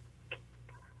هستم.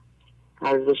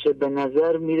 ارزش به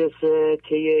نظر میرسه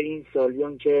که این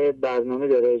سالیان که برنامه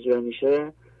داره اجرا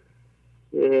میشه،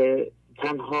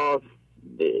 تنها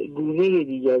گونه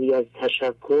دیگری از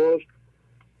تشکر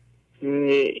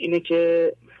اینه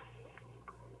که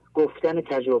گفتن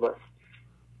تجربه است.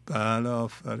 بله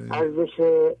آفرین.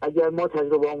 ارزش اگر ما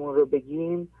تجربه‌مون رو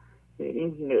بگیم،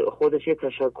 این خودش یه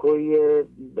تشکری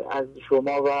از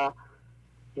شما و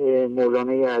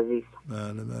مولانا عزیز.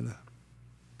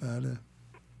 بله.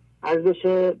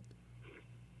 ارزش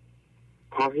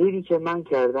تغییری که من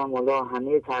کردم، حالا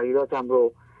همه تغییراتم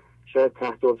رو شاید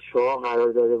تحت شعاع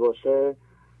قرار داده باشه،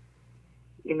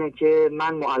 اینه که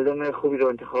من معلم خوبی رو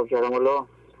انتخاب کردم. حالا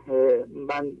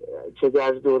من چه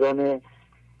در دوران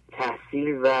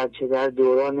تحصیل و چه در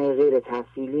دوران غیر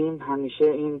تحصیلیم همیشه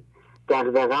این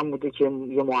دغدغه‌ام بوده که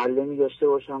یه معلمی داشته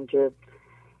باشم که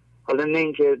حالا نه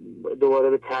اینکه دوباره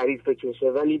به تعریف بکشه،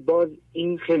 ولی باز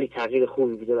این خیلی تغییر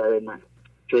خوبی بوده برای من،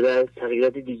 جدا از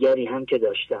تغییرات دیگری هم که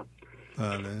داشتم.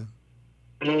 بله.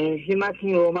 این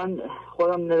متنی رو من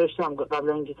خودم نوشتم قبل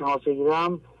اینکه تماس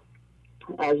بگیرم.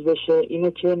 ارزش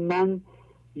اینه که من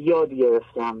یاد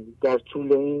گرفتم در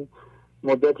طول این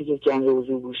مدتی که گنج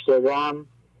حضور گوش دادم،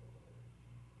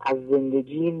 از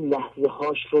زندگیم لحظه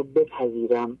هاش رو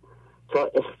بپذیرم تا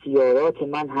اختیارات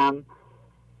من هم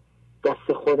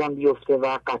دست خودم بیفته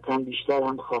و قطعا بیشتر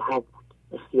هم خواهد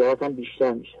بود، اختیاراتم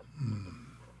بیشتر میشه.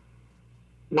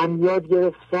 من یاد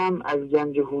گرفتم از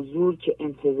گنج حضور که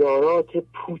انتظارات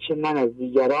پوچ من از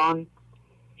دیگران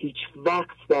هیچ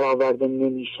وقت برآورده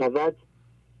نمی شود،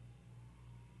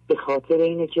 به خاطر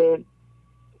اینه که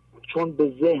چون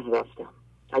به ذهن رفتم.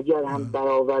 اگر هم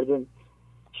برآورده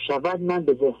شود من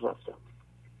به ذهن رفتم.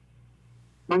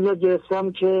 من یاد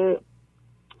گرفتم که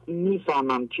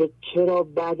میفهمم که چرا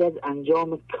بعد از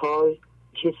انجام کار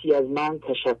کسی از من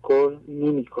تشکر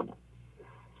نمی کنه،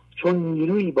 چون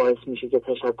نیرویی باعث میشه که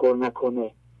تشکر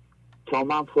نکنه تا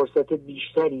من فرصت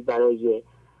بیشتری برای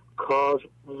کار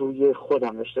روی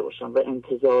خودم داشته باشم و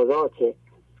انتظارات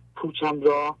پوچم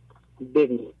را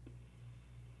ببینم.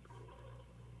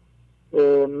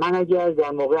 من اگر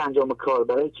در موقع انجام کار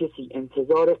برای کسی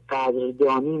انتظار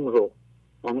قدردانیم رو،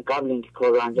 یعنی قبل اینکه کار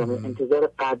رو انجام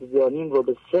انتظار قدردانیم رو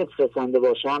به صفر رسانده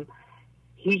باشم،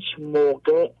 هیچ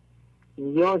موقع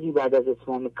نیازی بعد از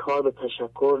اتمام کار به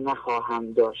تشکر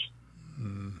نخواهم داشت.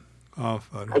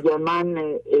 اگر من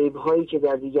عیب‌هایی که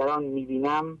در دیگران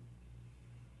می‌بینم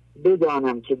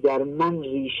بدانم که در من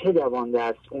ریشه دوانده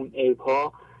است، اون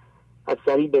عیب‌ها از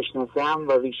سریع بشناسم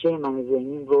و ریشه من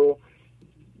ذهنیم رو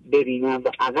ببینم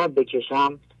و عقب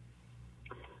بکشم،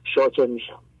 شاکر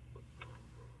میشم.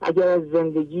 اگر از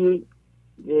زندگی،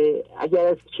 اگر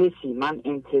از کسی من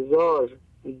انتظار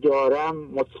دارم،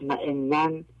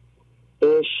 مطمئناً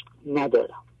عشق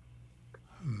ندارم.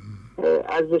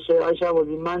 ارزش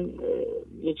آیشه‌بازی، من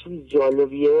یه چیز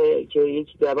جالبیه که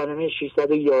یکی در برنامه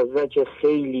 611 که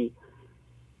خیلی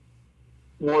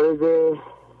مورد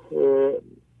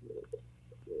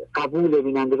قبول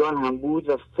بینندگان هم بود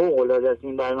و فوق العاده است،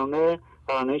 این برنامه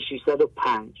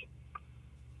 605.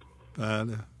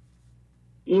 بله.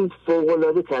 این فوق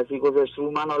العاده تاثیر گذاشت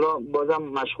رو من. حالا بازم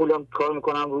مشغولم، کار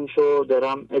میکنم روش و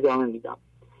دارم ادامه میدم.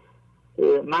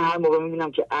 من هر موقع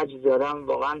میبینم که عجز دارم،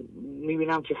 واقعا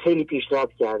میبینم که خیلی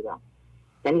پیشرفت کردم.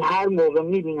 یعنی هر موقع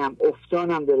میبینم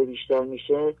افتانم داره بیشتر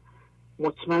میشه،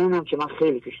 مطمئنم که من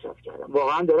خیلی پیشرفت کردم.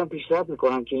 واقعا دارم پیشرفت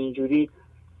میکنم که اینجوری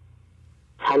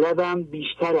طلبم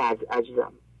بیشتر از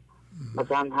عجزم.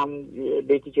 مثلا هم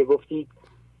بیتی که گفتید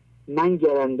من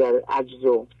گرم در عجز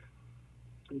و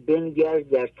بنگر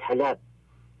در طلب،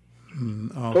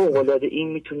 فوق العاده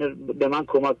این میتونه به من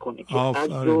کمک کنه که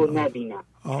عجز رو نبینم.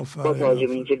 با توجه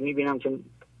به این که میبینم که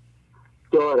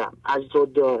دارم، عجز رو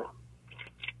دارم.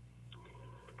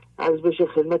 عرض بشه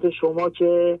خدمت شما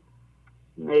که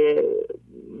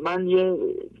من یه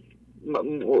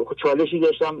چالشی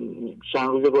داشتم چند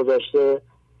روز گذشته.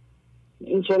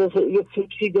 این چالش یه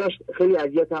فکری داشت خیلی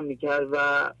اذیتم میکرد و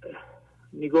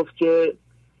میگفت که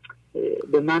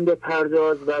به من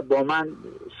بپرداز و با من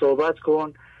صحبت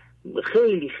کن.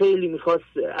 خیلی خیلی میخواست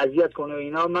اذیت کنه و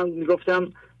اینا. من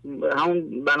میگفتم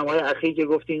همون برنامه‌های اخیری که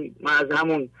گفتین، من از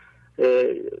همون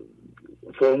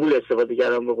فرمول استفاده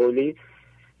کردم به قولی،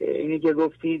 اینی که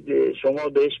گفتید شما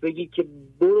بهش بگید که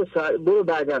برو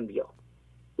بعدم بیا،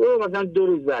 برو مثلا 2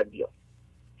 روز بعد بیا.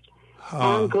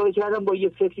 من کار کردم با یه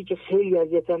فکری که خیلی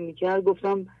اذیتم میکرد،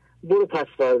 گفتم برو پس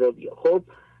فردا بیا. خب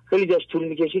خیلی داشت طول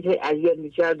میکشید، خیلی اذیت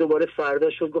میکرد، دوباره فردا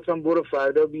شد، گفتم برو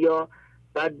فردا بیا.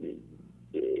 بعد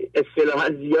اصطلاحا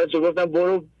زیاد شد، گفتم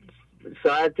برو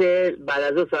ساعت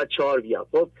بعد از ساعت 4 بیا.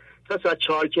 خب تا ساعت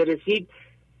 4 که رسید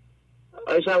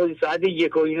آقای شهبازی ساعت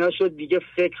 1 و اینا شد دیگه.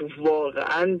 فکر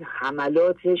واقعا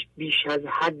حملاتش بیش از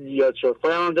حد زیاد شد.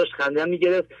 خودم هم داشت خندم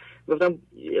میگرفت، گفتم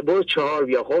برو 4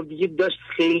 بیا. خب دیگه داشت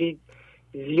خیلی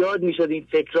زیاد میشد این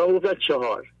فکرها، گفتم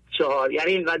 4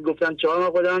 یعنی اینقدر گفتم 4 من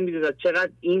خودم هم میدونم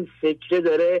چقدر این فکره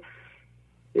داره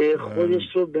خودش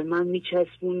رو به من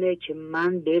میچسبونه که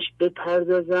من بهش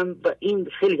بپردازم. و این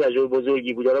خیلی تجربه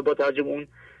بزرگی بود. حالا با توجه به اون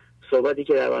صحبتی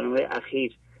که در برنامه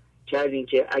اخیر کردین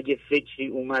که اگه فکری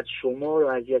اومد شما رو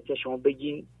اذیت کرد، شما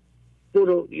بگین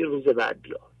برو یه روز بعد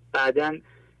بیا. بعداً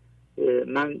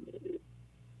من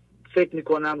فکر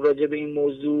میکنم راجع به این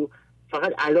موضوع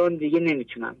فقط الان دیگه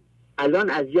نمیتونم، الان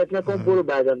اذیت نکن، برو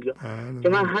بعداً بیا. که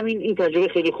من همین این تجربه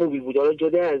خیلی خوبی بود. حالا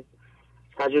جدا از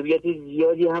تجربیات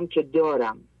زیادی هم که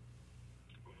دارم،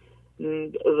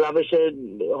 روش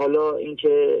حالا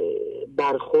اینکه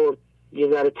برخورد یه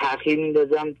ذره تأخیر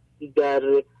میندازم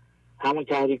در همون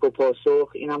تحریک و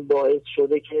پاسخ، اینم باعث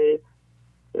شده که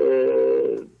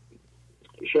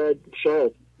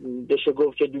شاید بشه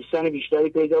گفت که دوستان بیشتری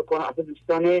پیدا کنم، اصلا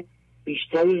دوستان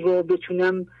بیشتری رو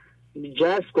بتونم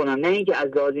جذب کنم. نه اینکه از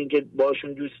لحاظ اینکه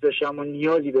باشون دوست داشتم و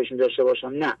نیازی بهشون داشته باشم،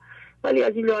 نه، ولی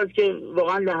از این لحاظ که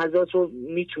واقعا لحظات رو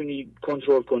میتونی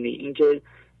کنترل کنی. اینکه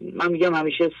من میگم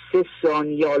همیشه 3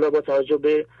 ثانیه، حالا با توجه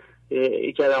به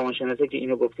یکی از روانشناسا که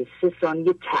اینو گفته، 3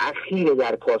 ثانیه تأخیر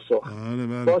در پاسخ.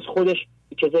 باز خودش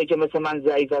کسایی که مثل من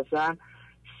ضعیف هستن،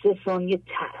 3 ثانیه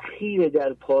تأخیر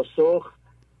در پاسخ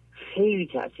خیلی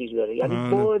تأثیر داره.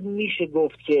 یعنی باز میشه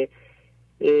گفت که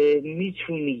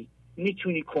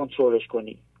میتونی کنترلش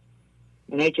کنی.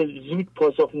 اونایی که زود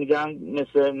پاسخ میدن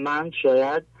مثل من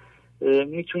شاید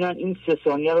میتونن این 3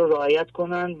 ثانیه رو رعایت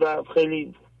کنن و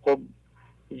خیلی خب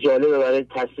جالبه برای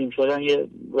تصمیم شدن. یه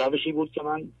روشی بود که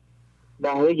من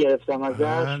بهره گرفتم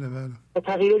ازش.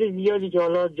 تغییرات زیادی که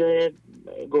حالا جای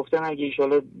گفتن اگه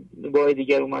ایشالا بار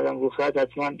دیگر اومدم رو خط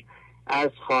حتما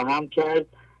عرض خواهم کرد.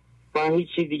 و هیچ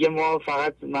چیز دیگه، ما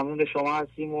فقط ممنون شما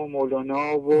هستیم و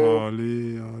مولانا و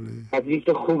عالی تدریس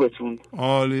خوبتون.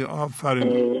 عالی،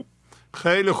 آفرین،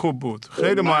 خیلی خوب بود،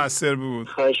 خیلی مؤثر بود،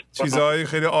 چیزهای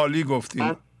خیلی عالی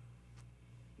گفتیم.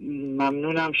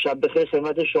 ممنونم. شب بخیر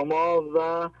خدمت شما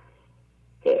و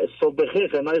صبح بخیر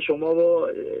خدمت شما و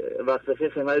وقت بخیر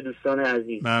خدمت دوستان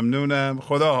عزیز. ممنونم،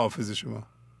 خدا حافظ شما.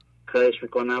 خواهش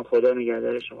میکنم، خدا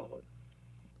نگهدار شما.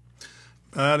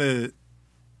 بله،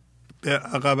 به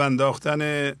عقب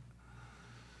انداختن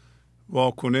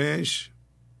واکنش،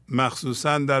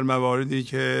 مخصوصا در مواردی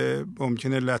که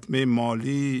ممکنه لطمه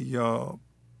مالی یا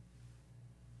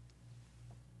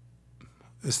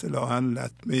اصطلاحاً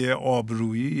لطمه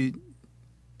آبرویی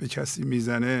به کسی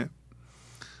میزنه،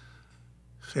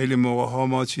 خیلی موقع‌ها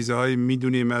ما چیزهایی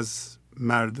میدونیم از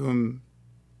مردم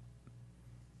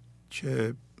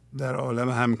که در عالم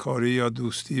همکاری یا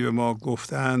دوستی به ما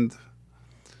گفتند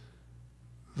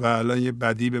و الان یه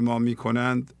بدی به ما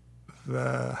میکنند و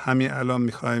همین الان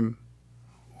میخوایم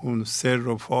اون سر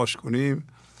رو فاش کنیم.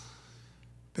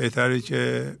 بهتره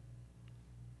که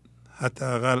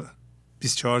حداقل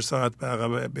 24 ساعت به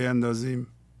عقب بیندازیم.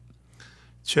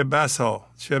 چه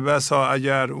بسا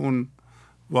اگر اون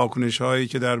واکنش هایی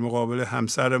که در مقابل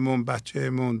همسرمون،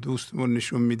 بچه‌مون، دوستمون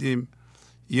نشون میدیم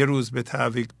یه روز به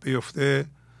تعویق بیفته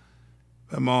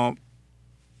و ما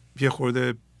یه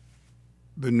خورده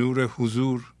به نور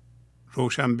حضور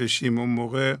روشن بشیم، اون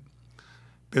موقع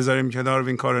بذاریم کنار و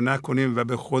این کار نکنیم و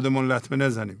به خودمون لطمه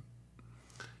نزنیم.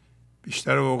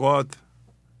 بیشتر اوقات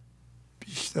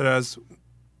بیشتر از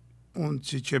اون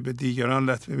چی که به دیگران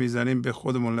لطمه میزنیم به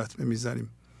خودمون لطمه میزنیم.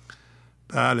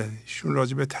 بله، ایشون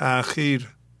راجع به تأخیر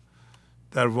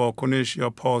در واکنش یا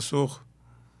پاسخ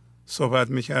صحبت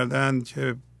میکردن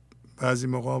که بعضی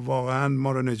موقع واقعا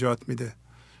ما رو نجات میده.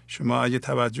 شما اگه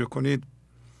توجه کنید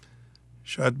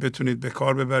شاید بتونید به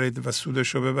کار ببرید و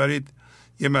سودش رو ببرید.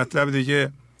 یه مطلب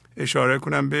دیگه اشاره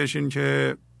کنم بهش، این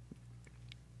که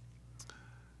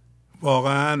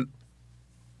واقعا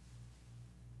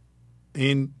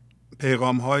این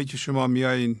پیغام هایی که شما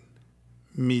میایین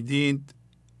میدین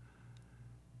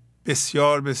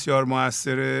بسیار بسیار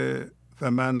مؤثره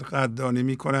و من قدردانی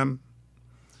میکنم.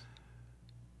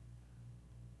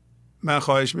 من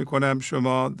خواهش میکنم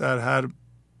شما در هر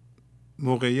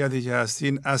موقعیتی که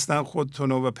هستین اصلا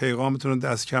خودتون و پیغامتون رو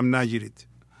دست کم نگیرید.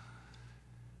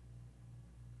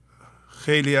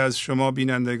 خیلی از شما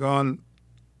بینندگان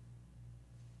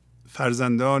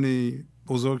فرزندانی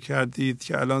بزرگ کردید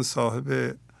که الان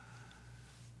صاحب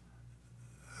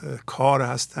کار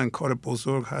هستند، کار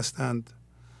بزرگ هستند.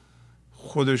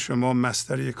 خود شما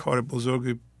مستر یک کار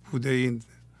بزرگی بوده اید،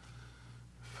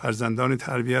 فرزندانی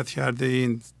تربیت کرده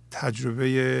اید،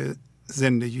 تجربه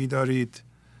زندگی دارید.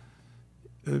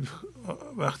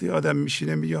 وقتی آدم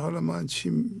میشینه میگه حالا من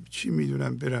چی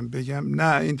میدونم برم بگم،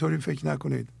 نه اینطوری فکر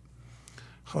نکنید.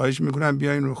 خواهش میکنم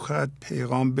بیاین رو خط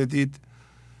پیغام بدید،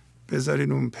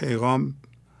 بذارین اون پیغام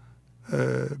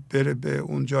بره به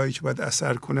اون جایی که باید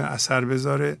اثر کنه، اثر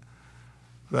بذاره.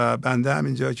 و بنده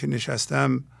همین جایی که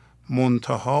نشستم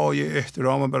منتهای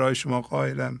احترام برای شما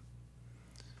قائلم،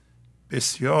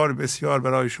 بسیار بسیار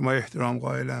برای شما احترام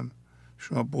قائلم.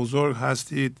 شما بزرگ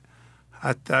هستید.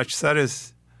 حتی اکثر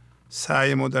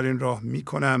سعیمو در این راه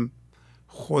میکنم.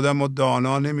 خودمو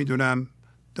دانا نمیدونم،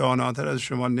 داناتر از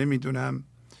شما نمیدونم.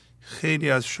 خیلی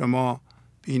از شما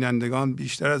بینندگان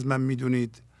بیشتر از من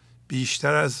میدونید،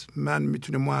 بیشتر از من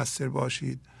میتونه مؤثر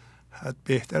باشید، حتی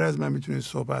بهتر از من میتونید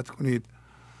صحبت کنید.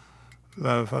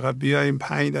 و فقط بیایم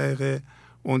 5 دقیقه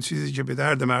اون چیزی که به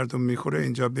درد مردم میخوره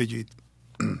اینجا بگید.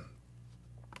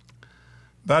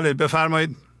 بله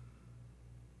بفرمایید.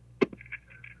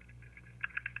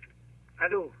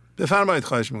 الو بفرمایید،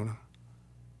 خواهش میکنم.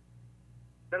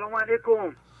 سلام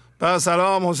علیکم. با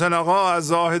سلام حسین آقا از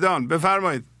زاهدان،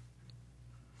 بفرمایید.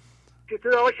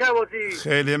 چطور آقا شهبازی؟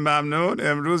 خیلی ممنون.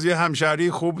 امروز یه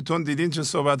همشهری خوبتون دیدین چه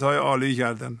صحبت‌های عالی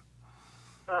کردن.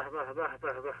 به به به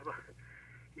به به به.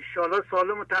 انشالله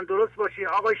سالم و تندرست باشی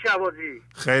آقای شهبازی.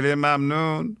 خیلی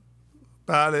ممنون.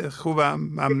 بله خوبم،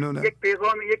 ممنونم. یک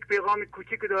پیغام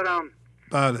کوچیک دارم.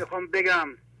 بله میخوام بگم.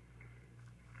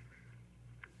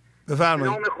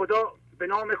 بفرمایید. به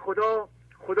نام خدا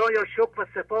خدایا شکر و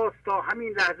سپاس تا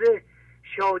همین لحظه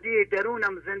شادی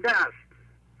درونم زنده است.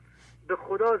 به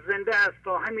خدا زنده است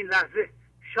تا همین لحظه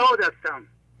شاد هستم.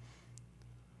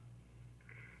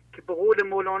 که به قول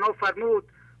مولانا فرمود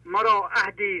مرا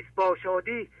عهدی است با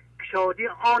شادی که شادی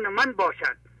آن من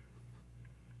باشد.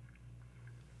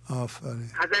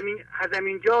 آفرین. از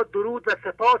اینجا درود و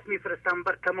سپاس میفرستم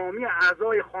بر تمامی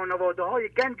اعضای خانواده های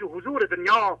گنج و حضور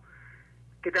دنیا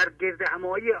که در گرد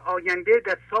همایی آینده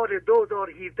در سال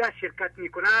 2017 شرکت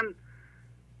میکنند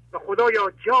و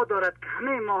خدایا جا دارد که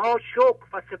همه ماها شکر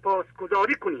و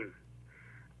سپاسگزاری کنیم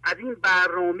از این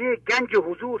برنامه گنج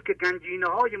حضور که گنجینه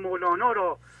های مولانا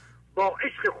را با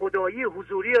عشق خدایی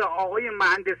حضوری آقای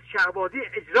مهندس شهبازی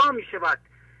اجرا می شود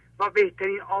و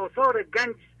بهترین آثار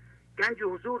گنج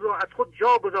حضور را از خود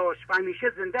جا گذاشت و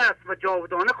همیشه زنده است و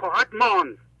جاودانه خواهد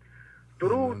ماند.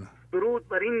 درود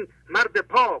بر این مرد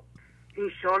پاک.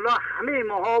 انشالله همه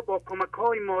ماها با کمک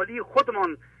های مالی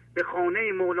خودمان به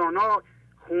خانه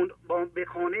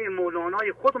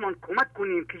مولانای خودمان کمک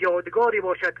کنیم که یادگاری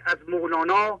باشد از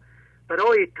مولانا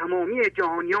برای تمامی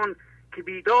جهانیان که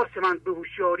بیدار شوند به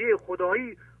هوشیاری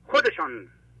خدایی خودشان.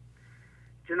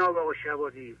 جناب آقای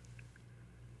شهبازی.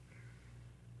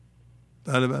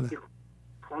 بله بله.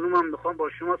 خانومم میخوام با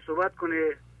شما صحبت کنه،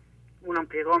 اونم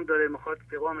پیغام داره میخواد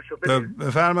پیغامشو بده.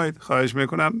 بفرمایید، خواهش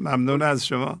میکنم. ممنون از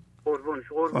شما.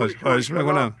 خواهش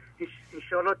میکنم.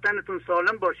 انشالله تنتون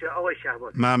سالم باشه آقای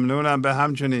شهبازی. ممنونم، به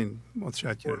همچنین.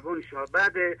 متشکرم. قربون شما.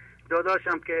 بعد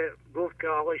داداشم که گفت که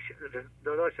آقای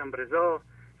داداشم رضا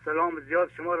سلام زیاد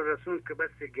شما رو رسوند که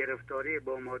بس گرفتاری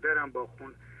با مادرم با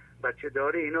خون بچه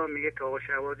داری اینا، میگه که آقا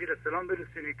شهبازی رو سلام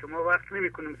برسونی که ما وقت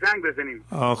نمیکنیم زنگ بزنیم.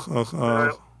 آخ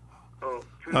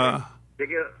چون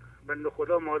دیگه بنده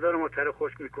خدا مادرمو تره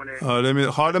خوش میکنه.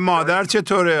 حال مادر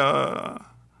چطوره؟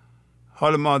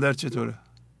 حال مادر چطوره؟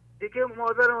 دیگه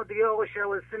مادرمو دیگه آقا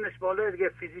شهبازی سنش بالاه دیگه،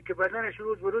 فیزیک بدنش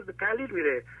روز به روز به تحلیل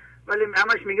میره، ولی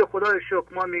همش میگه خدای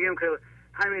شکر. ما میگیم که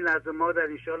همین لحظه مادر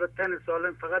انشالله تن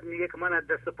سالم، فقط میگه که من از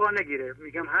دست پا نگیره.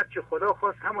 میگم هر چی خدا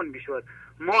خواست همون میشود.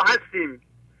 ما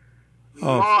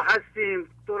هستیم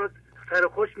تو رو سر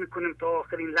خوش میکنیم تا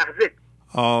آخرین لحظه.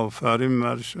 آفرین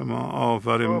بر شما،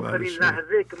 آفرین بر شما. آخرین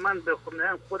لحظه که من به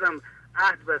خودم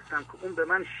عهد بستم که اون به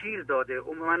من شیر داده،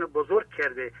 اون به منو بزرگ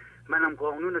کرده، منم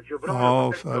قانون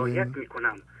جبران رو رعایت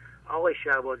میکنم. آقای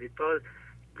شهبازی تا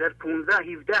در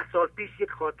 15-17 سال پیش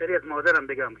یک خاطری از مادرم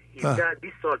بگم. 17-20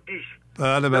 سال پیش.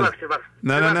 بله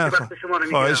نه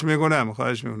خواهش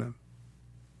میکنم.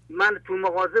 من تو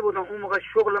مغازه بودم اون موقع،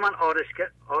 شغل من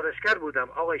آرشکر بودم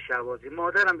آقای شهبازی.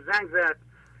 مادرم زنگ زد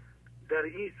در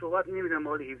این صحبت نمیدونم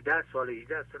مال 17 سال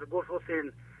 18 سال، گفت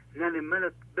حسین ننه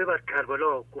من ببر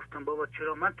کربلا. گفتم بابا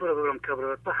چرا من تو رو ببرم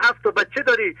کربلا؟ تو 7 تا بچه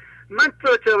داری، من تو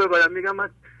رو چرا ببرم؟ میگم من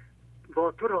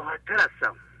با تو راحت تر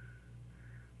هستم.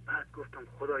 بعد گفتم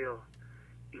خدایا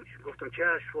گفتم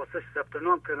چش واسه ثبت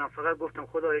نام کردم، فقط گفتم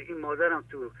خدایا این مادرم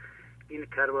تو این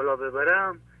کربلا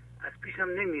ببرم از پیشم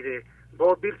نمیره،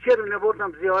 با بیلچه رو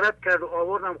نبردم زیارت کرد و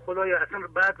آوردم خدایا. اصلا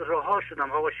بعد رها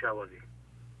شدم آقا شهبازی.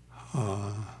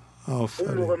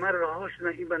 اون موقع من رها شدم،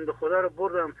 این بنده خدا رو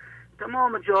بردم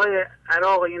تمام جای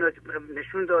عراق اینو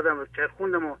نشون دادم و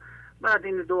چرخوندم و بعد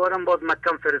این دوباره باز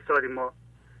مکه فرستادیم ما.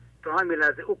 تا همین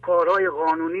لحظه او کارهای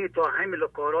قانونی، تا همین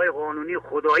کارهای قانونی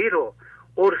خدایی رو،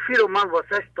 عرفی رو من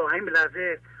واسش تا همین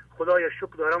لحظه خدایا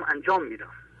شکر دارم انجام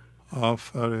میدم.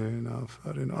 آفرین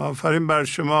آفرین آفرین بر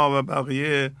شما و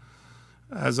بقیه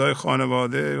اعضای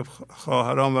خانواده،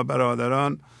 خواهران و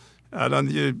برادران. الان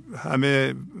دیگه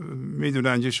همه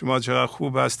میدونن که شما چقدر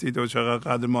خوب هستید و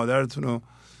چقدر قدر مادرتون رو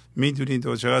میدونید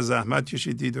و چقدر زحمت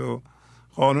کشیدید و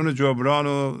قانون جبران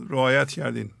رو رعایت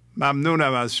کردین.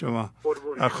 ممنونم از شما.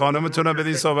 خانمتون رو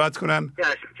بدین صحبت کنن.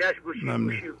 چشم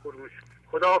گوشی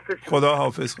خدا حافظ. خدا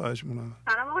حافظ. خواهش می‌کنم.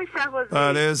 سلام آقای شهبازی.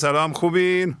 بله سلام،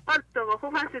 خوبین؟ شما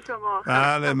خوب هستی شما؟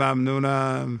 بله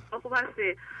ممنونم. خوب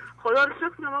هستی. خدا رو شکر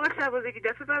کنم آقای شهبازی که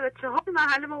دفعه بعد 4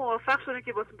 محل ما موافق شدیم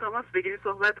که با تماس بگیرید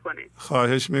صحبت کنید.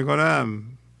 خواهش میکنم.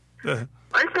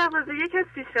 آقای شهبازی یکی از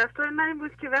پیشرفت‌های من این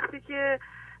بود که وقتی که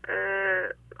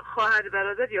خواهر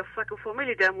برادر یا فک و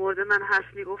فامیلی در مورد من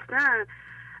حرف میگفتن،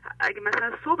 اگه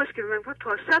مثلا صبحش که من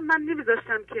تا شب من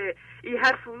نمیذاشتم که این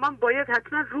حرف من باید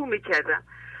حتما رو میکردم.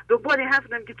 دوباره حرف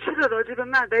زدم که چرا راجع به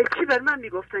من برای چی بر من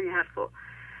میگفتن این حرفو.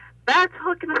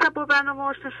 بعدها که مثلا با برنامه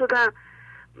آشنا شدم،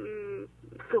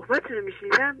 صحبت رو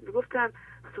میشنیدم، میگفتم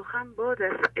سخن باد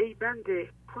است ای بنده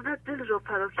کند دل را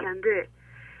پراکنده.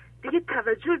 دیگه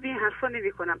توجه به این حرفا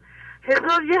نمی کنم.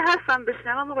 1001 حرفم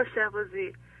بشنوم آقا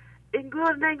شهبازی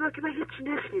انگار نه انگار که من هیچی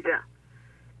نشنیدم.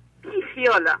 بی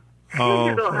خیالم.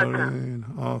 خیلی راحتم.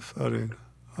 آفرین.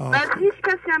 بعد هیچ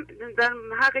کسی هم در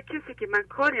حق کسی که من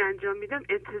کاری انجام میدم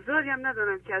انتظاری هم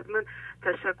ندارم که از من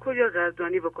تشکر یا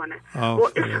قدردانی بکنه.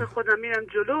 با عشق خودم میرم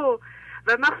جلو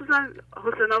و مخصوصا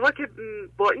حسین آقا که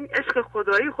با این عشق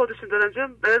خدایی خودشون دارن جلو،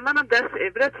 برای منم درس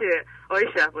عبرته آقای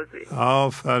شهبازی.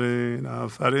 آفرین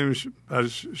آفرین بر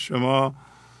شما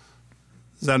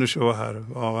زن و شوهر،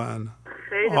 واقعا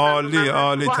عالی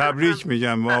عالی. تبریک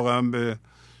میگم واقعا به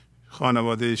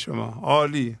خانواده شما.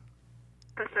 عالی.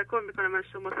 تشکر میکنم از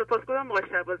شما. سپاسگزارم آقای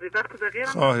شهبازی. وقت بقیه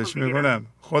خواهش میکنم.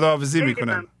 خداحافظی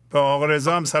میکنم. به آقا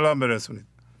رضا هم سلام برسونید.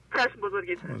 چشم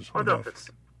بزرگی. خداحافظ.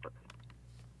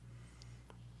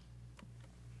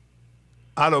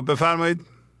 الو بفرمایید.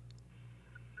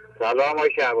 سلام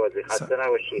آقای شهبازی، خسته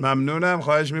نباشید. ممنونم،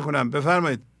 خواهش میکنم.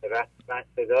 بفرمایید. من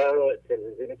صدا رو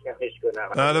تلویزیون کمش کنم.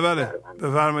 بله بله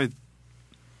بفرمایید.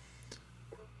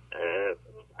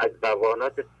 از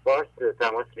بوانات فارس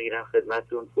تماس میگیرم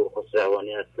خدمتتون.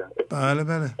 پرخسروانی هستم. بله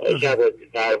بله. شهبازی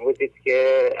فرمودید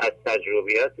که از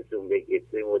تجربیاتتون بگید.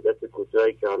 توی مدت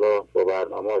کوتاهی که حالا با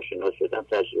برنامه آشنا شدم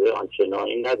تجربه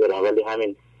آنچنانی ندارم، ولی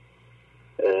همین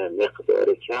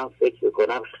مقدار کم فکر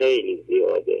میکنم خیلی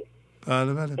زیاده.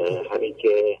 بله بله. همین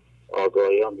که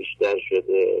آگاهیام بیشتر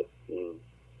شده،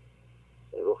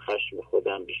 رو خشم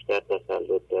خودم بیشتر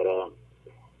تسلط دارم،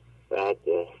 بعد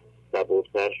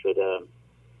صبورتر شدم.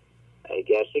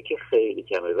 گرچه که خیلی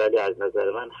کمه ولی از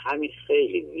نظر من همین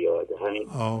خیلی زیاده. همین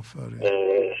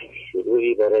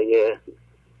شروعی برای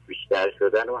بیشتر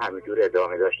شدن و همینجور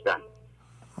ادامه داشتن.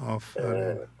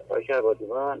 آفرین. آقای شهبازی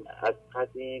من از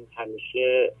قدیم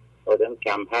همیشه آدم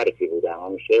کم حرفی بودم،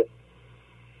 همیشه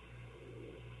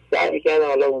سعی میکردم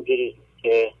حالا اونجوری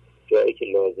که جایی که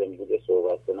لازم بوده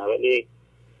صحبت کنم، ولی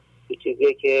یه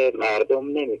چیزی که مردم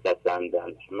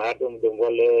نمیپسندن. مردم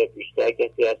دنبال بیشتر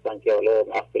کسی هستن که حالا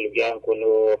محفل گرم کنه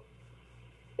و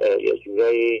یه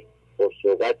جورایی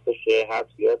پرصحبت باشه، حرف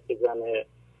زیاد بزنه.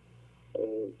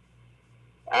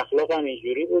 اخلاقم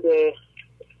اینجوری بوده.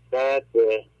 بعد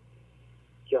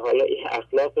که حالا این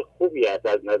اخلاق خوبی هست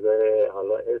از نظر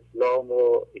حالا اسلام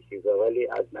و چیزا، ولی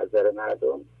از نظر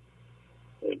مردم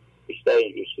بیشتر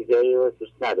این چیزایی رو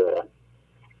دوست ندارن.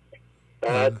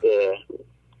 بعد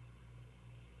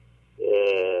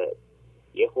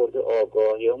یه خورده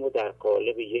آگاهیامو در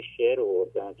قالب یه شعر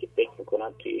آوردم که فکر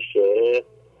میکنم توی شعر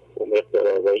و مقدار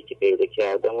آگاهی که پیدا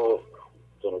کردم و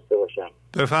تونسته باشم.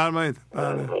 بفرمایید.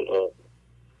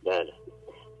 بله.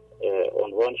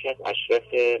 عنوانش از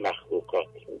اشرف مخلوقات.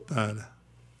 بله.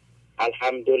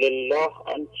 الحمدلله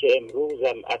آنچه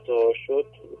امروزم عطا شد،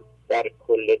 در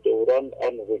کل دوران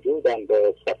آن وجودم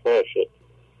با صفا شد.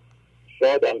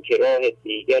 شادم که راه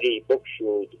دیگری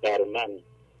بگشود بر من،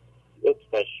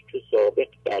 لطفش چو سابق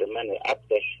بر من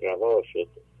عبدش روا شد.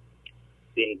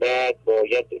 زین بعد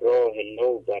باید راه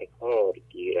نو در کار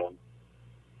گیرم،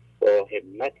 با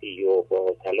همتی و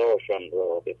با تلاشم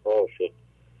را به پا شد.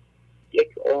 یک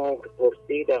عمر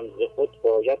پرسیدم ز خود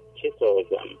باید چه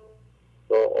سازم،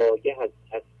 تا آگه از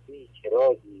هستی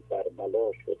چرایی بر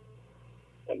ملا شد.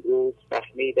 امروز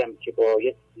فهمیدم که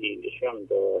بایستی نشان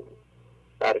داد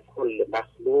بر کل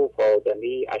مخلوق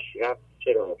آدمی اشرف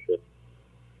چرا شد.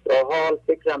 تا حال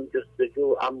فکرم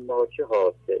جستجو اما چه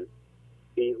حاصل،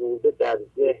 بیهوده در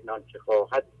ذهن آنچه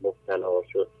خواهد مبتلا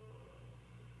شد.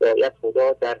 باید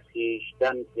خدا در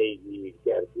خویشتن پیگیر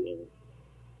گردیم،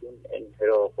 این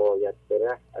انحراف باید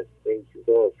بره از پی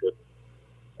جدا شد.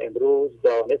 امروز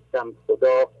دانستم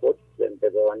خدا خود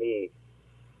زندگانی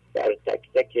در تک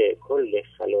تک کل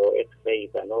خلائق پی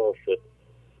بنا شد.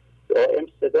 دائم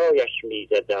صدایش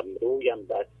میزدم رویم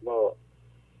به اسما،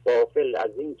 غافل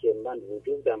از این که من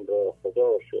وجودم را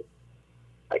خدا شد.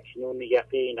 اکنون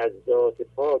یقین از ذات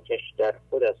پاکش در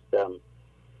خود هستم،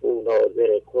 او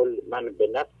ناظر کل من به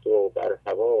نفس و بر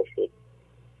هوا شد.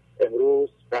 امروز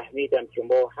فهمیدم که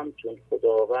ما همچون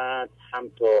خداوند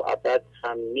هم تا ابد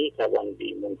هم میتوان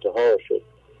بی منتها شد.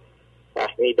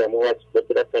 فهمیدم او از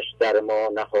قدرتش در ما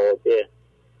نهاده،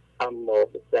 اما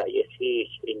به سعی خویش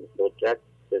این قدرت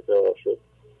سزا شد.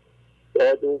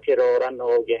 دادو که رارن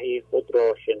آگهی خود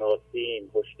را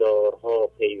شناسیم، هشدارها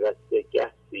پیوسته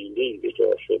گه سینی به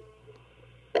جا شد.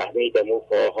 فهمیدم او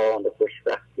خواهان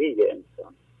خوشبختی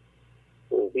انسان،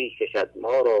 خوبی کشد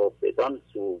ما را بدان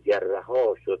سو گر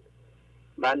رها شد.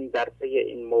 من در پی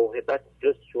این موهبت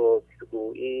جز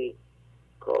شکرگویی،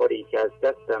 کاری که از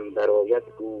دستم برآید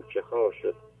گو چه ها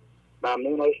شد.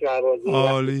 ممنون آقای شهبازی.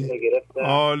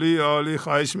 عالی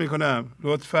خواهش میکنم،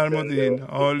 لطف فرمودین.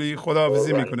 عالی،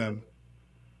 خداحافظی میکنم.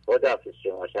 خداحافظ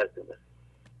شما، شرطون بخیر.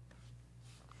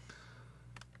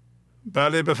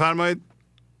 بله بفرمایید.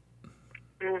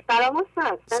 سلام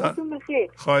استاد، سلامتون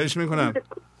بخیر. خواهش میکنم.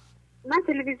 من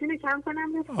تلویزیون کم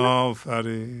کنم.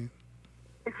 آفرین.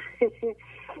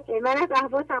 من از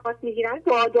احواز تماس میگیرم،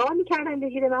 دعا میکردم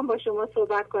بگیره من با شما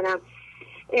صحبت کنم.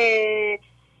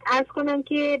 عرض کنم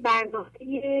که برنامه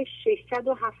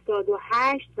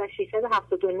 678 و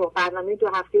 679 برنامه 2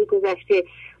 هفته گذشته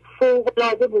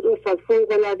فوق‌العاده بود استاد،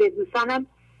 فوق‌العاده. دوستانم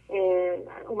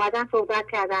اومدن صحبت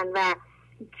کردن و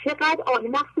چقدر عالی،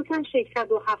 مخصوصا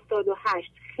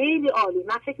 678 خیلی عالی.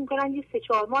 من فکر میکنم یه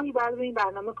 3-4 ماهی باید روی این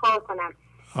برنامه کار کنم.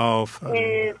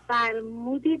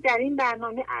 فرمودید در این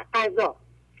برنامه قضا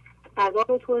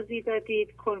رو توضیح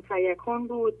دادید، کن فیکون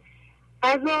بود.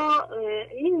 قضا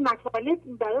این مطالب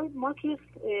برای ما که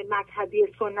مذهبی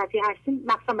سنتی هستیم،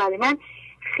 مثلا برای من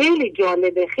خیلی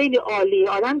جالبه، خیلی عالی.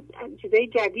 آدم چیزای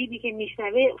جدیدی که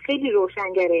میشنوه خیلی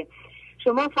روشنگره.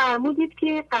 شما فرمودید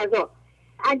که قضا،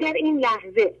 اگر این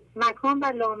لحظه مکان و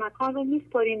لامکان رو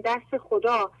میسپاریم دست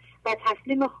خدا و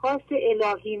تسلیم خاص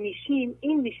الهی میشیم،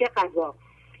 این میشه قضا.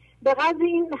 به قدر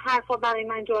این حرفا برای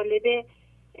من جالبه.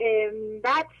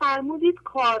 بعد فرمودید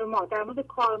کارما، در مورد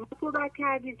کارما صحبت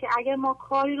کردید که اگر ما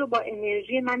کاری رو با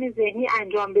انرژی من ذهنی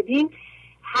انجام بدیم،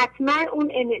 حتما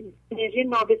اون انرژی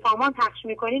نابسامان پخش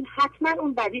میکنیم، حتما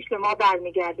اون بدیش به ما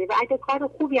برمیگرده. و اگر کار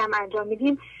خوبی هم انجام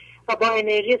میدیم و با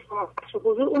انرژی پخش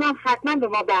حضور، اونم حتما به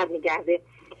ما برمیگرده.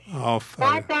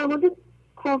 بعد در مورد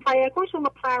کن فیکون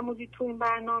شما فرمودید تو این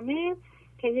برنامه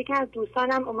که یکی از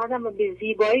دوستانم اومدن و به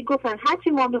زیبایی گفتن هرچی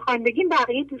ما میخوایم بگیم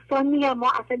بقیه دوستان میگن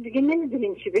ما اصلا دیگه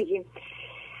نمیدونیم چی بگیم.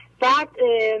 بعد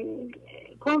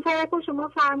کن فیکون شما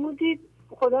فرمودید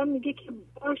خدا میگه که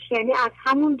باش، یعنی از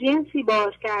همون جنسی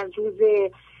باش که از روز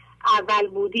اول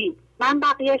بودی، من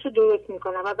بقیهش رو درست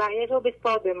میکنم و بقیهش رو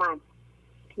بسپار به من.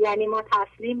 یعنی ما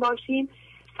تسلیم باشیم،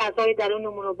 فضای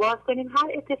درونمون رو باز کنیم،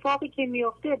 هر اتفاقی که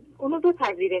میفته اونو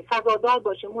بپذیریم، فضادار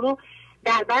باشیم، اونو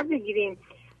در بر بگیریم.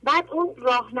 بعد اون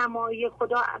راهنمایی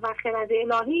خدا و خرد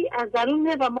الهی از درون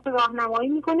و ما راهنمایی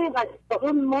میکنه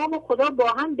و ما و خدا با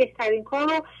هم بهترین کار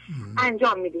رو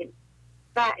انجام میدیم.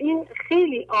 و این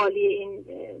خیلی عالیه این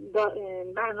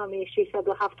برنامه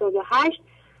 678.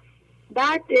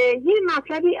 بعد یه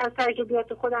مطلبی از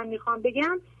تجربیات خودم میخوام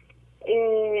بگم.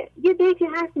 یه بیتی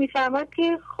هست میفرماد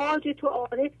که خواجه تو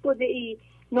عارف بوده ای،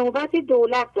 نوبت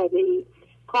دولت داده ای،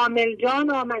 کامل جان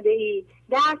آمده ای،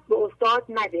 دست به استاد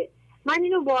نده. من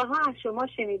اینو بارها از شما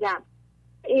شنیدم،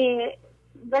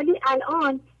 ولی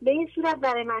الان به این صورت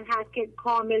برای من هست که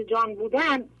کامل جان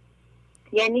بودن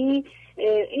یعنی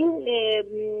این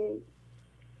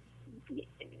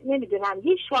نمیدونم،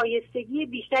 یه شایستگی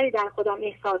بیشتری در خودم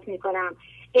احساس میکنم،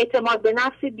 اعتماد به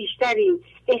نفس بیشتری،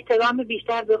 احترام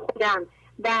بیشتر به خودم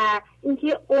و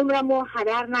اینکه عمرمو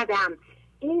هدر ندم.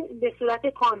 این به صورت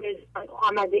کامل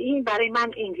آمده. این برای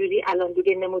من اینجوری الان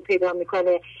دیگه نمود پیدا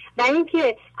میکنه. و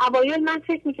اینکه اوایل من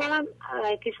فکر میکردم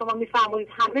که شما میفرمایید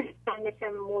همه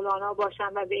مثل مولانا باشن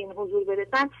و به این حضور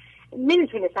برسن،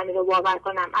 نمیتونستم اینو باور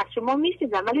کنم. از شما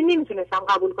میشنیدم ولی نمیتونستم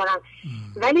قبول کنم.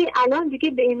 ولی الان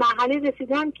دیگه به این مرحله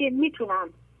رسیدم که میتونم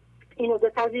اینو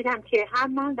بپذیرم که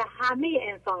هم من و همه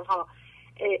انسان ها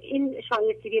این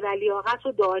شایستگی و لیاقت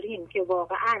رو داریم که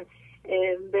واقعا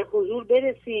به حضور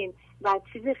برسیم و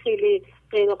چیز خیلی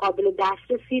غیر قابل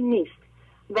دسترسی نیست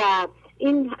و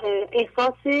این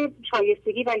احساس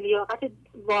شایستگی و لیاقت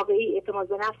واقعی، اعتماد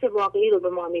به نفس واقعی رو به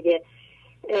ما میده.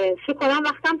 فکر کنم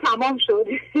وقتم تمام شد.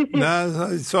 نه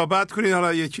صحبت کنید،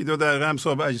 حالا 1-2 دقیقه هم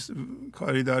صحبت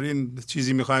کاری دارین،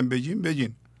 چیزی میخوایم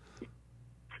بگین.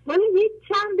 ولی یک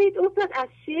چند بیت استاد از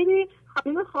شعر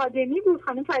خانم خادمی بود،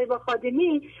 خانم فریبا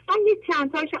خادمی. من یک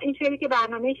چند تاش این شعری که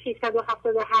برنامه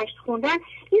 678 خوندن،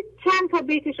 یک چند تا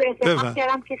بیتش رو انتخاب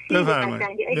کردم که خیلی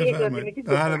قشنگه. اگه اجازه میدید.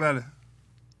 بله.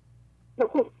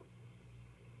 خوب.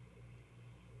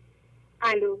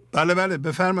 الو. بله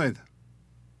بفرمایید.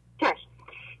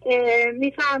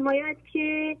 میفرماید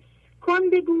که کن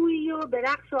بگویی و به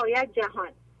رقص آید جهان،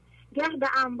 گه به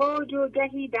امواج و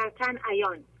گهی در تن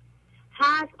عیان.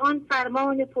 هست آن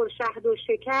فرمان پرشهد و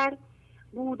شکر،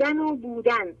 بودن و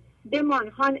بودن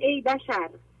بمانهان ای بشر.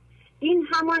 این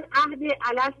همان عهد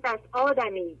الست است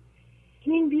آدمی،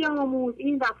 این بیاموز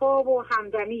این وفا و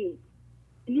همدمی.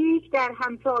 لیک در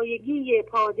همسایگی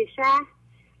پادشه،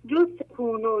 جز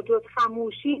سکون و جز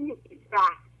خموشی نیست ره.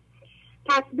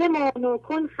 پس بمان و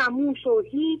کن خموش و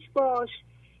هیچ باش،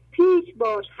 پیچ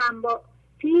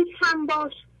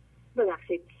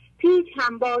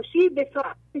هم باشی به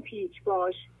ساعت پیچ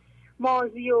باش.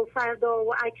 ماضی و فردا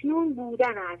و اکنون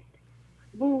بودن است،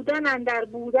 بودن اندر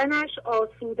بودنش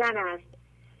آسودن است.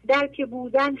 در که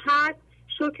بودن هست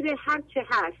شکر هر چه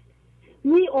هست،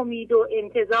 می امید و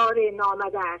انتظار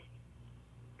نامده است.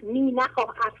 می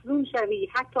نخواه افزون شوی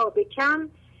حتی به کم،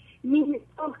 می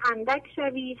نخواه اندک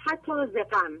شوی حتی ز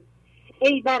غم.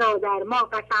 ای برادر ما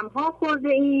قسم ها خورده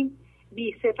ایم،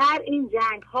 بی سپر این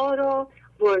جنگ ها را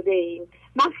برده ایم.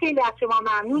 من خیلی از شما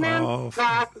ممنونم و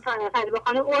فریبا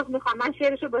خانم عذر میخوام، من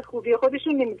شعرشو به خوبی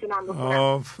خودشون نمیتونم بخونم.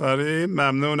 آفرین،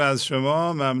 ممنون از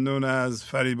شما، ممنون از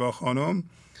فریبا خانم.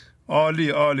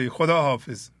 عالی، خدا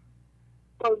حافظ.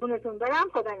 قربونتون برم،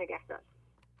 خدا نگهدار.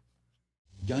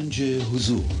 گنج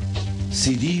حضور،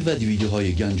 CD و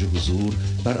دیویدیوهای گنج حضور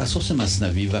بر اساس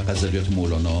مثنوی و غزلیات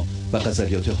مولانا و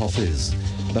غزلیات حافظ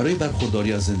برای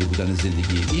برخورداری از زنده بودن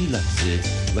زندگی این لحظه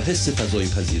و حس فضای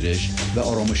پذیرش و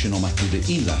آرامش نامحدود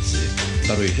این لحظه،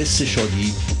 برای حس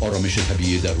شادی، آرامش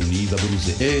طبیعی درونی و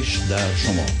بروز عشق در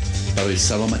شما، برای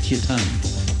سلامتی تن،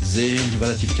 ذهن و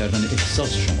لطیف کردن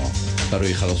احساس شما،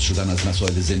 برای خلاص شدن از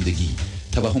مسائل زندگی،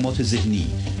 توهمات ذهنی،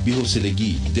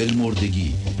 بی‌حوصلگی،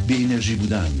 دلمردگی، بی انرژی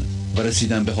بودن و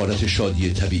رسیدن به حالت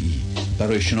شادی طبیعی،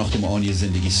 برای شناخت معانی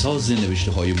زندگی ساز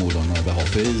نوشته‌های مولانا و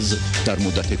حافظ در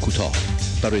مدت کوتاه.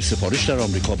 برای سفارش در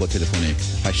آمریکا با تلفن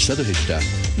 818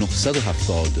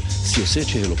 970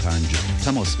 3345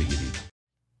 تماس بگیرید.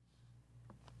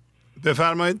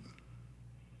 بفرمایید.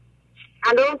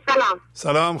 الو،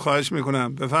 سلام، خواهش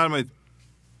میکنم، بفرمایید.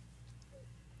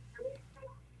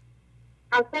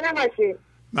 حسنا باشید.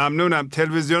 ممنونم.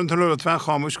 تلویزیونتون رو لطفا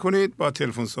خاموش کنید، با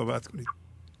تلفن صحبت کنید.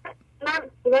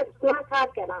 من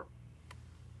صحبت کردم.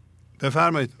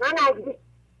 بفرمایید.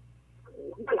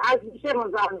 من از بوشهر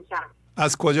مزاحم میشم.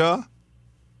 از کجا؟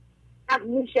 از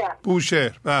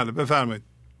بوشهر. بله بفرمایید.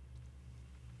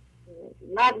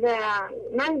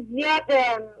 من زیاد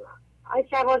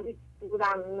شبازی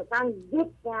بودم، مثلا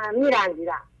زود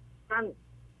میرنجیدم، من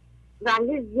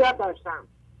رنجی زیاد داشتم.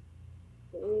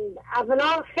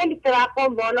 اولا خیلی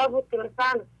ترقم بالا بود که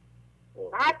مثلا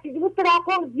هر چیزی بود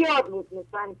ترقم زیاد بود،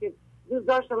 مثلا که دوست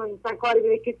داشتم مثلا کاری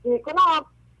به کسی میکنم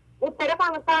اون طرف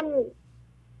هم مثلا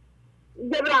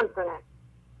جبران کنه.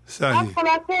 صحیح.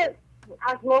 خلاصه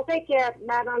از موقعی که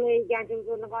برنامه گنج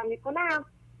حضور نگاه میکنم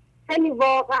خیلی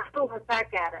واقعا رو مستر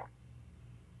کرده.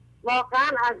 واقعا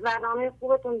از برنامه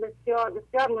خوبتون بسیار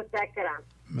بسیار متشکرم.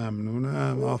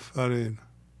 ممنونم. آفرین.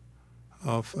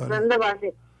 زنده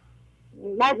باشید.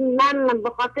 من به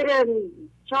خاطر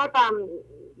 4 تا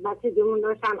بچه جمعون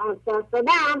داشتم آنستانس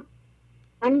دادم،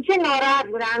 همیشه ناراحت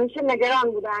بودم، همیشه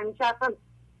نگران بودم، همیشه اصلا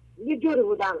یه جوری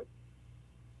بودم،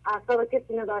 اصلا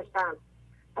کسی نداشتم،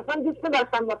 اصلا دوست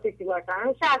نداشتم با کسی باشم،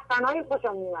 همیشه از تنهایی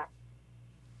خوشم میومد.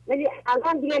 ولی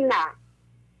الان دیگه نه،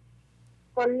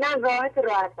 کلا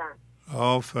راحتم.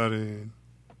 آفرین.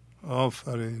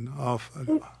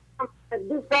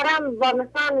 دوست دارم با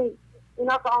مثلا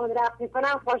اینا که آمد رفت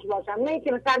میکنم خوش باشم، نه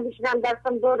که مثلا بشینم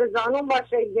دستم دور زانون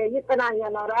باشه گریه کنن یا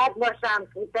ناراحت باشم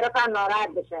که طرفم ناراحت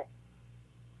بشه.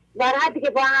 در حدی که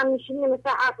با هم میشینیم،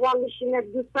 مثلا اقوام میشینه،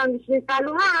 دوستان میشینه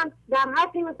سلو هم، در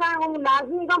حدی مثلا اون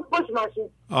لازم میگم خوش باشیم.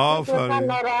 آفرین. مثلا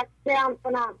ناراحت بیان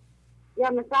کنم یا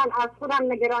مثلا از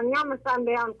خودم نگرانی هم مثلا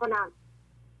بیان کنم،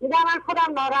 میگم من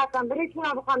خودم ناراحتم ولی چون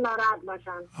بخوام ناراحت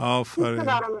باشم. آفرین. دوست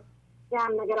دارم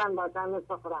هم نگران باشم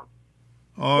مثل خودم.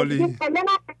 عالی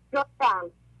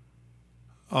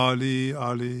عالی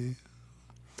عالی.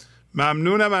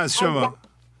 ممنونم از شما.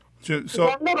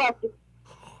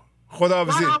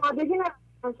 خداحافظی.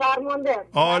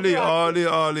 عالی عالی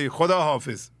عالی. خدا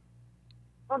حافظ.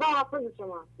 خدا حافظ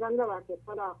شما. زنده باشید.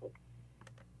 خدا حافظ.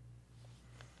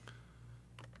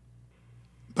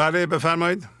 بله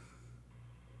بفرمایید.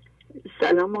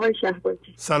 سلام آقای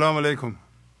شهبازی. سلام علیکم.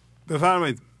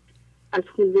 بفرمایید. از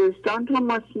خوزستان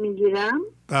تماس میگیرم.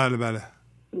 بله بله.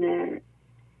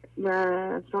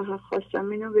 و فقط خواستم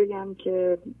اینو بگم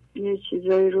که یه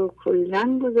چیزایی رو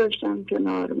کلن گذاشتم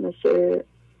کنار، مثل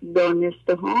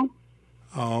دانسته ها.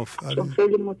 چون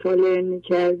خیلی مطالعه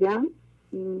میکردم،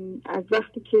 از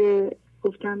وقتی که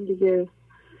گفتم دیگه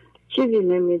چیزی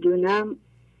نمیدونم،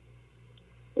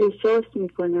 احساس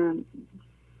میکنم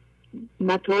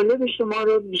مطالب شما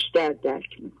رو بیشتر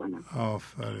درک میکنم.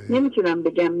 نمیتونم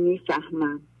بگم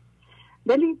میفهمم،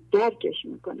 ولی درکش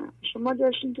میکنم. شما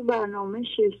داشتین تو برنامه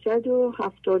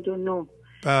 679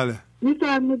 بله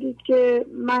میفرمودید که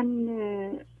من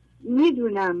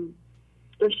میدونم،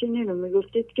 داشتین اینو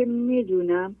میگفتید که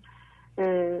میدونم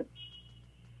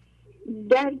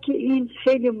درک این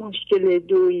خیلی مشکل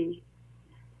دویی.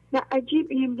 و عجیب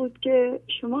این بود که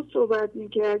شما صحبت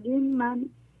میکردین، من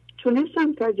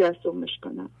تونستم تجسمش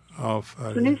کنم.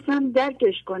 تونستم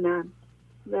درکش کنم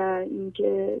و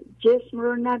اینکه جسم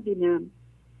رو نبینم.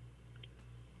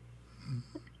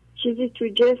 چیزی تو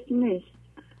جسم نیست،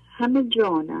 همه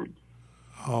جانن.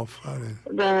 آفرین.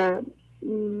 و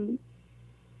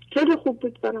خیلی خوب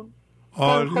بود برام.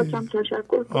 خواستم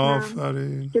تشکر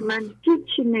کنم که من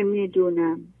هیچی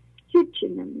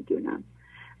نمیدونم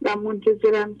و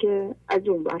منتظرم که از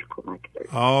اون بر کمک دارم.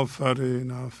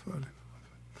 آفرین آفرین.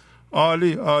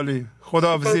 عالی عالی.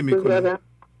 خداحافظی میکنم.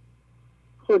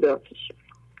 خداحافظ.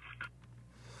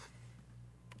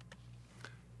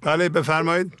 بله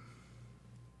بفرمایید.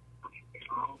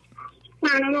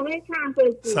 سلام آقای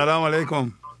شهبازی. سلام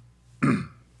علیکم.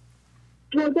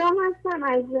 جدا هستم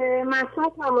از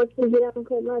مشهد تماس میگیرم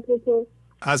خدمتتون.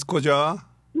 از کجا؟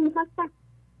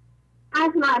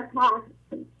 از مشهد.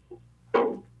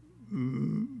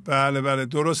 بله بله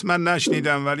درست من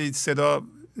نشنیدم، ولی صدا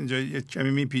اینجا یه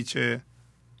کمی میپیچه.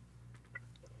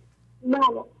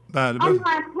 بله بله از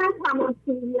مشهد تماس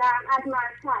میگیرم.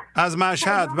 از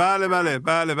مشهد. بله بله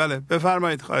بله بله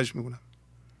بفرمایید. خواهش میکنم.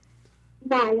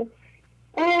 بله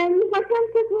میخواستم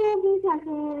که تو بیشتر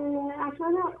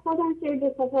اشعار خودم که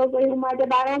به کتابای اومده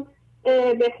برام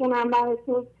بخونم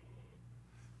براتون.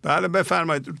 بله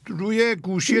بفرمایید. روی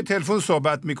گوشی تلفن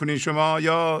صحبت میکنین شما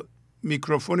یا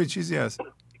میکروفونی چیزی هست؟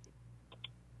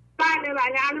 بله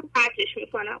الان قطعش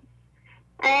میکنم.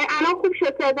 الان خوب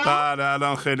شد صدا؟ بله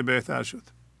الان خیلی بهتر شد.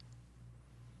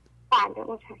 بله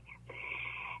متشکرم.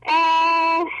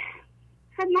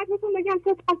 خدمتتون بگم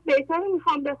که از بیتا رو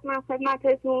میخوام بخونم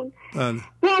خدمتتون. بله.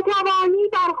 با توانی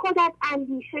بر خودت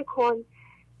اندیشه کن،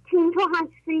 چون تو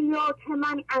هستی یا که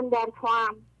من اندر تو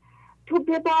هم. تو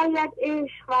بباید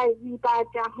عشق ورزی بر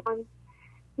جهان،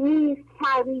 نیست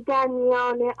فرقی در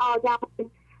میان آدم.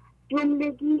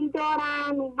 جملگی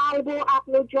دارن قلب و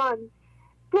عقل و جان،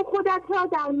 تو خودت را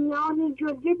در میان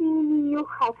جلگه بینی و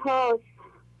خطاست.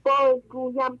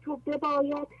 بازگویم تو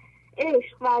بباید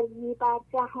عشق ورزی بر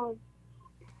جهان.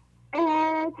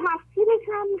 تفسیرش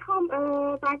هم میخوام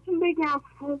براتون بگم،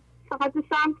 فقط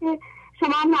دوستم که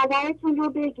شما هم نظرتون رو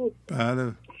بگید.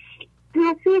 بله.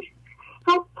 تفسیر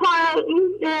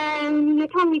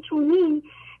یکم میتونی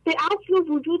به اصل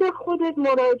وجود خودت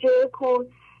مراجعه کن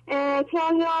که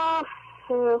آیا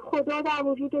خدا در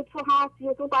وجود تو هست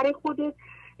یا تو برای خودت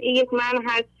یک من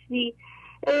هستی.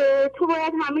 تو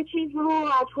باید همه چیز رو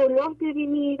از خدا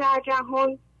ببینی در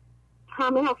جهان.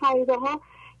 همه آفریده ها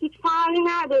هیچ فرقی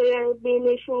نداره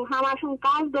بینشون، همشون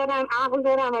قلب دارن، عقل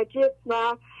دارن و جسم،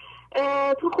 و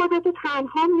تو خودتو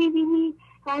تنها میبینی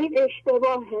و این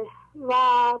اشتباهه. و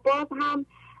باز هم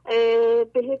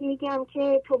بهت میگم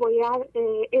که تو باید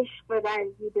عشق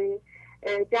بورزی به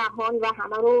جهان و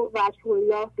همه رو وجه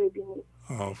الله ببینی.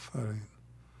 آفرین.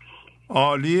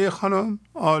 عالی خانم،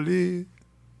 عالی.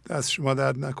 دست شما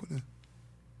درد نکنه.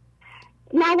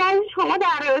 نظر شما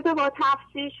در رابطه با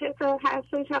تفسیر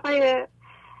هستش آقای؟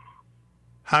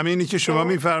 همینی که شما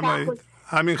میفرمایید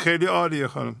همین خیلی عالیه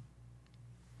خانم،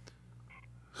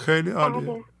 خیلی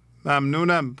عالیه.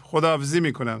 ممنونم. خداحافظی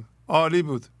میکنم. عالی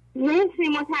بود. مرسی.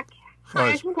 متشکرم.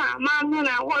 خواهش میکنم.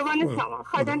 ممنونم. قربان شما.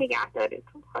 خدا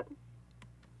نگهدارتون. خدا.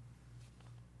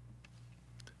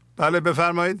 بله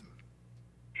بفرمایید.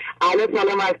 الو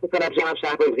سلام عرض میکنم جناب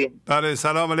شهبازی. بله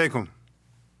سلام علیکم.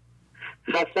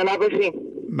 خسته نباشین.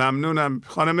 ممنونم.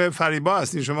 خانم فریبا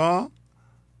هستین شما؟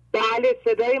 بله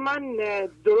صدای من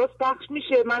درست پخش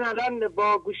میشه؟ من الان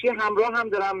با گوشی همراه هم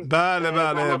دارم.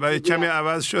 بله و کمی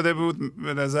عوض شده بود،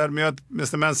 به نظر میاد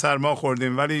مثل من سرما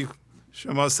خوردیم، ولی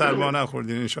شما سرما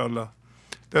نخوردین انشالله.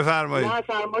 بفرمایید.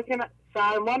 نه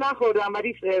سرما نخوردم،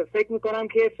 ولی فکر میکنم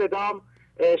که صدام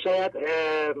شاید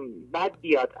بد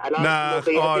بیاد. الان نه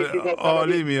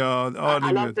عالی میاد،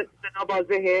 عالی میاد. صدا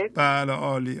واضحه؟ بله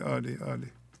عالی عالی عالی.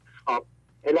 خب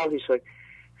الهی شکر.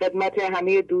 خدمت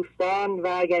همه دوستان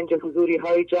و گنج حضوری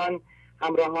های جان،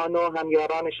 همراهان و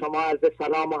همیاران شما عرض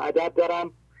سلام و ادب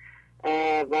دارم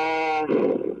و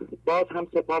باز هم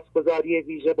سپاسگزاری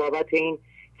ویژه بابت این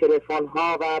تلفن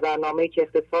ها و برنامه‌ای که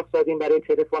اختصاص دادیم برای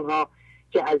تلفن ها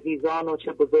که عزیزان و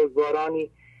چه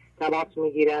بزرگوارانی تماس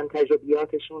میگیرن،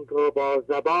 تجربیاتشون رو با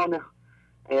زبان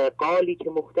قالی که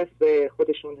مختص به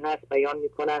خودشون هست بیان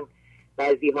میکنن.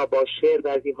 بعضی ها با شعر،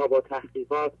 بعضی ها با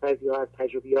تحقیقات، بعضی ها از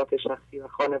تجربیات شخصی و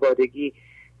خانوادگی.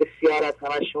 بسیار از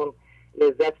همشون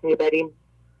لذت میبریم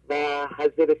و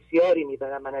حظ بسیاری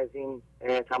میبرم من از این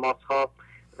تماس ها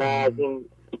و از این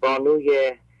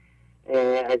بانوی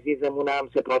عزیزمونم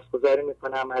سپاسگزاری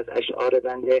میکنم. از اشعار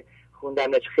بنده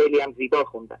خوندم، خیلی هم زیبا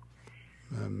خوندم.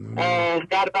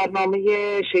 در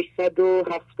برنامه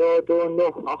 679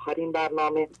 آخرین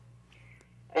برنامه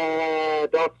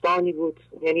داستانی بود،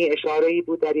 یعنی اشاره‌ای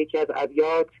بود در یکی از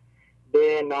ابیات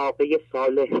به ناقه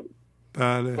صالح.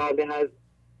 بله. صالح از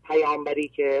پیامبری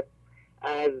که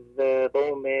از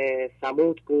قوم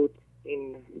ثمود بود.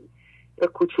 این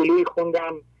کوچولی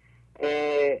خوندم،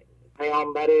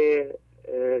 پیامبر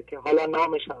که حالا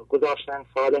نامش گذاشتن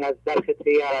صالح، از در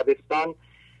خطه عربستان،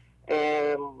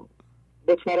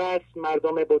 بتپرست،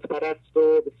 مردم بتپرست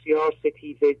و بسیار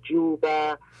ستیزه جو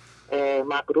و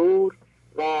مغرور،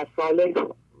 و صالح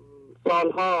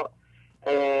سالها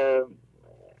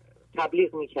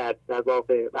تبلیغ میکرد در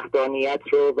واقع وحدانیت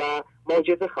رو و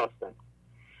معجزه خواستن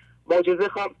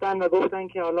و گفتن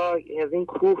که حالا از این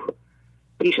کوه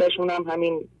پیششون هم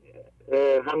همین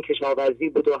هم کشاورزی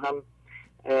بود و هم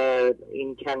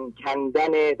این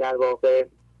کندن در واقع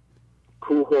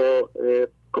کوه و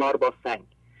کار با سنگ.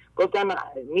 گفتن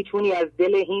میتونی از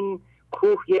دل این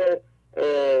کوه یه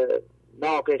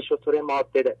ناقه شتر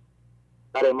ماده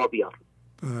برای ما بیار.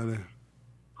 بله.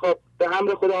 خب به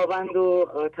امر خداوند و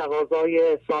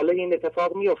تقاضای صالح این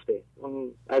اتفاق میفته.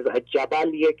 اون از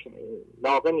جبل یک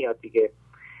ناقه میاد دیگه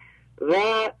و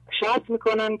شرط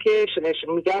میکنن که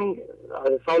میگن،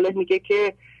 صالح میگه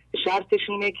که شرطش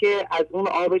اینه که از اون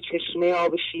آب چشمه،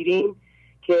 آب شیرین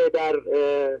که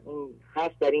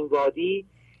هست در این وادی،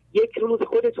 یک روز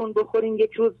خودتون بخورین،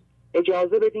 یک روز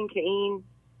اجازه بدین که این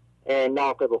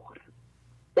ناقه بخوره.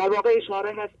 در واقع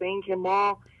اشاره هست به این که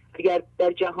ما اگر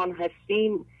در جهان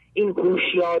هستیم این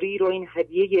هوشیاری رو، این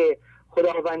هدیه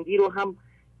خداوندی رو هم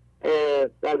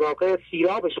در واقع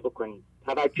سیرابش بکنیم،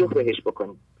 توجه بهش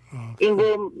بکنیم. این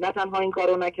رو نه تنها این کار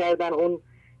رو نکردن، اون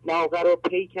ناقه رو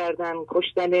پی کردن،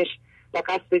 کشتنش و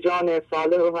قصد جان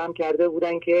صالح رو هم کرده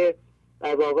بودن که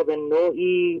در واقع به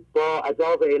نوعی با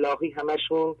عذاب الهی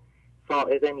همشون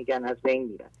فائقه میگن، از بین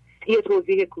میرن. یه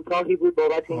توضیح کوتاهی بود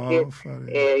بابت اینکه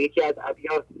یکی از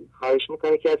ابیات، خواهش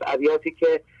میکنم، یکی از ابیاتی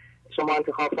که شما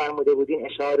انتخاب فرموده بودین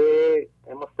اشاره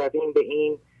مستقیم به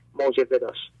این معجزه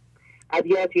داشت.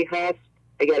 ابیاتی هست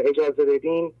اگر اجازه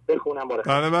بدین بخونم.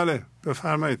 بله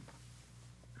بفرمایید.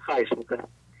 خواهش میکنم.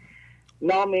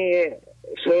 نام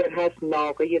شعر هست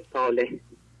ناقه صالح.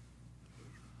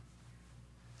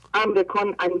 امر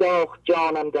کن انداخت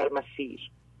جانم در مسیر،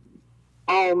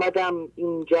 آمدم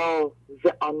اینجا ز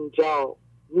آنجا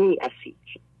می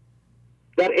اسیر.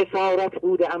 در اسارت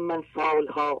بودم من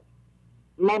سالها،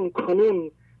 من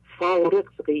کنون فارغ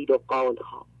ز قیل و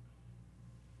قالها.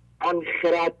 آن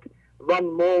خرد وان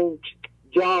موج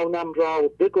جانم را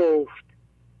بگفت،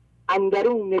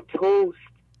 اندرون توست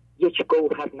یک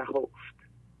گوهر نهفت.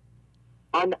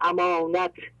 آن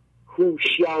امانت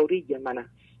هوشیاری من است،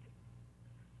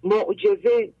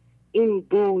 معجزه این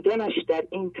بودنش در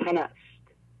این تن است.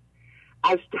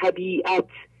 از طبیعت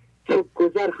تو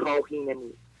گذر خواهی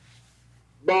نمود،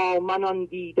 با من آن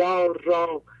دیدار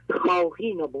را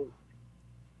خواهی نمود.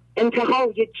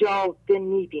 انتهای جاده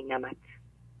می بینمت،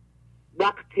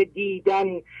 وقت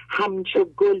دیدن همچو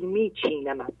گل می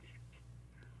چینمت.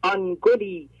 آن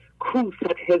گلی کو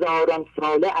 100,000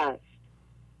 ساله است،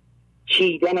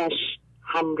 چیدنش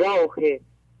همراه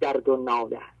درد و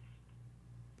ناله است.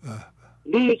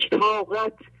 لیک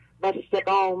طاقت و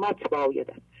استقامت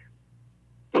بایدت،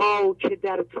 تا که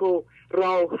در تو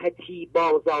راحتی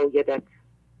بازآیدت.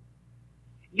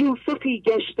 یوسفی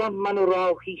گشتم من و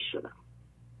راهی شدم،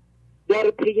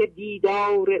 در پی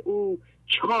دیدار او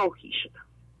چاهی شدم.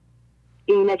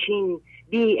 اینک این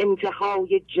بی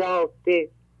انتهای جاده،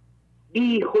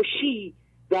 بیهوشی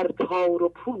در تار و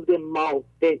پود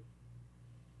ماده.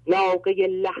 ناقه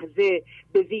لحظه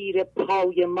به زیر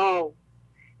پای ما،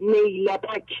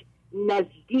 نیلبک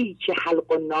نزدیک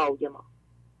حلق و نای ما.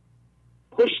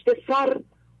 پشت سر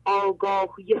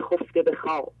آگاهی خفته به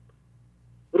خواب،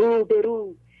 رو به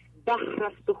رو بحر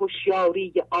است و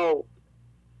هوشیاری آب.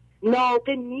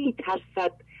 ناقه می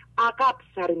ترسد عقب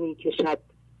سر می کشد،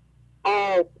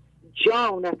 آب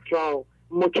جانت را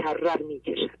مکرر می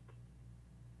کشد.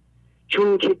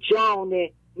 چون که جان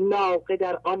ناقه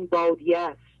در آن بادیه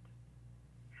است،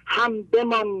 هم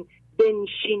بمان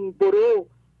بنشین برو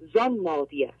زان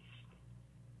نادی است.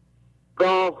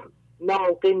 گاه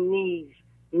ناقه نیز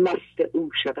مست او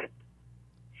شود،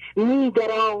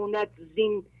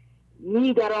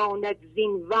 میدراند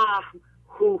زین وهم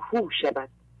هو هو شود.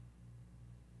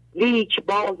 لیک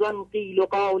بازان قیل و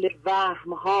قال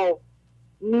وهم ها،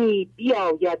 می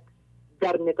بیاید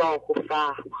در نگاه و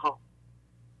فهم ها.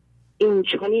 این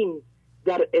چنین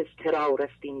در اضطرار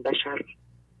است این بشر،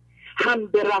 هم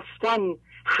به رفتن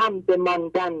هم به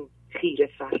ماندن خیره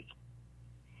سر.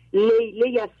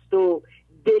 لیله است و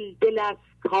دل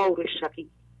است کار شقی،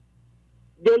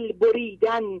 دل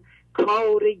بریدن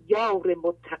کار یار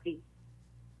متقی.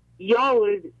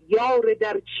 یار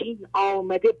در چین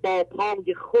آمده با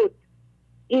پای خود،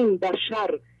 این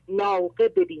بشر ناقه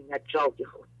ببیند جای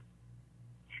خود.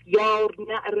 یار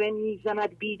نعره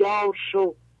میزند بیدار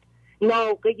شو،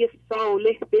 ناقه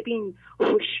صالح ببین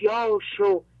هوشیار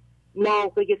شو.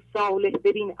 ناقه صالح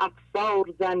ببین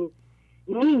افسار زن،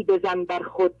 می بزن بر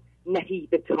خود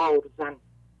نهیب تار زن.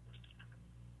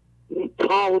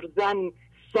 تار زن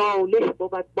صالح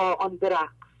بود با آن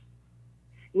برقص،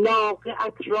 ناقه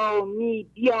ات را می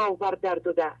بیاور در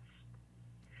دو دست.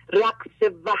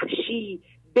 رقص وحشی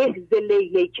به ز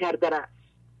لیلی کردن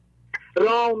است،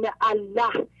 رام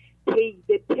الله پی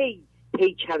به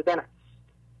پی کردن است.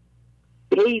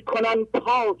 پی کنان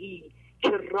پایی که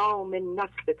رام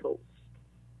نسل توست،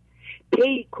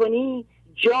 پی کنی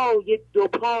جای دو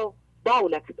پا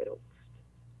بالت بروست.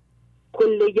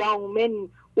 کل یومن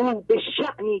او به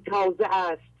شأنی تازه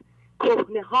است،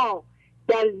 کهنه ها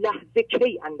در لحظه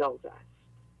کی اندازه است.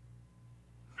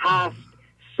 هست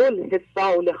صلح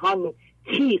صالحان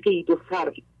تیغی دو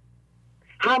سر،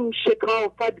 هم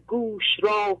شکافت گوش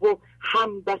را و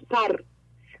هم بصر.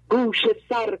 گوش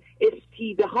سر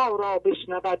استیده ها را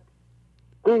بشنود،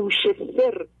 گوش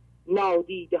سر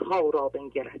نادیده ها را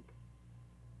بنگرد.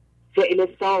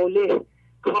 فعل صالح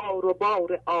کار و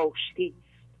بار آشتی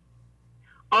است،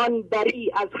 آن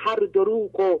بری از هر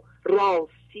دروغ و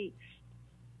راستی است.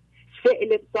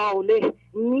 فعل صالح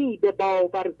می به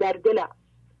باور در دل است،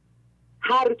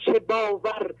 هرچه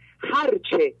باور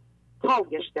هرچه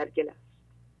پایش در گل است.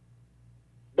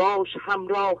 باش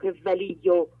همراه ولی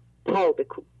و پا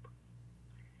بکوب،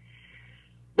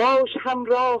 باش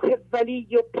همراه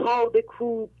ولی و پا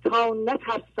بکوب، تا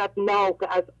نترسد ناقه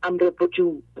از امر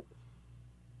وجوب.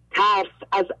 ترس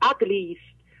از عقلی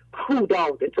است کو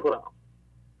داده تو را،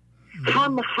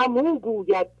 همو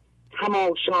گوید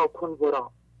تماشا کن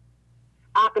ورا.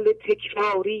 عقل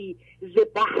تکراری ز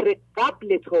بحر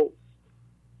قبل توست،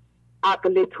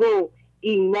 عقل تو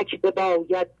اینک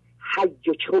بباید حی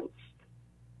و چوست.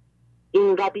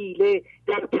 این قبیله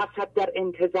در پسد در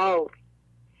انتظار،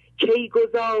 کی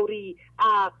گذاری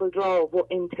عقل را و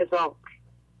انتظار.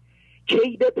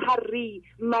 کی بپری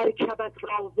مرکبت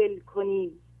را ول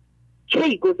کنی،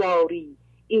 کی گذاری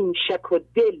این شک و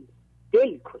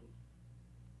دل کنی.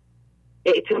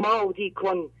 اعتمادی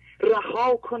کن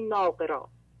رها کن ناقه را،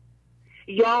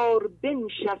 یار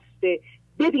بنشسته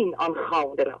ببین آن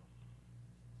خانه را.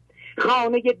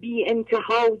 خانه بی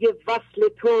انتهای وصل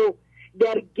تو،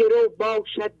 در گرو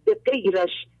باشد به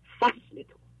غیرش فصل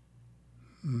تو.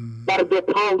 بر دو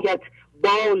پایت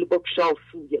بال بکشا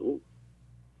سوی او،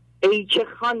 ای که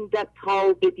خواندت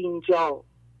تا بدینجا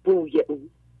بوی او.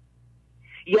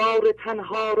 یار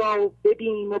تنها را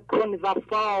ببین و کن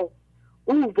وفا،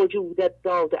 او وجودت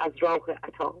داده از راه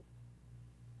عطا.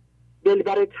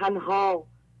 دلبر تنها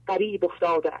غریب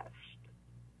افتاده است،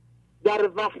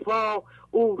 در وفا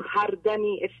او هر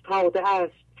دمی استاده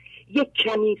است. یک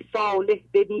کمی صالح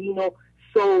ببین و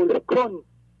صلح کن،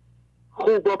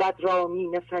 خوب و بد را می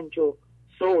نسنج و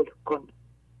صلح کن.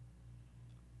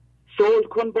 صلح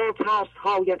کن با ترس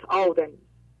هایت آدمی،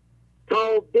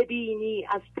 تا ببینی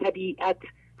از طبیعت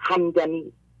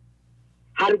همدمی.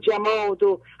 هر جماد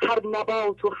و هر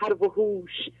نبات و هر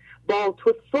وحوش، با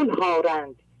تو صلح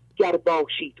آرند گر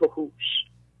باشی تو هوش.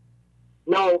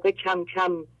 ناقه کم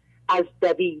کم از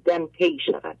دویدن پی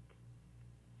شود،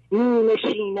 می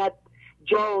نشیند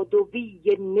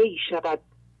جادوی نی شود.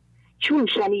 چون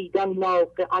شنیدن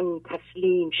ناقه آن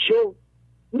تسلیم شد،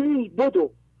 می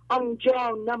بدو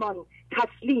آنجا نمان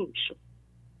تسلیم شد.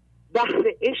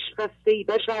 بحر عشق است ای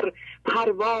بشر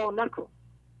پروا نکن،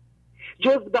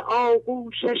 جز به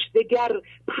آغوشش دگر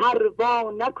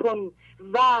پروا نکن.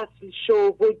 وصل شو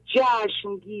و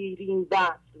جشن گیریم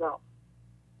وصل را،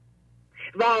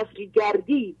 وصل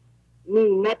گردی می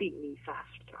نبینی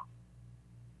فصل را.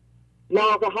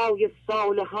 ناقه های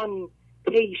صالحان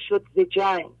پی شد ز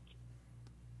جنگ،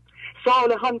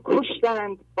 صالحان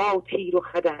کشتند با تیر و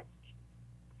خدنگ.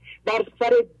 بر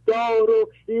سر دار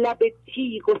و لب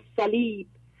تیغ و صلیب،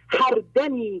 هر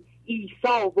دمی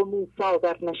عیسی و موسی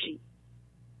در نشیب.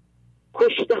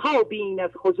 کشته ها بین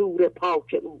از حضور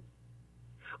پاک او،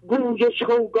 گوی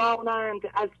چوگانند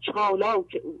از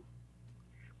چالاک او.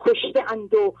 کشته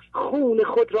اند و خون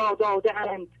خود را داده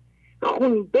اند،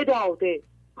 خون بداده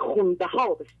خون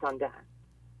بها بستانده اند.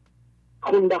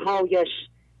 خون بهایش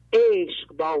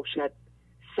عشق باشد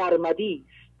سرمدی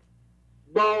است،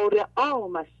 بار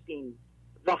عام است این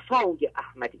وفای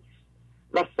احمدی است.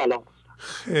 و سلام.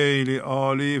 خیلی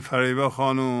عالی فریبا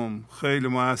خانم، خیلی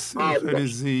مؤثر، خیلی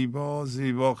زیبا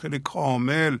زیبا، خیلی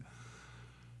کامل.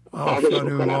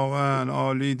 آفرین، واقعا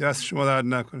عالی. دست شما درد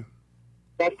نکنه.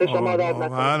 دست شما درد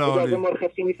نکنه. اجازه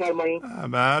مرخصی می‌فرمایید؟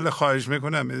 بله خواهش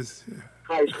میکنم.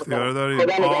 خواهش اختیار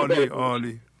دارید. عالی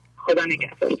عالی. خدا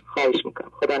نگهدار. خواهش میکنم.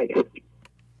 خدا نگهدار.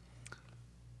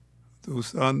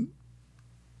 دوستان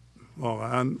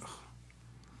واقعا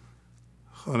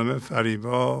خانم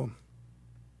فریبا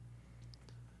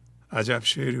عجب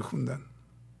شعری خوندن.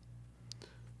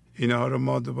 اینها رو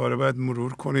ما دوباره باید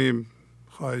مرور کنیم.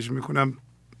 خواهش میکنم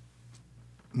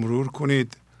مرور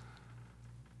کنید.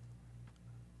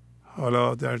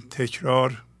 حالا در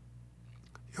تکرار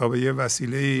یا به یه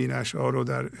وسیله این اشعار رو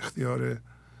در اختیار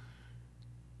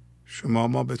شما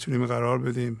ما بتونیم قرار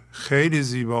بدیم. خیلی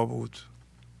زیبا بود،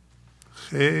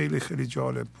 خیلی خیلی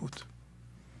جالب بود.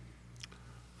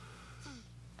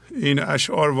 این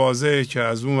اشعار واضحه که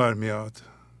از اون ور میاد،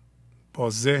 با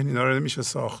ذهن اینا رو نمیشه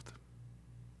ساخت.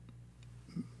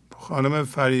 خانم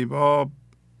فریبا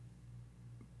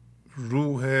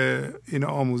روح این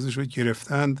آموزش رو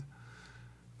گرفتند،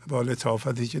 با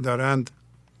لطافتی که دارند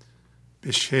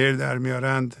به شعر در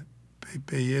میارند،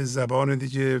 به یه زبان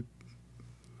دیگه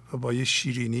و با یه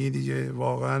شیرینی دیگه.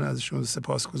 واقعا ازشون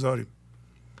سپاسگزاریم.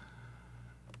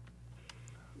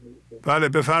 بله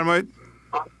بفرمایید.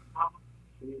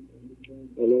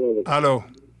 الو.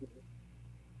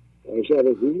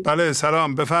 بله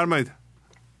سلام بفرمایید.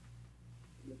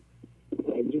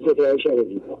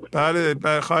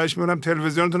 بله خواهش میکنم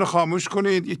تلویزیونتون رو خاموش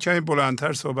کنید، یه کمی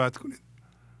بلندتر صحبت کنید.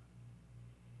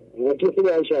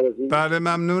 بله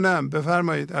ممنونم.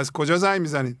 بفرمایید. از کجا زنگ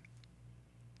میزنید؟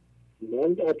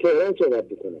 من از تهران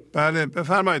صحبت میکنم. بله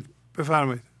بفرمایید.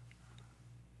 بفرمایید.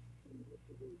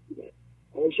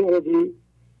 آقای شرفی،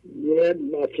 یه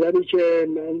مطلبی که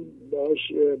من باش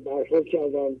برخورد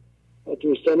کردم و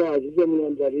دوستان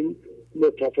عزیزمونم در این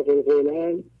متفق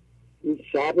القولن، این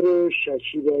صبر و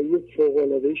شکیبایی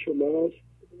فوق‌العاده شماست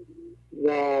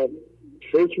و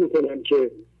فکر میکنم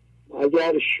که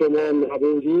اگر شما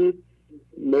نبودید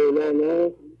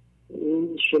مولانا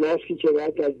این شناختی که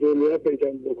باید از دنیا پیدا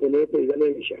بکنه پیدا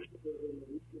نمیشه.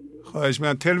 خواهش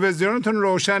من تلویزیونتون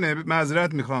روشنه،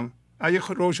 معذرت میخوام، اگه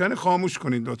روشن خاموش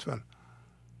کنید لطفا.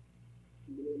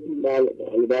 بله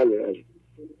بله بله.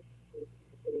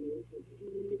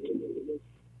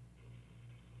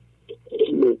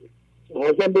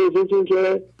 ازم به حضورتون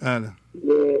که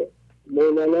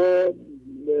مولانا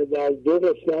در 2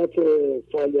 قسمت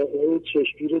فعالیت‌های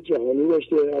چشمگیر جهانی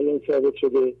داشته، الان ثابت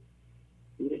شده.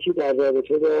 یکی در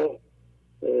رابطه با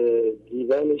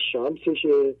دیوان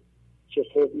شمسشه که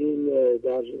خب این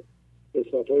در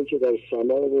قسمت‌هایی که در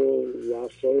سما و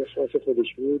رقص‌های خاص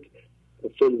خودش بود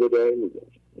فی‌البدایه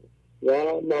میداد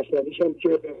و مثلیش هم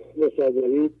که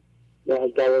مصدری در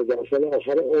 12 سال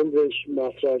آخر عمرش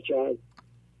مطرح کرد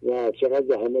و چقدر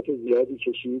زحمت زیادی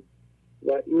کشید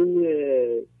و این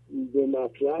 2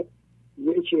 مطلب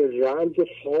یک رمز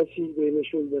خاصی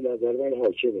بینشون به نظر من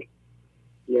حاکمه،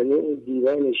 یعنی اون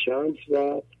دیوان شمس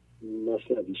و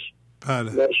مثلیش.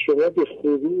 و شما به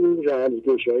خوبی این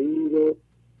رمزگشایی رو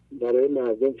برای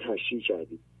مردم تشریح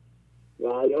کردید و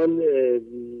الان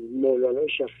مولانا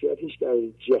شخصیتش در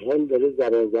جهان داره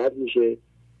زبانزد میشه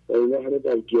و اینا همه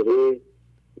در گره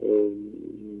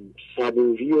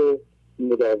صبوری و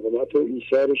مداومت و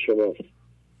ایثار شماست.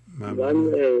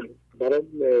 من برام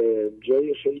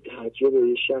جای خیلی تعجب،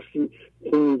 یه شخصی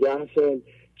 15 سال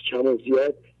کم و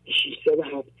زیاد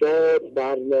 670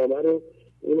 برنامه رو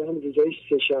اون هم روزای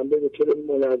 3 شنبه به طور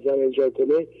منظم اجرا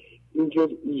کنه، این جز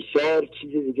ایثار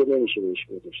چیزی دیگه نمیشه بهش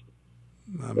گذاشت.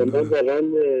 من واقعا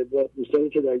با دوستانی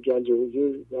که در گنج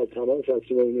حضور و تمام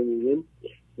فصل‌ها اینو می‌بینیم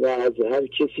و از هر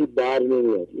کسی بر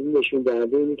نمیاد. این نشون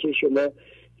دهنده اینه که شما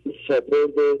این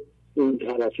سپورت این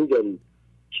طرفی دارید،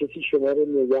 کسی شما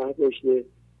رو نگه داشته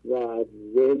و از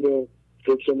ذهن و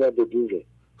فکر ما به دوره.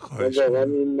 من واقعا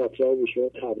این مطلب به شما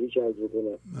تبریک عرض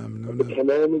می‌کنم. به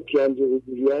تمام گنج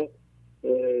حضوریا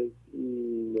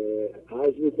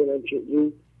عرض می‌کنم که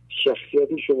این شخصیت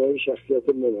شما این شخصیت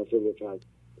منحصر به فرد.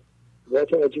 با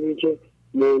توجه به اینکه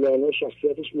مولانا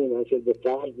شخصیتش منحصر به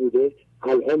فرد بوده،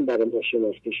 الان برای ما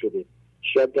شناخته شده.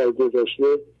 شاید در گذشته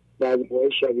مجموعه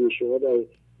شبیه شما در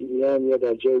ایران یا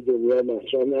در جای دنیا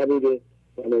مطرح نبوده.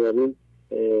 بنابراین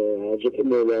حضرت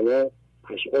مولانا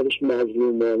اشعارش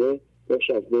مظلومانه باش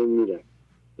از بین میرن.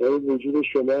 این وجود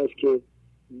شما است که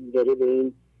داره به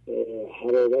این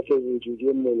حرارت وجودی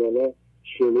مولانا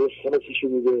شعله خاصی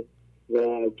میده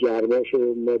و گرماش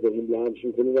رو ما داریم لمس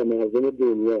میکنیم و مردم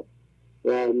دنیا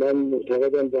و من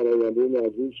معتقدم در آینده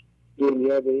نزدیک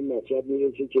دنیا به این مطلب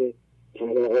میرسه که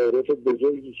تناعرف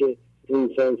بزرگی که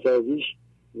انسان سازیش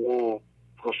و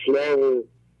اخلاق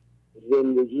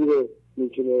زندگی رو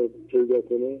میتونه پیدا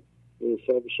کنه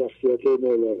حساب شخصیت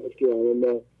مولانا است که همه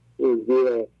ما اون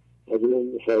از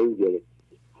اون خواهیم گرفت.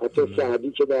 حتی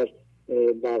سعدی که در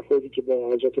برخوردی که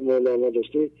با حضرت مولانا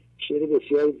داشته شعر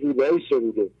بسیار زیبایی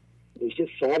سروده، داشته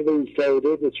سر به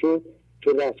ایستاده به چون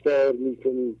تو رفتار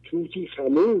میکنی، توتی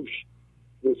خموش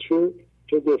به چون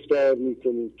تو گفتار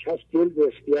میکنی، کس دل به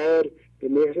اختیار به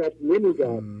مهرت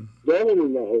نمیدن، داری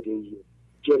نهادهی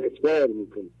گرفتار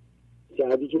میکنی.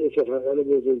 سعدی که سخنران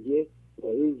بزرگیه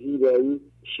با این زیبایی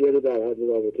شعر در حد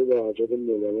رابطه با حضرت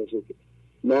مولانا سروده.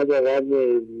 من واقعا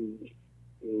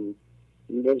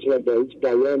نمیتونم با هیچ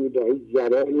بیانی با هیچ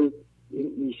زبانی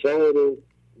این ایثار و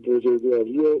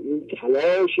بزرگواری و این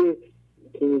تلاش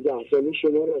 15 ساله شما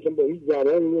رو اصلا با هیچ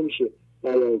زبانی نمیشه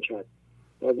بیان کرد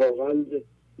و واقعا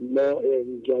ما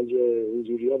گنج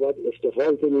حضوری ها باید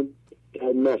افتخار کنیم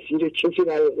در مسیر کسی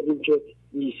قرار دادیم که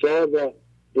ایثار و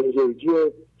بزرگی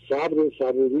و صبر و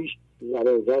صبوریش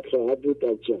زرازت خواهد بود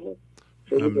در جهان.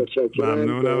 خیلی متشکرم.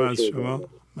 ممنونم از شما.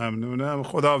 ممنونم.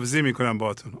 خداحافظی میکنم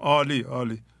باهاتون. عالی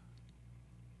عالی.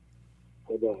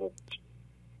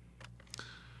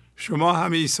 شما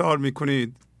هم ایثار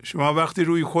میکنید. شما وقتی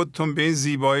روی خودتون به این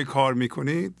زیبایی کار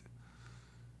میکنید،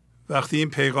 وقتی این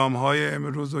پیغام های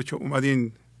امروز رو که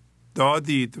اومدین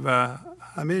دادید و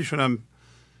همهشون هم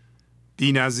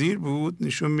بی‌نظیر بود،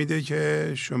 نشون میده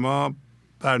که شما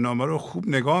برنامه رو خوب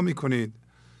نگاه میکنید.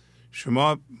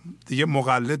 شما دیگه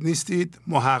مقلد نیستید،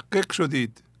 محقق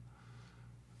شدید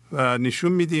و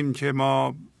نشون میدیم که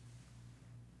ما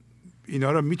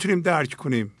اینا رو میتونیم درک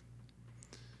کنیم.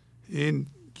 این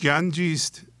گنجی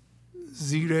است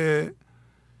زیر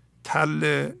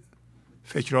تل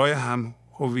فکرهای هم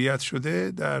هویت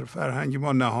شده در فرهنگ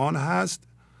ما نهان هست.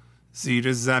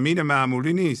 زیر زمین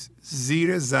معمولی نیست،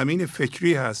 زیر زمین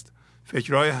فکری هست.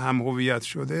 فکرهای هم هویت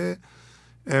شده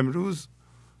امروز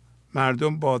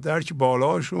مردم با درک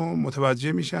بالاشون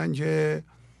متوجه میشن که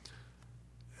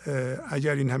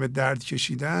اگر این همه درد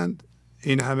کشیدند،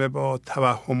 این همه با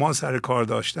توهمات سر کار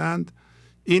داشتند،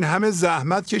 این همه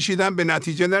زحمت کشیدن، به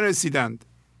نتیجه نرسیدند.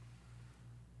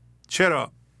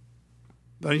 چرا؟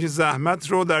 برای اینکه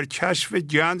زحمت رو در کشف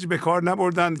گنج به کار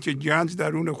نبردند که گنج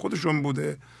درون خودشون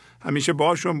بوده، همیشه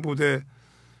باشون بوده،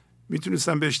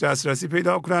 میتونستن بهش دسترسی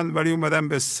پیدا کنند، ولی اومدن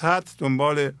به سطح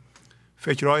دنبال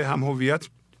فکرهای هم هویت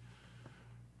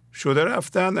شده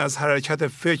رفتند، از حرکت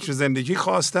فکر زندگی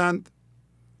خواستند،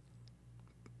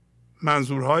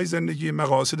 منظورهای زندگی،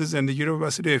 مقاصد زندگی رو به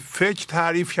وسیله فکر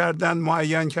تعریف کردند،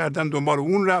 معین کردند، دنبال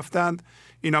اون رفتند.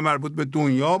 اینا مربوط به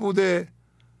دنیا بوده.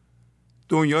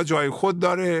 دنیا جای خود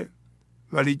داره،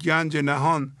 ولی گنج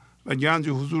نهان و گنج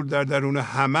حضور در درون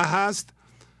همه هست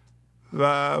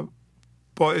و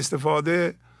با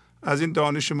استفاده از این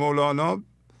دانش مولانا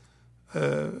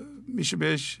میشه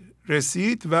بهش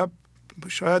رسید و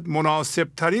شاید مناسب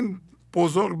ترین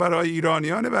بزرگ برای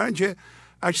ایرانیانه، برای اینکه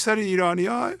اکثر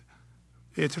ایرانی‌ها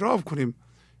اعتراف کنیم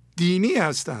دینی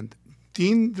هستند،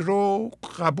 دین رو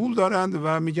قبول دارند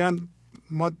و میگن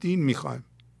ما دین میخوایم.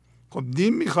 خب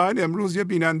دین میخواین، امروز یه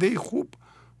بیننده خوب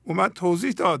اومد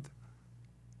توضیح داد،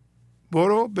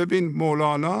 برو ببین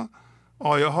مولانا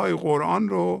آیه های قرآن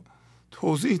رو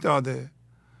توضیح داده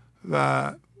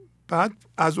و بعد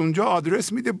از اونجا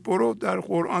آدرس میده، برو در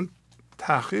قرآن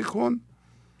تحقیق کن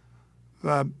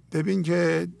و ببین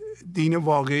که دین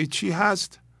واقعی چی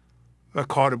هست و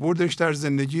کاربردش در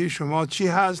زندگی شما چی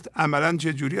هست، عملا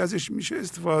چجوری ازش میشه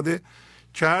استفاده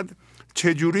کرد،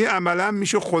 چجوری عملا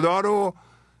میشه خدا رو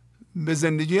به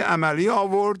زندگی عملی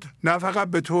آورد، نه فقط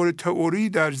به طور تئوری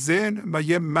در ذهن و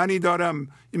یه منی دارم،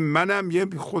 این منم یه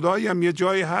خداییم یه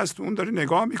جایی هست اون داره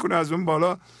نگاه میکنه از اون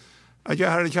بالا، اگر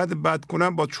حرکت بد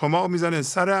کنم با چماق میزنه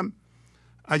سرم،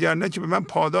 اگر نه که به من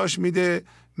پاداش میده،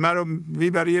 من رو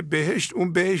میبره بهشت،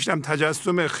 اون بهشتم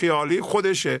تجسم خیالی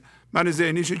خودشه، من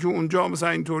ذهنیشه که اونجا مثلا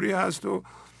اینطوری هست و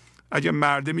اگه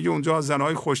مرده میگه اونجا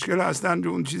زنهای خوشگل هستن،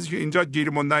 اون چیزی که اینجا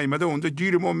گیرمون نیومده اونجا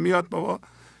گیرمون میاد، بابا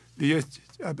دیگه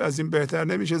از این بهتر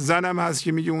نمیشه. زنم هست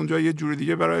که میگه اونجا یه جور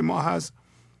دیگه برای ما هست.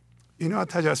 اینا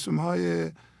تجسم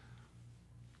های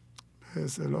به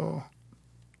اصطلاح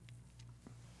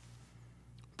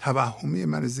توهمی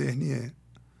من ذهنیه.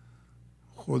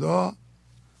 خدا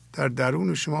در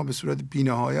درون شما به صورت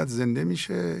بی‌نهایت زنده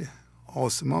میشه،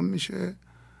 آسمان میشه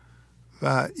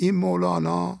و این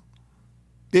مولانا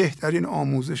بهترین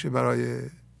آموزش برای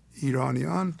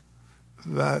ایرانیان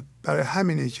و برای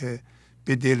همینه که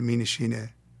به دل می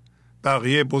نشینه.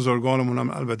 بقیه بزرگانمون هم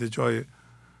البته جای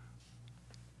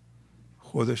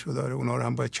خودشو داره، اونا رو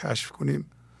هم باید کشف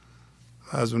کنیم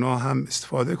و از اونا هم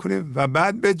استفاده کنیم و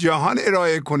بعد به جهان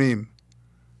ارائه کنیم،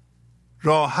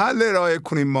 راه حل ارائه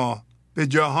کنیم ما به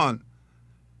جهان،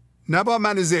 نه با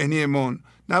من ذهنیمون،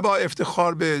 نه با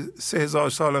افتخار به 3000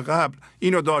 سال قبل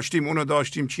اینو داشتیم اونو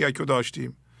داشتیم چیکو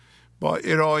داشتیم، با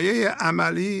ارائه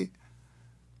عملی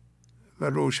و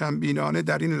روشنبینانه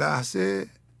در این لحظه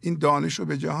این دانش رو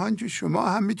به جهان که شما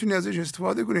هم میتونید ازش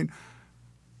استفاده کنین،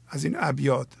 از این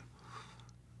ابیات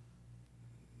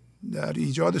در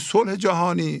ایجاد صلح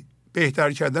جهانی،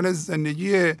 بهتر کردن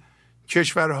زندگی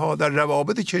کشورها، در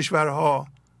روابط کشورها.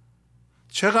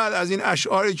 چقدر از این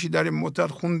اشعاری که در این مدت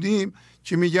خوندیم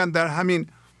که میگن در همین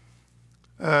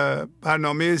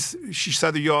برنامه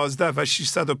 611 و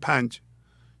 605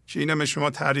 که اینم شما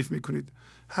تعریف میکنید،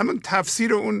 همون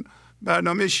تفسیر اون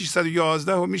برنامه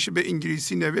 611 رو میشه به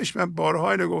انگلیسی نوشت، من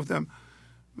بارها اینو گفتم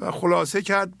و خلاصه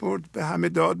کرد برد به همه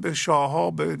داد، به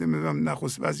شاهها، به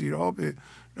نخست وزیرها، به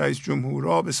رئیس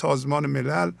جمهورها، به سازمان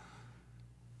ملل،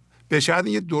 به شاید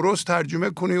این درست ترجمه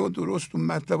کنید و درست اون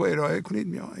مطلب رو ارائه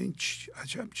کنید. این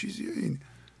عجب چیزیه، این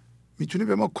میتونه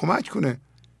به ما کمک کنه.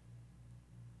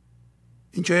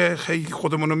 این که خیلی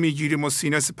خودمون رو میگیریم و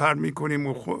سینه سپر میکنیم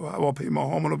و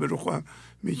هواپیماهامون رو به رخ هم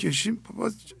میکشیم،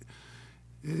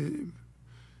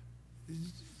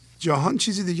 جهان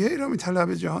چیزی دیگه ای را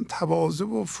میطلبه. جهان تواضع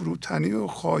و فروتنی و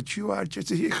خاکی و هر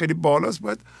چیزی خیلی بالاست،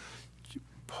 باید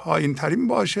پایین ترین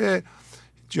باشه.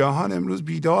 جهان امروز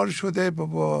بیدار شده،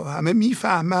 با همه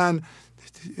میفهمن،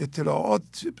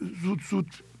 اطلاعات زود زود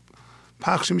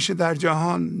پخش میشه در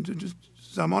جهان.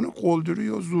 زمان قلدری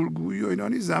و زورگویی و اینا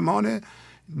نیست، زمان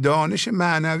دانش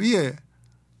معنویه.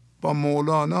 با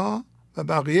مولانا و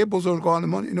بقیه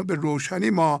بزرگانمان اینو به روشنی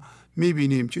ما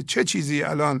میبینیم که چه چیزی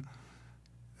الان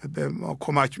به ما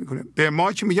کمک میکنه. به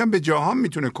ما که میگم به جهان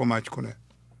میتونه کمک کنه.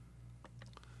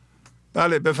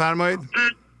 بله بفرمایید.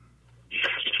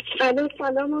 بله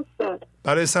سلام استاد.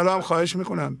 بله سلام، خواهش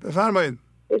میکنم بفرمایید.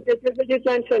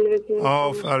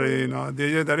 آفرین،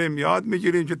 دیگه داریم یاد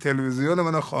میگیریم که تلویزیون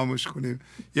منو خاموش کنیم.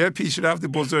 یه پیشرفت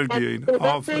بزرگیه این.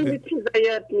 آفرین. خیلی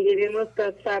چیزا یاد میگیریم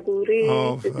استاد، صبوری،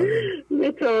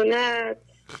 متانت،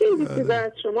 خیلی چیزا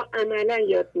از شما عملا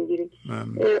یاد میگیریم.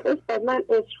 استاد من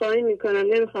عذرخواهی میکنم،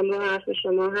 نمیخوام رو حرف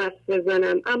شما حرف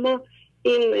بزنم، اما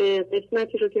این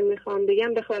قسمتی رو که میخوام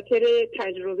بگم به خاطر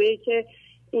تجربه‌ای که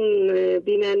این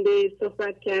بیننده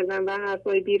صحبت کردن و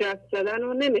حرفای بی ربط زدن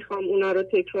و نمیخوام اونا رو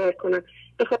تکرار کنم،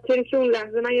 به خاطر که اون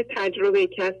لحظه من یه تجربه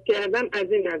کسب کردم. از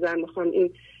این نظر میخوام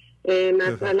این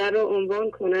مسئله رو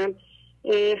عنوان کنم.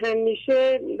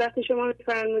 همیشه وقتی شما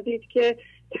میفرمودید که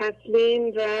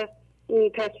تسلیم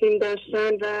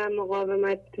داشتن و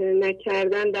مقاومت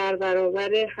نکردن در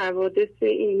برابر حوادث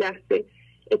این لحظه،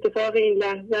 اتفاق این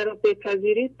لحظه رو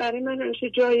بپذیرید، برای من همیشه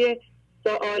جای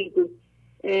سوال بود.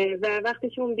 و وقتی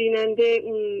که اون بیننده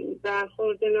اون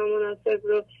برخورد نامناسب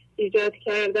رو ایجاد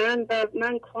کردن و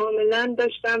من کاملا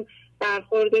داشتم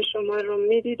برخورد شما رو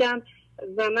میدیدم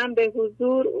و من به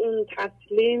حضور اون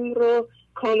تسلیم رو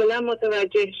کاملا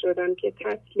متوجه شدم که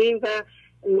تسلیم و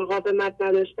مقاومت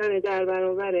نداشتن در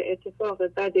برابر اتفاق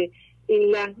بد این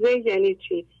لحظه یعنی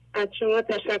چی. از شما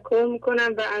تشکر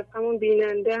میکنم و از همون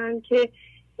بیننده هم که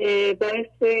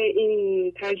باعث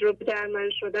این تجربه در من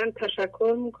شدن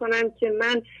تشکر میکنم که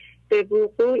من به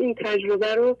وقوع این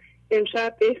تجربه رو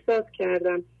امشب احساس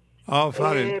کردم.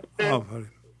 آفرین.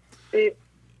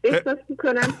 احساس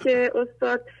میکنم که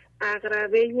استاد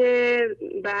عقربه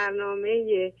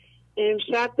برنامه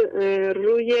امشب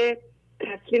روی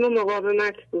تسلیم و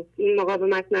مقاومت بود،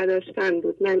 مقاومت نداشتن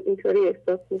بود. من اینطوری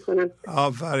احساس میکنم.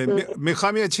 آفرین.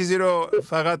 میخوام یه چیزی رو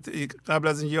فقط قبل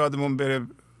از اینکه یادمون بره،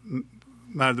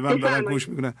 مردم هم دارن گوش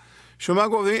میکنن. شما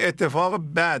گفتین اتفاق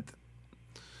بد.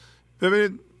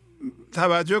 ببینید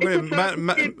توجه کنید،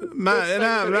 من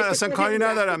اصلا کاری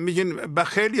ندارم. میگین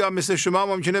خیلی ها مثل شما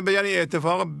ممکنه بگن این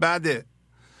اتفاق بده.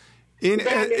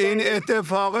 این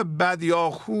اتفاق بد یا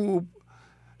خوب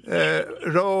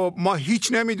رو ما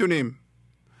هیچ نمیدونیم.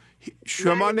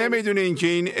 شما نمیدونین که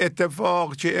این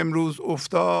اتفاق که امروز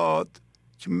افتاد،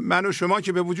 که من و شما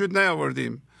که به وجود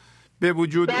نیاوردیم، به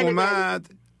وجود اومد،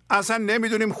 اصلا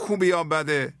نمیدونیم خوبی یا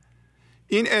بده.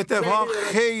 این اتفاق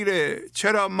خیره.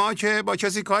 چرا؟ ما که با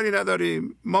کسی کاری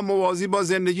نداریم، ما موازی با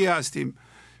زندگی هستیم.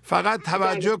 فقط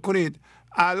توجه کنید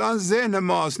الان ذهن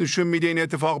ماست نشون میده این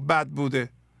اتفاق بد بوده.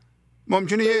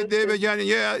 ممکنه یه عده بگن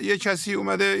یه کسی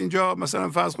اومده اینجا مثلا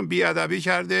فرض کن بی‌ادبی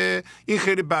کرده، این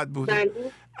خیلی بد بوده.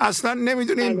 اصلا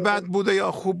نمیدونیم بد بوده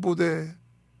یا خوب بوده.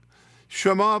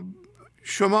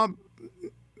 شما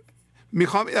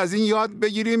میخوام از این یاد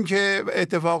بگیریم که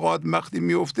اتفاقات وقتی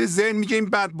میفته ذهن میگه این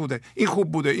بد بوده، این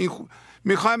خوب بوده، این خوب.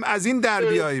 میخوایم از این در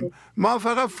بیاییم. ما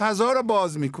فقط فضا رو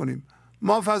باز میکنیم.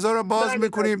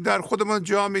 میکنیم، در خودمون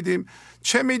جا میدیم.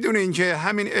 چه میدونین که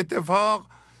همین اتفاق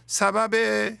سبب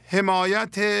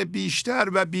حمایت بیشتر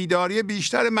و بیداری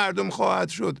بیشتر مردم خواهد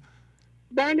شد.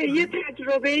 بله، یه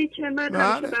تجربه‌ای که من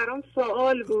همیشه برام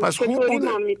سوال بود، چطوری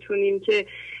ما میتونیم که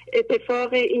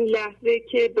اتفاق این لحظه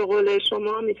که به قول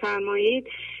شما میفرمایید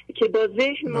که با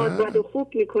ذهن ما بد و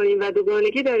خوب میکنیم و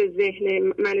دوگانگی داره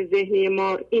ذهنی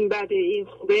ما، این بده این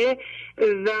خوبه،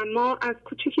 و ما از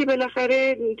کوچیکی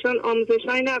بالاخره چون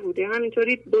آموزش‌هایی نبوده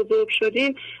همینطوری بزرگ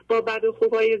شدیم با بد و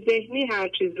خوبای ذهنی هر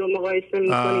چیز رو مقایسه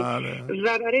میکنیم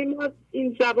و برای ما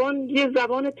این زبان یه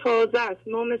زبان تازه است.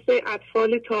 ما مثل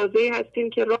اطفال تازه هستیم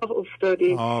که راه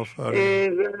افتادیم.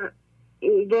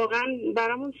 واقعا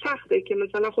برامون سخته که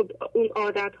مثلا خب اون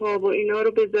عادت ها و اینا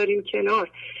رو بذاریم کنار،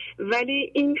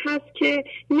 ولی این هست که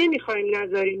نمیخوایم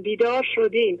نذاریم. بیدار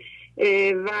شدیم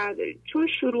و چون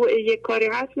شروع یک کاری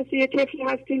هست، مثل یه طفلی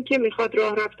هستیم که میخواد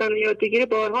راه رفتن و یاد بگیره،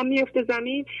 بارها میفته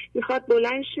زمین، میخواد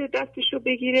بلند شه دستشو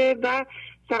بگیره و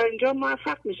سرانجام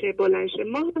موفق میشه بلند شه.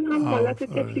 ما هم حالت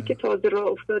طفلی که تازه راه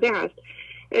افتاده هست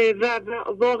و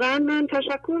واقعا من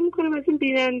تشکر میکنم از این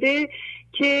بیننده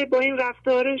که با این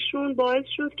رفتارشون باعث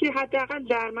شد که حداقل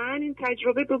در من این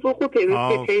تجربه به وقوع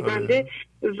پیونده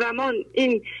و من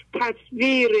این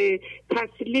تصویر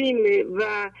تسلیم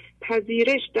و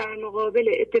پذیرش در مقابل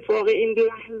اتفاق این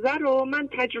لحظه رو من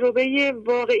تجربه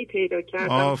واقعی پیدا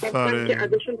کردم. خواستم که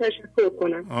ازشون تشکر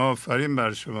کنم. آفرین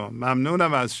بر شما،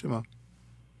 ممنونم از شما.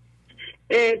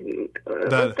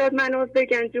 استاد من عضو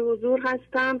گنج حضور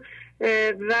هستم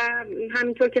و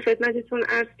همینطور که خدمتتون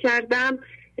عرض کردم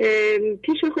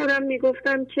پیش خودم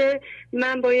میگفتم که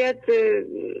من باید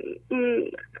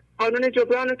قانون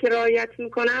جبران رو که رعایت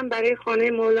میکنم برای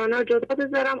خانه مولانا جدا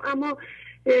بذارم، اما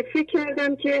فکر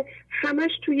کردم که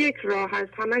همش تو یک راه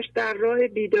هست، همش در راه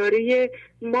بیداری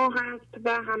ما هست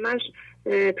و همش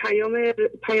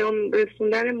پیام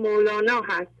رسوندن مولانا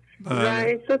هست و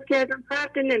احساس کردم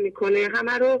فرق نمیکنه.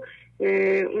 همه رو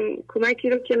کمکی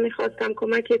رو که میخواستم،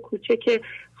 کمک کوچک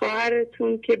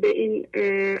خواهرتون که به این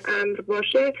امر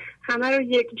باشه، همه رو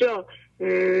یک جا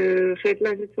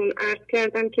خدمتتون عرض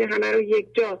کردم که همه رو یک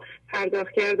جا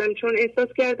پرداخت کردم، چون احساس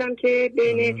کردم که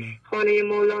بین خانه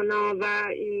مولانا و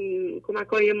این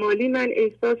کمک‌های مالی من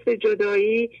احساس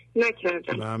جدایی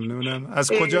نکردم. ممنونم.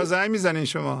 از کجا زنگ میزنین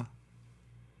شما؟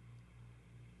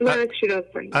 من از شیراز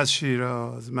از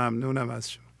شیراز. ممنونم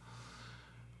از شما.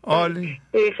 عالی.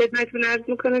 خدمتتون عرض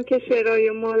میکنم که شعرهای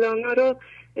مولانا رو،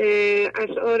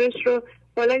 اشعارش رو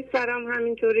بالای سرم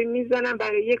همینطوری میزنم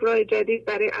برای یک راه جدید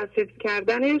برای حفظ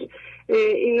کردنش.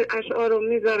 این اشعار رو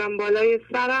میذارم بالای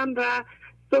سرم و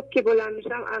صبح که بلند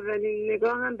میشم اولین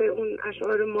نگاهم به اون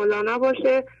اشعار مولانا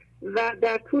باشه و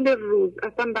در طول روز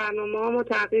اصلا برنامه هامو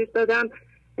تغییر دادم.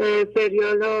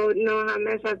 سریال ها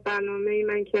همش از برنامه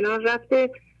من کنار رفته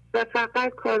و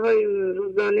فقط کارهای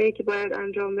روزانه‌ای که باید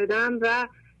انجام بدم و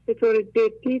به طور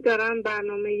جدی دارم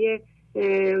برنامه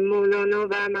مولانا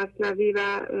و مثنوی و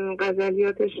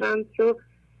غزلیات شمس رو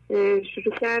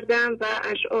شروع کردم و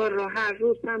اشعار رو هر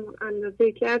روز هم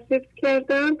اندازه که حفظ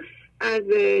کردم از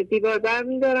دیوار بر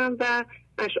میدارم و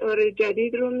اشعار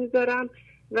جدید رو میذارم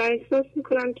و احساس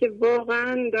میکنم که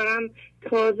واقعا دارم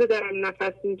تازه دارم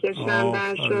نفس میکشم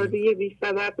و شادی بی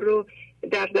سبب رو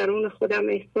در درون خودم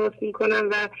احساس میکنم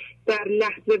و در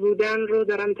لحظه بودن رو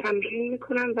دارم تمرین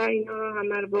میکنم و اینا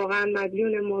همه واقعا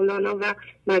مدیون مولانا و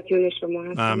مدیون شما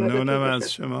هستم. ممنونم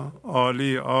از شما.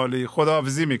 عالی عالی.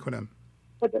 خداحافظی میکنم.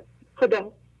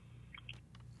 خدا.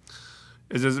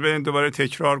 اجازه بدین دوباره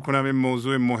تکرار کنم این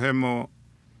موضوع مهم و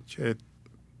که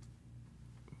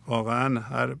واقعا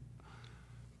هر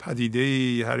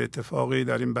پدیده‌ای، هر اتفاقی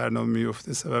در این برنامه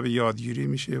میفته سبب یادگیری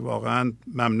میشه. واقعا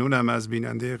ممنونم از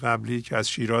بیننده قبلی که از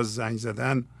شیراز زنگ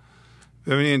زدن.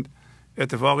 ببینید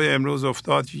اتفاقی امروز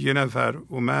افتاد که یه نفر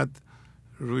اومد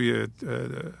روی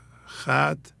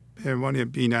خط به عنوان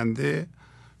بیننده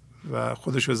و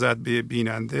خودشو زد به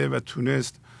بیننده و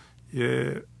تونست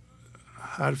یه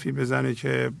حرفی بزنه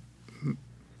که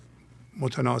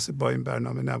متناسب با این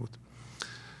برنامه نبود.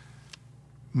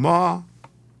 ما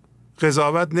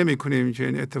قضاوت نمی کنیم که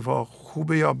این اتفاق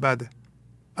خوبه یا بده،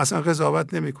 اصلا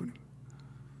قضاوت نمی کنیم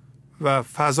و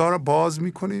فضا رو باز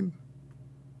می کنیم،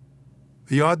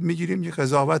 یاد می گیریم که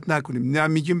قضاوت نکنیم. نه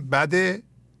میگیم بده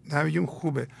نه میگیم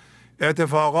خوبه.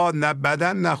 اتفاقات نه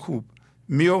بدن نه خوب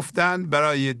میافتند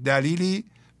برای دلیلی،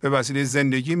 به وسیله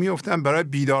زندگی میافتند برای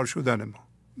بیدار شدن ما،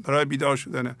 برای بیدار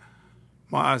شدن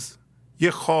ما از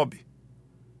یه خوابی.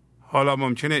 حالا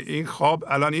ممکنه این خواب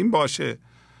الان این باشه،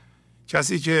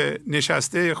 کسی که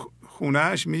نشسته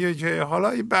خونهش میگه که حالا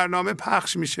این برنامه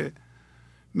پخش میشه،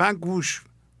 من گوش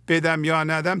بدم یا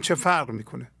ندم چه فرق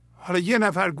میکنه؟ حالا یه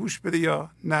نفر گوش بده یا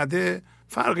نده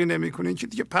فرقی نمیکنه، این که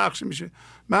دیگه پخش میشه،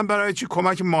 من برای چی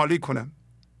کمک مالی کنم؟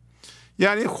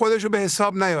 یعنی خودشو به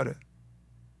حساب نیاره.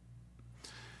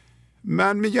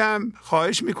 من میگم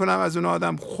خواهش میکنم از اون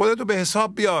آدم خودتو به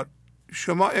حساب بیار.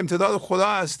 شما امتداد خدا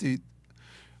هستید،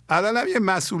 الان هم یه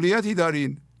مسئولیتی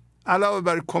دارین. علاوه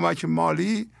بر کمک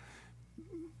مالی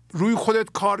روی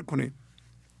خودت کار کنی،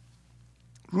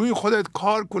 روی خودت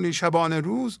کار کنی شبانه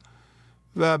روز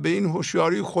و به این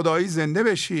هوشیاری خدایی زنده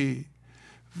بشی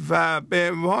و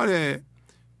به عنوان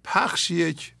پخش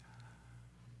یک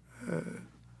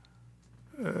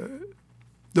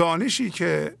دانشی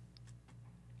که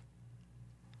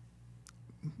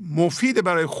مفید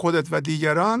برای خودت و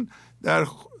دیگران در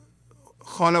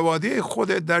خانواده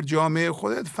خودت، در جامعه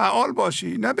خودت فعال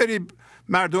باشی. نه بری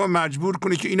مردم مجبور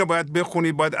کنی که اینو باید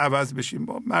بخونی، باید عوض بشیم.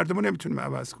 مردم رو نمیتونیم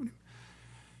عوض کنیم.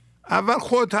 اول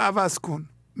خودت عوض کن.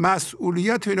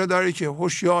 مسئولیت اینو داری که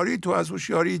هوشیاری تو از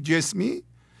هوشیاری جسمی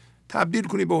تبدیل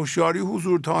کنی به هوشیاری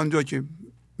حضور تا آنجا که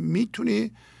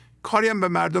میتونی کاری هم به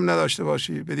مردم نداشته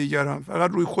باشی، به دیگران،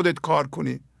 فقط روی خودت کار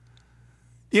کنی.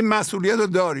 این مسئولیت رو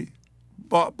داری.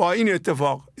 با این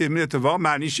اتفاق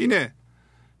معنیش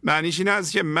اینه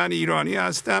است که من ایرانی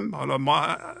هستم، حالا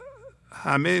ما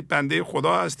همه بنده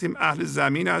خدا هستیم، اهل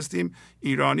زمین هستیم،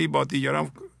 ایرانی با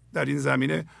دیگران در این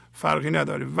زمینه فرقی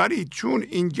نداره، ولی چون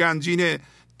این گنجینه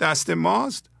دست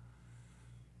ماست،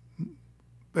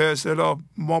 به اصطلاح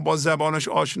ما با زبانش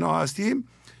آشنا هستیم،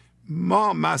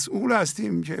 ما مسئول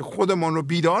هستیم که خودمون رو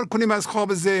بیدار کنیم از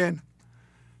خواب ذهن.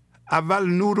 اول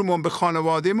نورمون به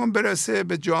خانوادهمون برسه،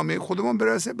 به جامعه خودمون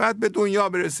برسه، بعد به دنیا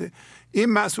برسه. این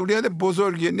مسئولیت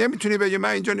بزرگیه. نمیتونی بگی من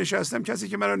اینجا نشستم، کسی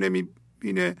که منو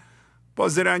نمیبینه با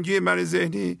زرنگی من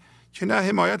ذهنی که نه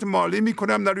حمایت مالی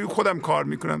میکنم نه روی خودم کار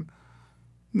میکنم،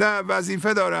 نه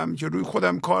وظیفه دارم که روی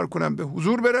خودم کار کنم، به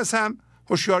حضور برسم،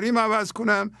 هوشیاریم عوض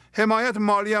کنم، حمایت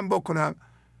مالی هم بکنم،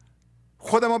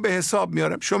 خودمو به حساب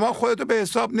میارم. شما خودتو به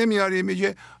حساب نمیاری،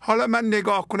 میگه حالا من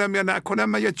نگاه کنم یا نکنم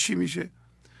من یا چی میشه؟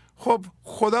 خب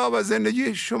خدا و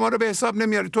زندگی شما رو به حساب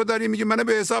نمیاری. تو داری میگی منو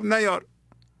به حساب نیار،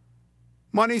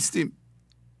 ما نیستیم.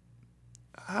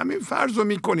 همین فرض رو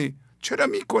میکنی. چرا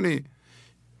میکنی؟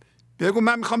 بگو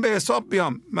من میخوام به حساب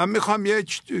بیام، من میخوام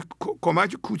یک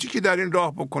کمک کوچیکی در این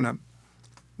راه بکنم،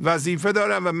 وظیفه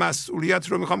دارم و مسئولیت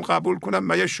رو میخوام قبول کنم.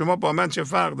 مگه شما با من چه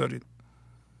فرق دارید؟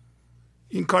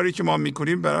 این کاری که ما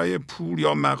میکنیم برای پول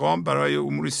یا مقام، برای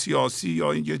امور سیاسی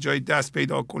یا اینکه جای دست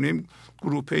پیدا کنیم،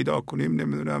 گروه پیدا کنیم،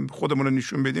 نمیدونم خودمون رو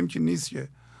نشون بدیم که نیست. که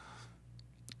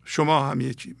شما هم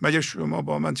یکی. مگه شما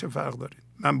با من چه فرق دارید؟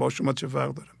 من با شما چه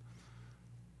فرق دارم؟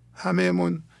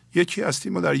 همه‌مون یکی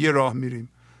هستیم و در یه راه میریم.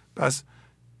 پس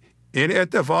این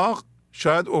اتفاق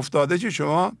شاید افتاده که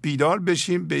شما بیدار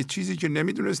بشیم به چیزی که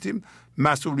نمیدونستیم،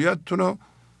 مسئولیتتون رو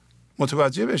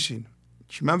متوجه بشین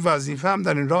که من وظیفه هم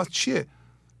در این راه چیه.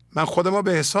 من خودم رو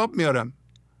به حساب میارم،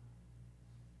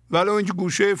 ولو اینکه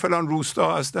گوشه فلان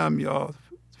روستا هستم یا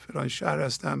فلان شهر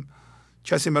هستم،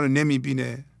 کسی منو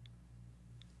نمیبینه.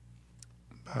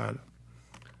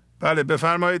 بله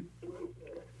بفرمایید.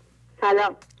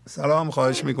 سلام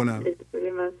خواهش میکنم.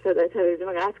 من صدای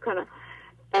تلویزیون قطع کنم.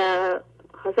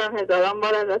 خواستم هزاران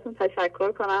بار ازتون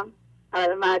تشکر کنم.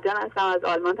 مرجان هستم، از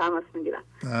آلمان تماس میگیرم.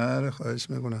 بله خواهش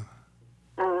میکنم.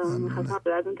 میخواستم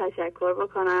ازتون تشکر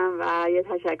بکنم و یه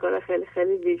تشکر خیلی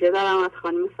خیلی ویژه دارم از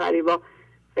خانم فریبا.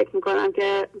 فکر میکنم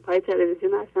که پای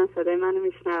تلویزیون هستن، صدای منو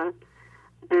میشنون.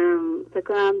 فکر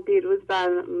کنم دیروز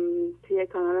توی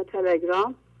کانال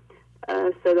تلگرام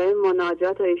صدای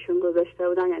مناجات رو ایشون گذاشته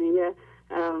بودن، یعنی یه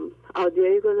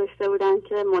آدیویی گذاشته بودن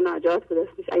که مناجات بود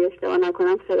اسمش، اگه اشتباه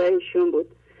نکنم صدای ایشون بود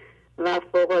و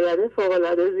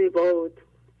فوق‌العاده زیبا بود.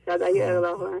 شاید اگه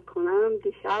اغراق نکنم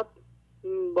دیشب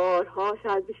بارها،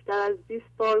 شاید بیشتر از 20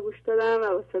 بار گوش دادم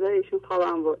و با صدای ایشون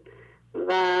خوابم بود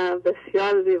و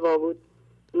بسیار زیبا بود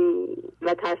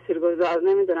و تاثیرگذار.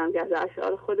 نمیدونم که از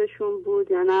اشعار خودشون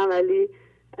بود یا نه، ولی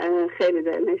خیلی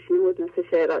دلنشین بود مثل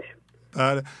شعراشون.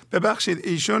 بله. ببخشید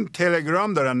ایشون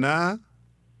تلگرام دارن نه؟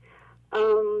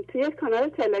 توی یک کانال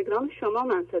تلگرام شما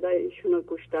من صدای ایشون رو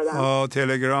گوش دادم.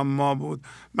 تلگرام ما بود.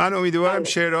 من امیدوارم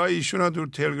شعرهای ایشون رو در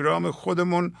تلگرام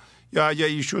خودمون یا اگه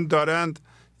ایشون دارند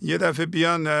یه دفعه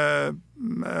بیان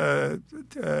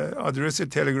آدرس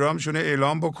تلگرامشون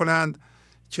اعلام بکنند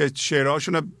که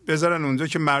شعرهاشون رو بذارن اونجا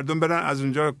که مردم برن از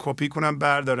اونجا کپی کنن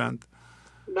بردارند.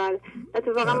 بله.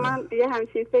 اتفاقا من یه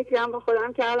همچین فکری هم با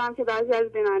خودم کردم که بعضی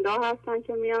از بیننده ها هستن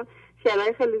که میان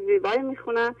شعرهای خیلی زیبایی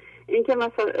میخونن، این که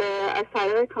مثلا از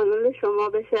طریق کانال شما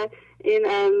بشه این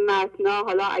متنا،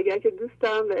 حالا اگر که دوست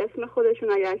دارن به اسم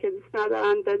خودشون، اگر که دوست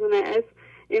ندارن بدون اسم،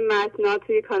 این متنا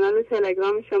توی کانال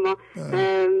تلگرام شما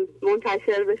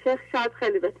منتشر بشه، شاید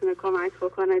خیلی بتونه کمک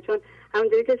بکنه. چون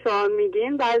همونجوری که شما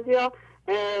میگین بعضیا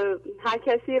هر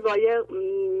کسی با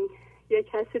یه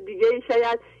کسی دیگه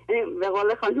شاید، به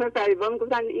قول خانم فریبا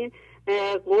میگفتن این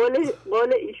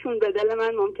قول ایشون به دل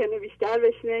من ممکنه بیشتر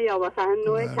بشینه، یا مثلا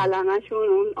نوع کلمه‌شون،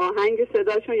 اون آهنگ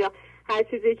صداشون، یا هر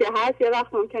چیزی که هست، یه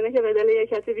وقت ممکنه که به دل یه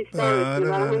کسی بیشتر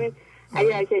بشینه. برای همین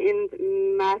اگر که این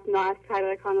متن از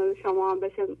طریق کانال شما هم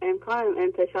بشه امکان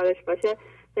انتشارش باشه،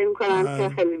 فکر می‌کنم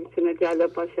که خیلی میتونه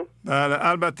جالب باشه. بله.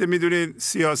 البته میدونید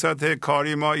سیاست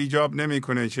کاری ما ایجاب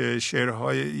نمیکنه که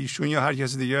شعرهای ایشون یا هر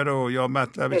کسی دیگر رو یا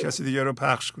مطلب کسی دیگر رو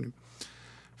پخش کنیم.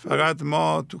 فقط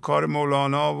ما تو کار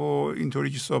مولانا و اینطوری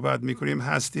که صحبت میکنیم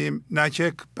هستیم، نه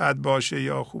که بد باشه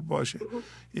یا خوب باشه،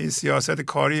 این سیاست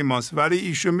کاری ماست. ولی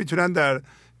ایشون میتونن در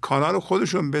کانال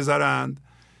خودشون بذارند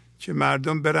که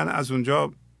مردم برن از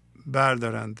اونجا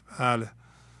بردارند. بله.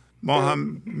 ما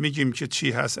هم میگیم که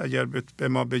چی هست، اگر به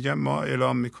ما بگم ما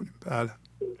اعلام میکنیم. بله.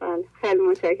 بله. خیلی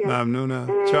متشکرم.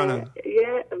 ممنونم. جانم.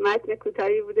 یه متن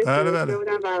کوتاهی بوده که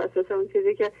بودم بر اساس اون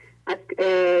چیزی که از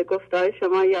گفتار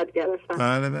شما یاد گرفتم.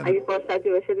 بله. اگه فرصتی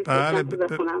باشه دوست داشتم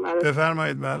بخونم.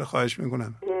 بفرمایید. بله خواهش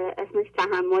میکنم. اسمش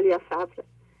تحمل یا صبر.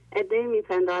 عده‌ای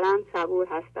میپندارند صبور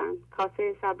هستند،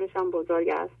 کاسه صبرشان بزرگ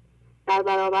است. در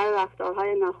برابر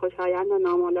رفتارهای ناخوشایند و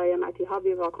ناملایمتی‌ها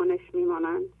بی‌واکنش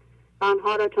میمانند و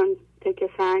آنها را چون تکه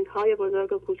سنگ‌های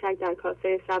بزرگ و کوچک در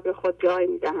کاسه صبر خود جای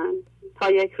می‌دهند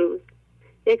تا یک روز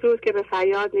که به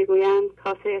فریاد می‌گویند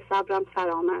کاسه صبرم سر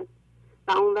آمد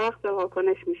و اون وقت به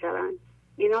واکنش می‌شوند.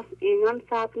 اینان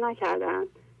صبر نکردند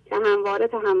که همواره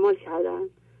تحمل کردند،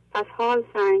 پس حال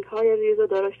سنگ‌های ریز و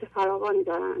درشت فراوانی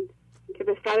دارند که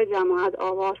به سر جماعت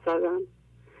آوار سازند.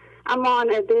 اما آن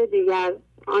عده دیگر،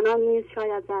 آنان نیز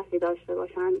شاید ضعفی داشته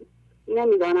باشند،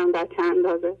 نمیدانم در چه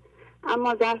اندازه،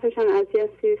 اما ضعفشان از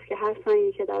جنسی است که هر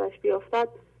سنگی که درش بیفتد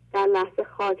در لحظه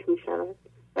خاک می شود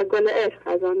و گل عشق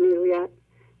از آن می روید.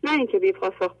 نه اینکه بی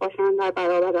پاسخ باشند در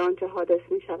برابر آنچه حادث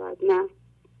می شود، نه،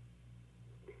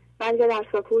 بلکه در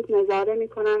سکوت نظاره می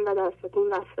کنند و در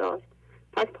سکون رفتار.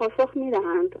 پس پاسخ می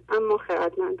دهند، اما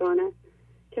خردمندانه،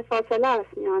 که فاصله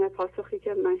است میان پاسخی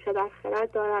که منشأ در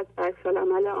خرد دارد و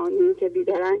عکس‌العمل آنی که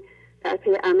بیدرنگ در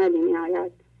پی عملی می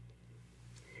آید.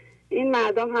 این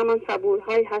مردم همان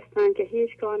صبورهایی هستند که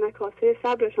هیچگاه نه کاسه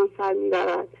صبرشان سر می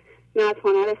دارد، نه از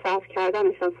هنر صبر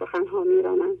کردنشان سخنها می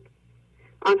رانند.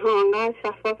 آنها آنقدر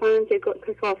شفافند که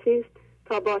کافی است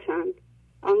تا باشند.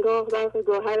 آنگاه برق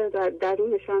گوهر در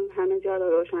درونشان همه جا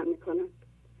را روشن می کنند.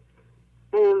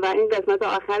 و این قسمت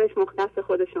آخرش مختص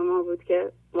خود شما بود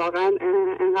که واقعا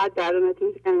انقدر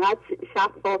درونتون، انقدر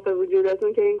شفاف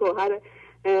وجودتون که این گوهر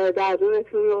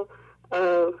درونتون رو،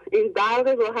 این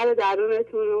برق گوهر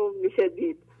درونتون رو میشه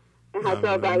دید.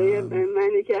 حتی برای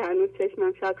منی که هنوز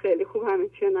چشمم شاید خیلی خوب همه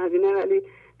چی رو نبینه، ولی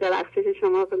درخشش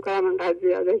شما فکر کنم انقدر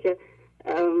زیاده که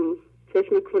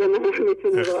چشم کور من هم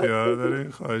میتونه اختیار دارین.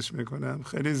 خواهش میکنم.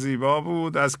 خیلی زیبا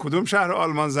بود. از کدوم شهر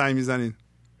آلمان زنگ میزنین؟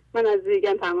 من از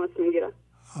ویگن تماس میگیرم.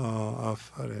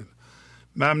 آفرین.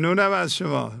 ممنونم از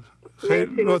شما.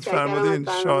 خیلی لطف فرمودین.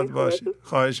 شاد باشین.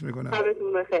 خواهش میکنم.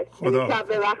 شبتون بخیر. خدا. شب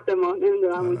به وقت ما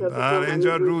نمیدونم اونجا. بله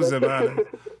اینجا روزه. بله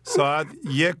ساعت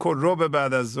 1:15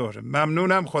 بعد از ظهر.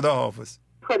 ممنونم. خدا حافظ.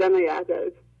 خدا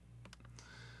نگهدارت.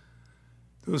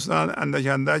 دوستان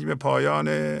اندک به پایان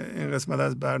این قسمت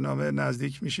از برنامه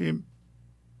نزدیک میشیم.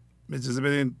 اجازه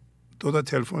بدین 2 تا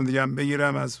تلفن دیگه هم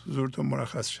بگیرم از حضورتون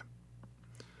مرخص شم.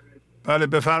 بله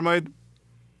بفرمایید.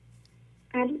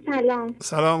 سلام.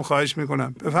 سلام. خواهش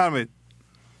میکنم. بفرمایید.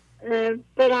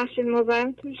 ببخشید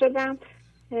مزاحمتون شدم.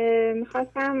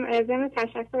 میخواستم ضمن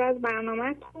تشکر از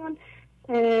برنامه‌تون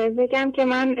بگم که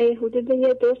من حدود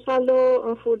 2 سال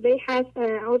و خورده هست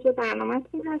عضو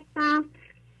برنامه‌تون هستم،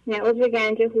 عضو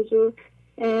گنج حضور.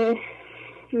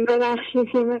 ببخشید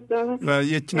و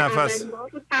یک نفس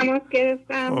تماس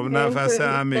گرفتم. خب نفس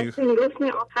عمیق.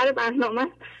 آخر برنامه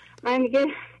من دیگه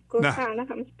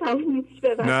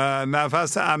نه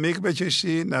نفس عمیق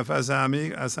بکشید، نفس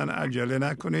عمیق، اصلا عجله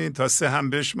نکنید تا 3 هم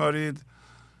بشمارید.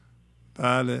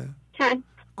 بله.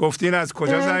 گفتین از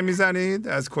کجا زنگ میزنید؟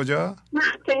 از کجا؟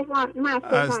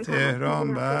 از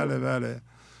تهران. بله بله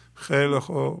خیلی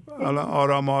خوب. الان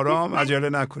آرام آرام عجله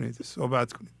نکنید،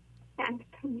 صحبت کنید.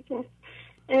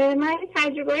 من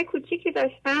تجربه کوچیکی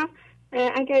داشتم،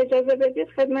 اگر اجازه بدید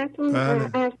خدمتون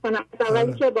عرض کنم.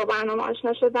 اولی که با برنامه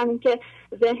آشنا شدم این که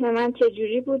ذهن من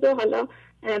چجوری بود و حالا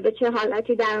به چه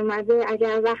حالتی در اومده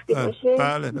اگر وقتی باشه.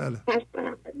 بله بله.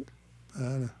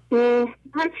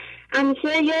 من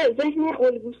همیشه یه ذهن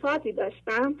الگوسازی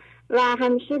داشتم و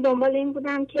همیشه دنبال این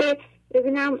بودم که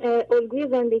ببینم الگوی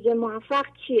زندگی موفق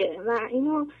چیه و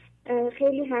اینو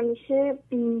خیلی همیشه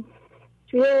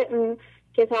توی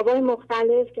کتابای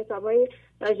مختلف، کتابای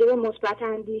راجع به مثبت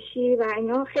اندیشی و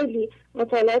اینا خیلی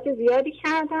مطالعات زیادی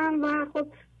کردم و خب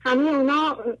همه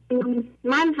اونا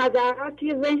من حضرات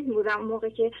توی ذهن بودم موقع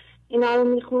که اینا رو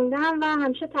میخوندم و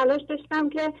همیشه تلاش داشتم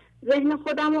که ذهن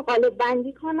خودم رو قالب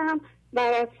بندی کنم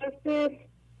بر اساس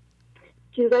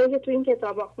چیزایی که توی این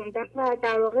کتابا خوندم و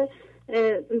در واقع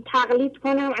تقلید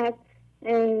کنم از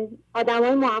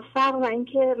آدمای موفق و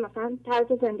اینکه مثلا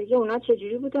طرز زندگی اونا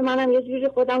چجوری بوده منم یه جوری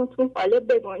خودم رو تو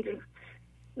قالب بگنجونم.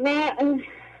 و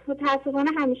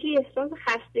متاسفانه همیشه احساس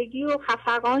خستگی و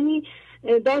خفقانی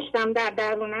داشتم در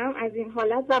درونم از این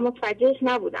حالت و متوجهش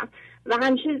نبودم و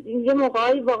همیشه یه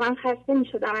موقعی واقعا خسته می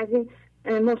شدم از این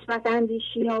مثبت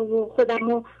اندیشی ها و خودم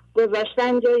رو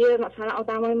گذاشتن جای مثلا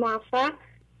آدم های موفق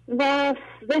و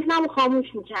ذهنم رو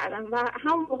خاموش می کردم و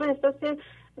همون موقع احساس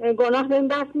گناه بهم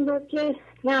دست می داد که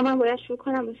نه من باید شروع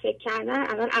کنم به فکر کردن،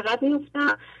 الان عقب می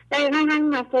افتم. دقیقا همین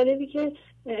مطالبی که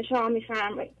شما می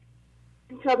فرمایید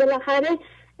تا بالاخره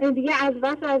دیگه از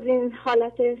بس از این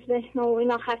حالت ذهن و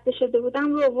اینا خسته شده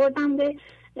بودم رو آوردم به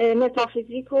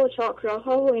متافیزیک و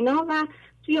چاکراها و اینا و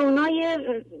توی اونا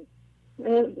یه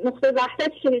نقطه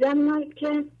وحدتی که دیدم اینا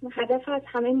که هدف از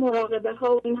همه مراقبه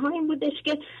ها و اینها این بودش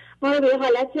که ما رو به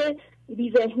حالت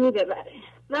بی‌ذهنی ببره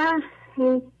و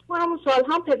تو همون سال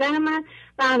هم پدر من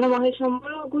برنامه های شما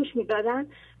رو گوش میدادن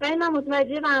ولی من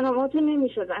متوجه برنامه‌هاتون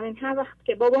نمیشدم. این هر وقت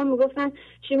که بابا میگفتن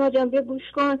شیما جان بیا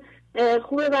گوش کن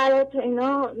خوبه برات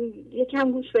اینا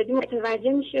یکم گوش بدیم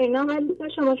متوجه میشی اینا، ولی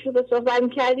شما شروع به صحبت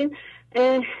میکردیم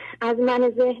از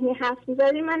من ذهنی حرف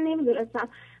میزدیم من نمیدونستم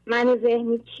من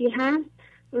ذهنی چی هست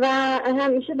و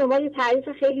همیشه دنبال تعریف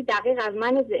خیلی دقیق از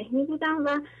من ذهنی بودم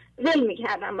و ول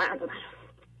میکردم برنامه.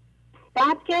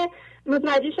 بعد که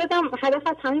متوجه شدم هدف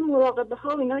از همین مراقبه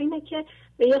ها و اینا اینه که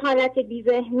به یه حالت بی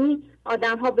ذهنی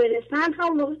آدم ها برسن،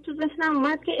 هم موقع تو ذهنم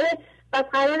اومد که بس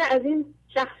قرار از این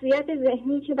شخصیت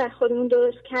ذهنی که بر خودمون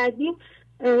درست کردیم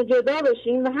جدا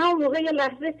بشیم و همون موقع یه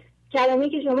لحظه کلمه‌ای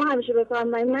که شما همیشه به کار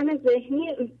می‌برید من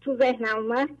ذهنی تو ذهنم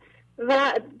اومد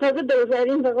و تازه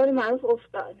دوزارین به قول معروف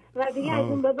افتاد و دیگه از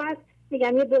اون به بعد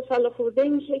میگم یه 2 سال خورده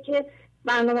میشه که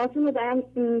برنامه‌هاتون رو دارم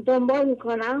دنبال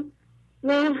میکنم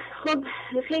و خب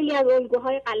خیلی از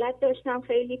الگوهای غلط داشتم،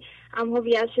 خیلی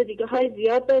هویت شدگی‌های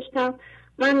زیاد داشتم.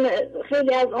 من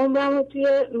خیلی از عمرم رو توی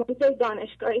محیط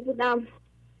دانشگاهی بودم،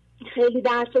 خیلی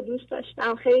درس رو دوست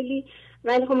داشتم خیلی،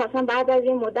 ولی خب مثلا بعد از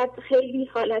این مدت خیلی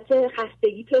حالت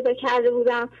خستگی پیدا کرده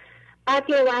بودم. بعد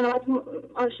که برنامه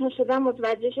آشنا شدم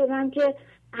متوجه شدم که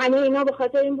همه اینا به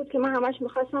خاطر این بود که من همش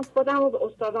میخواستم خودم رو به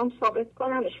استادام ثابت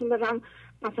کنم، نشون بدم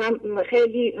مثلا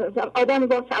خیلی آدم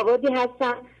با سوادی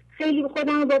هستم، خیلی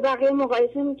خودم رو با بقیه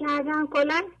مقایسه میکردم.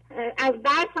 کلا از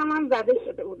درس هم زده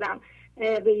شده بودم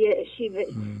به یه شیوه.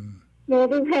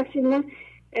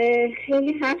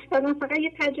 خیلی حرف دادم، فقط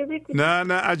یه تجربه کنم.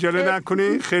 نه عجله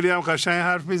نکنی، خیلی هم قشنگ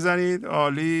حرف میزنید،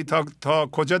 عالی. تا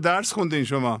کجا درس خوندین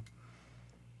شما؟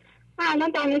 من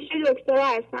الان دانشجوی دکترا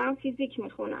هستم، فیزیک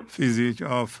میخونم. فیزیک،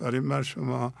 آفرین بر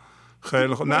شما،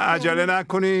 خیلی خوب. نه عجله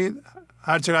نکنید،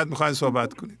 هر چقدر میخواین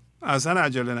صحبت کنید، اصلا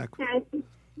عجله نکنید.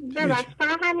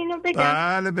 فقط همینو بگم.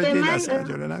 بله بگید، اصلا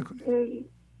عجله نکنید.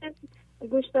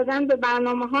 گوش دادن به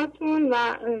برنامه هاتون و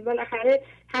بالاخره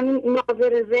همین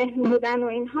ناظر ذهن بودن و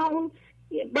اینها، اون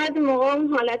بعضی موقع اون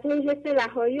حالت حس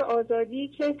رهایی آزادی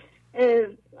که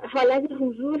حالت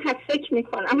حضور هست فکر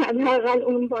میکنم حداقل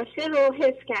اون باشه رو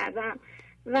حس کردم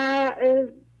و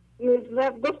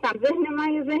گفتم ذهن من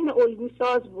یه ذهن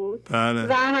الگوساز بود. بله.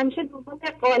 و همیشه دنبال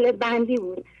قالب بندی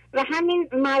بود و همین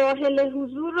مراحل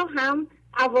حضور رو هم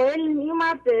اوایل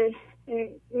میومد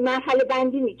مرحله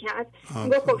بندی میکرد.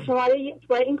 میگه خب شماره 1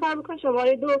 باید این کار بکن،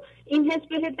 شماره 2 این حس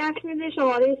بهت دست میده،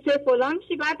 شماره 3 فلان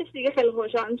میشی، بعدش دیگه خیلی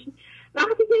خوشحال میشی.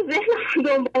 وقتی که ذهنم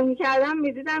دنبال میکردم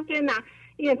میدیدم که نه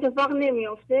این اتفاق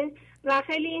نمیافته و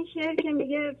خیلی این شعر که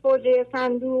میگه فرجه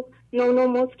صندوق نونو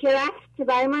مسکر است که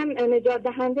برای من نجات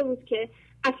دهنده بود که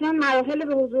اصلا مراحل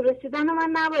به حضور رسیدن من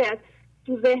نباید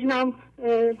تو ذهنم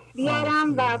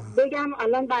بیارم و بگم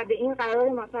الان بعد این قرار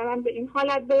مثلا به این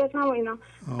حالت برسم و اینا.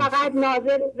 فقط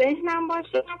ناظر ذهنم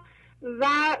باشم و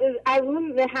از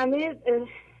اون همه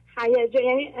هیجان،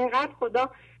 یعنی انقدر خدا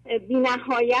بی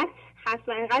نهایت هست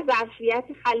و انقدر ظرفیت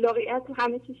خلاقیت و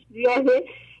همه چیز زیاده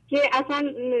که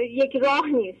اصلا یک راه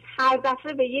نیست، هر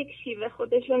دفعه به یک شیوه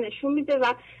خودشو نشون میده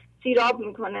و سیراب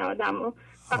میکنه آدمو.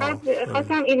 فقط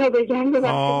خواستم اینو بگم.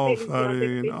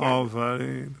 آفرین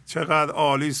آفرین، چقدر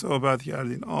عالی صحبت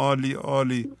کردین، عالی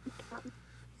عالی.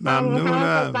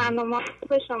 ممنونم. برنامه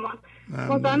به شما.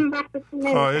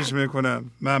 خواهش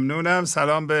میکنم. ممنونم.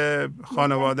 سلام به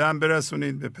خانواده‌ام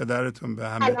برسونید، به پدرتون، به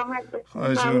همه.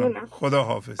 خواهش میکنم. خدا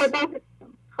حافظ.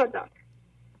 خدا.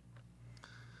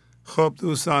 خب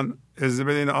دوستان اجازه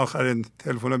بدین آخرین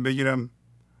تلفن رو بگیرم.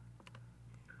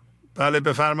 بله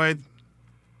بفرمایید.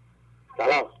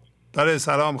 سلام. بله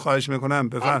سلام، خواهش میکنم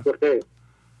بفرمایید.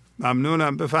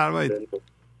 ممنونم بفرمایید.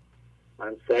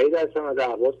 من سعید هستم از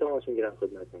اهواز تماس میگیرم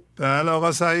خدمتتون. بله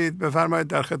آقا سعید بفرمایید،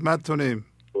 در خدمتتونیم.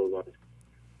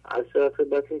 از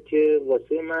خدمتتون که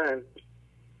واسه من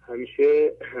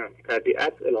همیشه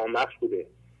طبیعت الهام بخش بوده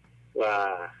و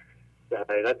در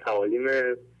حقیقت تعالیم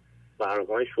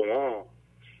برنامه‌های شما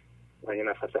و یه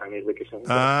نفس عمیق بکشم.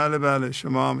 بله بله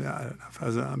شما هم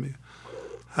نفس عمیق،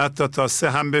 حتی تا 3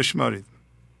 هم بشمارید.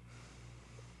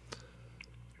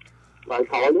 من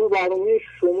تعالیم برنامه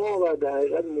شما و در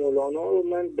حقیقت مولانا رو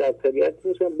من در طبیعت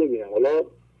میتونم ببینم. حالا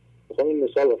میخوام این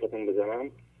مثال واسهتون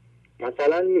بزنم.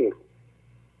 مثلا نور،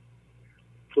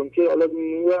 چون که حالا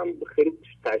نور هم خیلی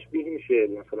تشبیه میشه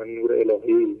مثلا نور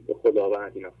الهی به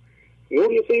خداوند. اینا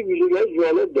نور یه سری ویژگی‌های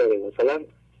جالب داره، مثلا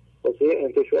واسه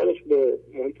انتشارش به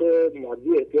محیط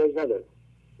مادی احتیاج نداره.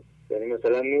 یعنی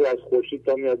مثلا نور از خورشید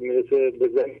تا میاد میرسه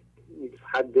به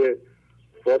حد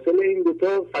فاصله این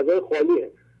دوتا فضای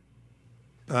خالیه.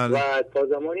 بله. و تا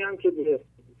زمانی هم که به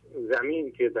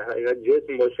زمین که در حقیقت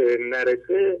جسم باشه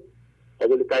نرسه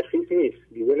قابل تشخیص نیست،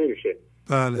 دیده نمیشه.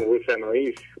 بله.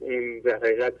 روشناییش، اون در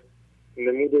حقیقت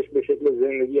نمودش به شکل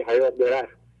زندگی، حیات،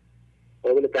 درخت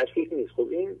قابل تشخیص نیست. خب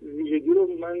این ویژگی رو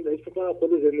من حس می‌کنم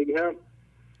خود زندگی هم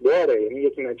داره. یعنی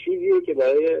یک چیزیه که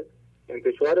برای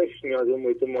انتشارش نیاز به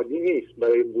محیط مادی نیست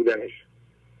برای بودنش،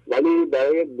 ولی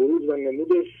برای بروز و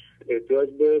نمودش احتیاج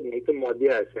به محیط مادی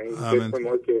هست. یعنی جسم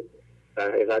ما که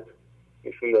در حقیقت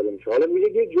نشون داده میشه. حالا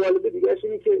ویژگی جالب دیگه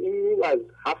اینه که این نور از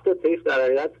 7 طیف در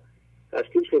حقیقت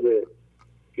تشکیل شده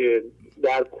که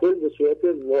در کل به صورت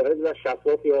واحد و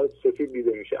شفاف یا سفید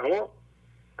دیده میشه. اما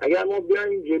اگر ما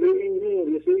بیایم جلوی این نور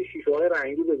یه سری شیشه‌های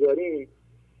رنگی بذاریم،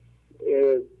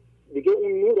 دیگه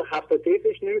اون نور 7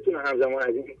 طیفش نمیتونه همزمان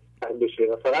از این رد بشه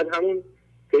و فقط همون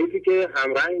طیفی که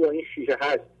همرنگ با این شیشه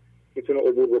هست میتونه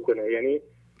عبور بکنه. یعنی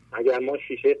اگر ما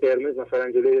شیشه قرمز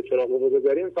مثلا جلوی چراغ رو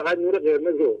بذاریم فقط نور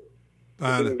قرمز رو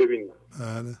ببینیم.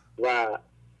 بله. و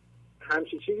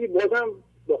همچین چیزی بازم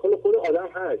داخل خود آدم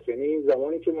هست. یعنی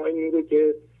زمانی که ما این نوری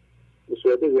که به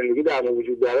صورت زندگی در ما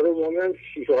وجود داره رو ما می‌بینیم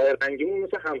شیشه های رنگیمون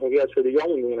مثل هم‌هویت شده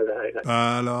یا میمونه در حقیقت.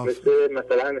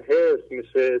 مثلا حس،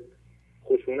 مثل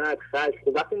خشونت، خشم.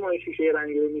 خب وقتی ما این شیشه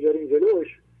رنگی رو می‌ذاریم جلوش،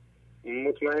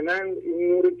 مطمئناً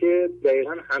این نوری که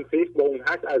دقیقاً همطیف با اون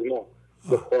هست از ما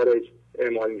به خارج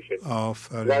اعمال میشه.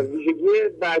 و ویژگی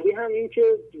بعدی هم این که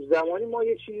زمانی ما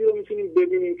یه چیزی رو میتونیم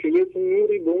ببینیم که یک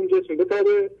نوری به اون جسم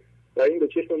بتابه و این به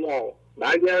چشم ما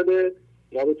برگرده،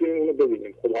 ما بتونیم اونو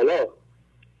ببینیم. خب حالا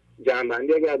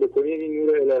جمع‌بندی اگر بکنید این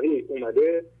نور الهی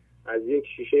اومده از یک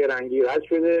شیشه رنگی رد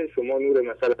شده، شما نور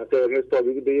مثلا قرمز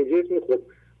تابیدی به یه جسم، خب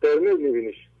قرمز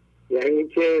میبینیش. یعنی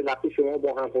اینکه وقتی شما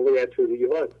با هم هویت شدگی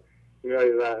هات میای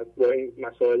و با این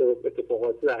مسائل و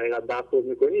اتفاقات در حقیقت برخورد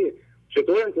میکنی،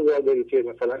 چطور انتظار داری که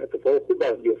مثلا اتفاق خوب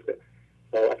برات بیفته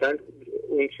و اصلا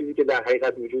اون چیزی که در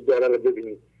حقیقت وجود داره رو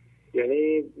ببینید.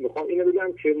 یعنی میخوام اینو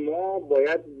بگم که ما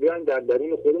باید بیایم در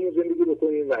درون خودمون زندگی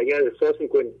بکنیم و اگر احساس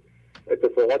میکنیم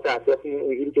اتفاقات اطرافمون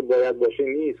اونجوری که باید باشه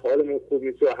نیست، حالمون خوب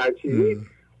نیست و هر چیزی،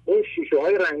 اون شیشه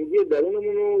های رنگی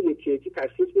درونمون رو یکی یکی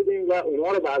تشخیص بدیم و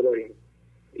اونها رو برداریم.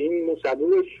 این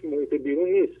مسببش محیط بیرون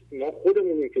نیست، ما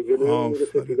خودمونیم که جلوی نور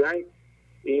سفید رنگ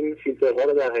این فیلترها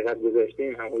رو در حقیقت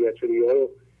گذاشتیم، همهویت شدگی‌ها رو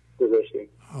گذاشتیم.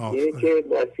 اینه که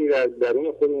بایستی در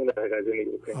درون خودمون در حقیقت زندگی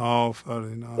بکنیم.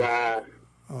 آفرین.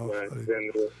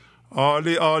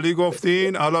 عالی عالی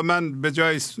گفتین. حالا من به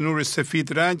جای نور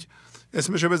سفید رنگ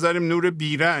اسمشو بذاریم نور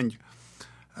بیرنگ.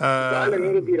 بله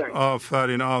نور بیرنگ.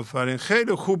 آفرین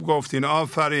خیلی خوب گفتین.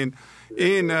 آفرین.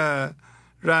 این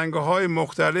رنگ‌های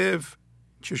مختلف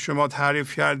که شما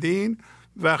تعریف کردین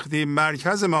وقتی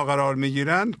مرکز ما قرار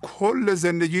میگیرن کل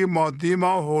زندگی مادی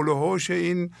ما حول و حوش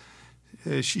این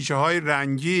شیشه های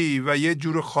رنگی و یه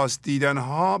جور خاص دیدن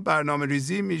ها برنامه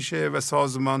ریزی میشه و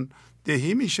سازمان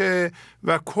دهی میشه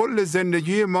و کل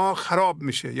زندگی ما خراب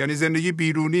میشه. یعنی زندگی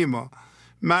بیرونی ما.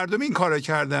 مردم این کار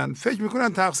کردن، فکر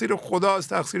میکنن تقصیر خداست،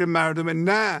 تقصیر مردمه.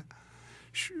 نه،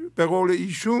 به قول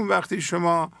ایشون وقتی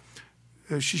شما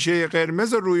شیشه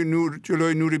قرمز رو روی نور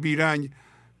جلوی نور بیرنگ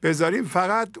بذاریم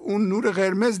فقط اون نور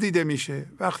قرمز دیده میشه.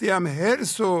 وقتی هم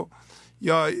حرص و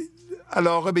یا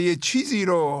علاقه به یه چیزی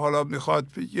رو، حالا میخواد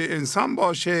یه انسان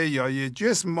باشه یا یه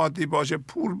جسم مادی باشه،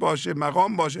 پول باشه،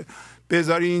 مقام باشه،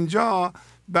 بذاری اینجا،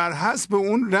 بر حسب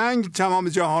اون رنگ تمام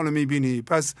جهان رو میبینی.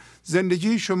 پس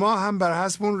زندگی شما هم بر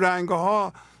حسب اون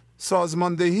رنگها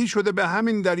سازماندهی شده، به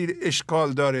همین دلیل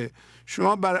اشکال داره.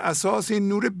 شما بر اساس این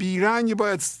نور بیرنگ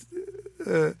باید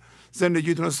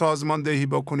زندگیتون رو سازماندهی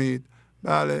بکنید.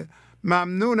 بله،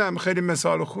 ممنونم، خیلی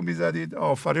مثال خوبی زدید.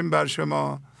 آفرین بر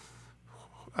شما.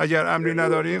 اگر امری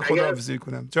ندارین خداحافظی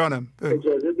کنم. جانم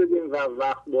اجازه بدین و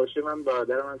وقت باشه من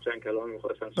برادرم هم چند کلام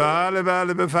می‌خواستم.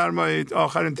 بله بفرمایید.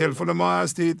 آخرین تلفن ما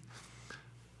هستید.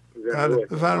 بله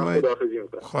بفرمایید.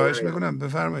 خواهش میکنم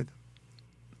بفرمایید.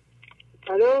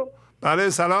 الو. بله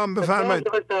سلام بفرمایید.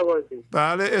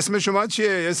 بله اسم شما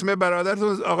چیه؟ اسم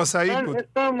برادرتون آقا سعید بود. من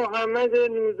اسمم محمد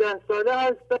 19 ساله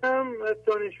هستم از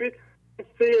دانشجوی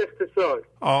اقتصاد.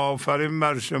 آفرین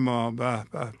بر شما. به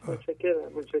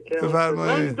متشکرم.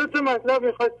 بفرمایید. من دو تا مطلب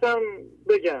میخواستم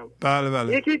بگم.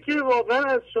 بله. یکی که واقعا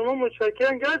از شما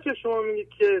متشکرم، گرچه شما میگید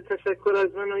که تشکر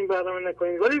از من و این برنامه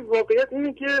نکنید، ولی واقعیت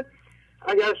اینه که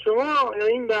اگر شما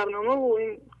این برنامه و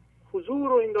این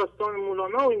حضور و این داستان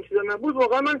مولانا و این چیزا نبود،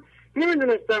 واقعا من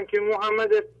نمیدونستم که محمد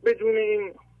بدون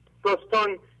این داستان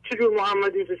چه جور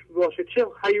محمدی میتونست باشه، چه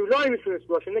هیولایی میتونست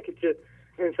باشه، نه که چه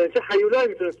انسان، چه هیولایی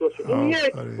میتونست باشه. این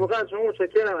یک، واقعا شما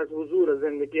متشکرم از حضور و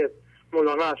زندگی از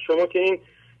مولانا، از شما که این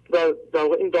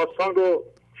این داستان رو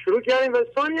شروع کردیم. و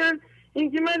ثانیاً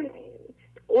اینکه من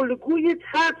الگوی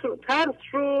ترس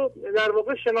رو در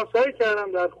واقع شناسایی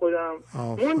کردم در خودم،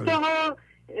 منتها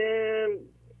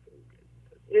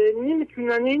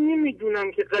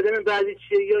نمیدونم که قدم بعدی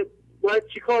چیه یا باید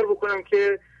چی کار بکنم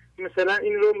که مثلا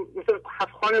این رو مثلا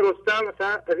 7 خان رستم مثلا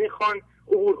از این خان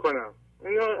عبور کنم.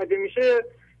 اینو اگه میشه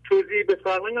توضیح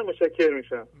بفرمایید متشکر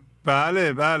میشم.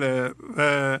 بله.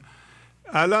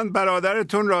 الان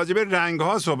برادرتون راجع به رنگ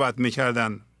ها صحبت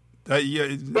میکردن.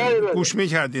 بله. گوش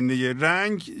میکردین دیگه.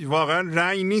 رنگ واقعا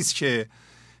رنگ نیست که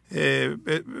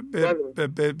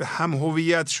به هم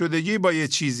هویت شدگی با یه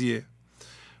چیزیه.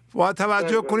 باید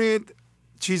توجه کنید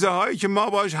چیزهایی که ما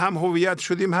باش هم هویت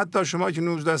شدیم، حتی شما که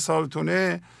 19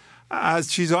 سالتونه،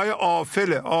 از چیزهای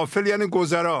آفل یعنی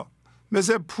گذرا،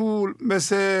 مثل پول،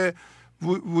 مثل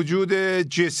وجود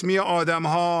جسمی آدم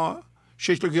ها،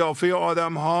 شکل قیافه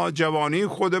آدم ها، جوانی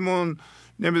خودمون،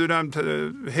 نمیدونم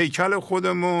هیکل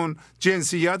خودمون،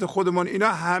 جنسیت خودمون،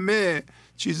 اینا همه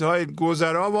چیزهای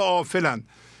گذرا و آفلن.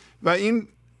 و این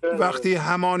وقتی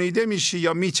همانیده میشی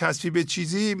یا میچسبی به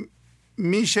چیزی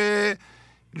میشه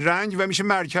رنگ و میشه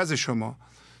مرکز شما.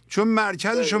 چون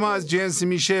مرکز شما از جنس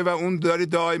میشه و اون داره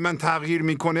دائما تغییر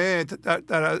میکنه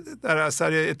در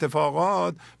اثر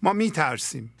اتفاقات، ما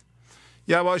میترسیم.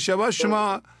 یواش یواش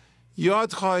شما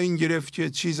یاد خواهید گرفت که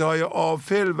چیزهای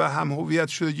آفل و هم هویت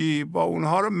شدگی با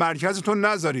اونها رو مرکزتون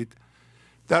نذارید،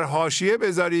 در حاشیه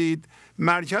بذارید.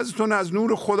 مرکزتون از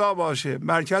نور خدا باشه،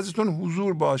 مرکزتون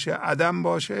حضور باشه، عدم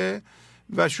باشه.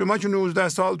 و شما که 19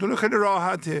 سالتونه خیلی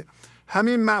راحته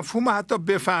همین مفهوم حتی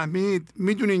بفهمید،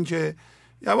 میدونین که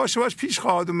یواش یواش پیش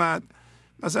خواهد اومد.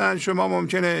 مثلا شما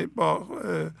ممکنه با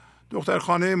دختر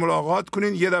خانه ملاقات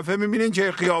کنین، یه دفعه میبینین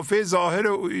که قیافه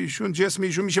ظاهر ایشون، جسم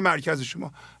ایشون میشه مرکز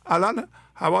شما. الان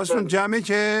حواستون جمعه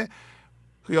که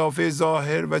قیافه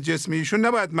ظاهر و جسم ایشون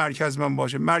نباید مرکز من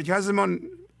باشه. مرکز من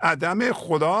عدم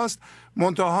خداست،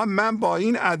 منتها من با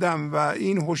این عدم و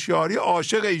این هوشیاری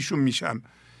عاشق ایشون میشم.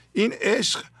 این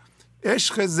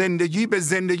عشق زندگی به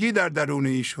زندگی در درون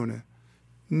ایشونه،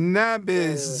 نه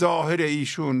به ظاهر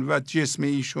ایشون و جسم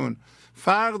ایشون.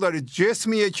 فرق داره.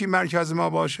 جسم یکی مرکز ما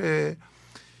باشه،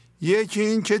 یکی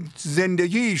این که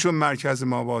زندگی ایشون مرکز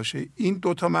ما باشه. این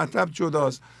دوتا مطلب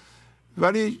جداست.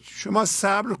 ولی شما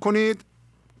صبر کنید،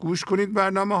 گوش کنید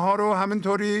برنامه ها رو.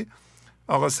 همینطوری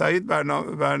آقا سعید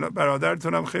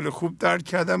برادرتونم خیلی خوب درک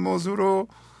کردن موضوع رو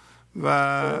و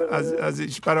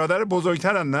از برادر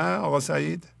بزرگترن، نه آقا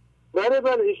سعید؟ بله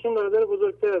ایشون برادر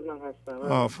بزرگتر از من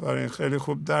هستن. آفرین، خیلی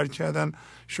خوب درک کردن.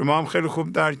 شما هم خیلی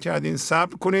خوب درک کردین.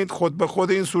 صبر کنید، خود به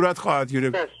خود این صورت خواهد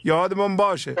گرفت. یادمون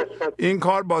باشه این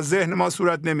کار با ذهن ما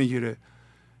صورت نمیگیره.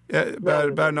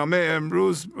 برنامه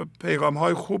امروز پیغام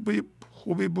های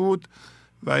خوبی بود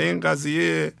و این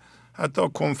قضیه حتی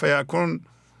کن فیکون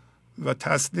و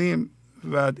تسلیم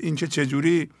و اینکه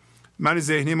چجوری من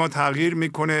ذهنی ما تغییر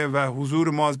میکنه و حضور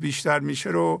ما بیشتر میشه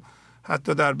رو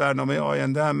حتی در برنامه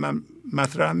آینده هم من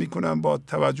مطرح میکنم. با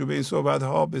توجه به این صحبت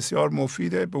ها بسیار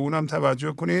مفیده، به اونم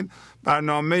توجه کنید.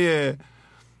 برنامه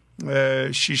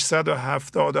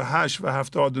 678 و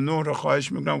 79 رو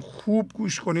خواهش میکنم خوب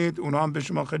گوش کنید، اونا هم به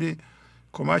شما خیلی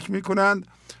کمک میکنند.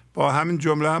 با همین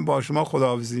جمله هم با شما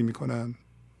خداحافظی میکنم.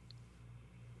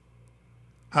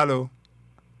 الو.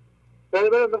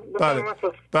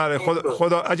 بله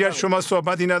خدا اگر شما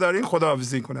صحبتی ندارین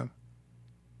خداحافظی کنم.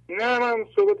 نه من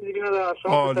صحبت دیگه ندارم.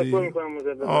 شما تشکر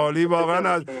میکنم. عالی،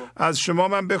 واقعا از شما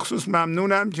من به خصوص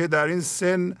ممنونم که در این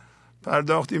سن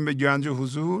پرداختیم به گنج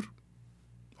حضور.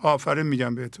 آفرین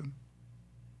میگم بهتون.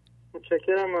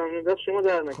 متشکرم، ممنون. دست شما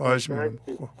در نکنه. خواهش میکنم.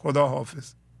 خدا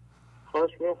حافظ.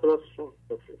 خواهش میکنم. خدا شما.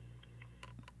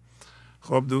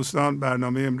 خب دوستان،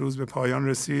 برنامه امروز به پایان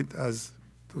رسید. از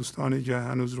دوستانی که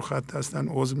هنوز رو خط هستن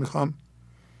عذر میخوام.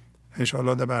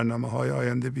 انشاءالله در برنامه های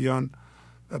آینده بیان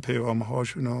و پیغام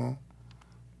هاشونو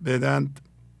بدند.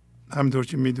 همونطور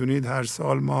که میدونید هر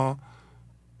سال ما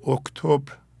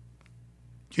اکتبر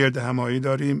گرد همایی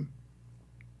داریم.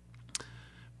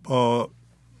 با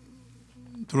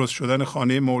درست شدن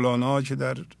خانه مولانا که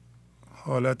در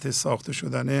حالت ساخته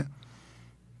شدنه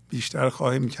بیشتر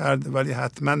خواهیم کرد، ولی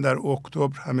حتما در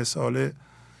اکتبر همه ساله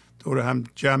دور هم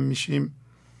جمع میشیم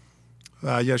و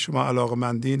اگر شما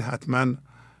علاقه‌مندین حتما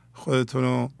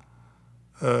خودتونو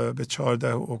به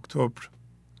 14 اکتبر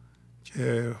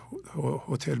که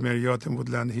هتل مریات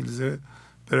وودلند هیلز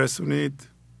برسونید.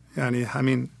 یعنی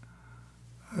همین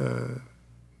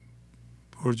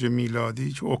برج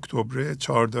میلادی که اکتبر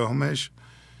 14مش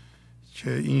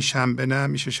که این شنبه نه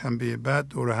میشه شنبه بعد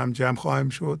دور هم جمع خواهیم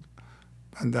شد.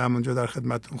 بنده همونجا در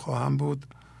خدمتتون خواهم بود.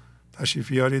 تشریف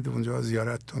بیارید اونجا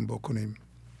زیارتتون بکنیم.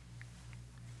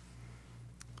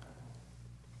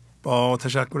 با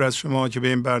تشکر از شما که به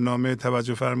این برنامه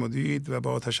توجه فرمودید و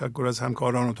با تشکر از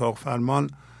همکاران اتاق فرمان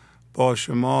با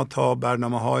شما تا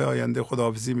برنامه‌های آینده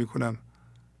خداحافظی میکنم.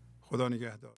 خدا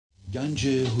نگهدار. گنج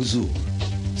حضور،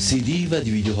 CD و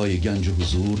دیویدیوهای گنج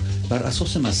حضور بر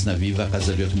اساس مثنوی و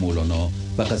غزلیات مولانا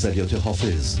و غزلیات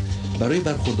حافظ برای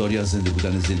برخورداری از زنده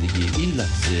بودن زندگی این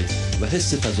لحظه و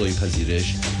حس فضای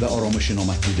پذیرش و آرامش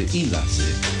نامحدود این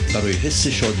لحظه، برای حس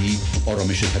شادی،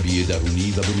 آرامش طبیعی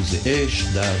درونی و بروز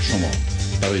عشق در شما،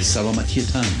 برای سلامتی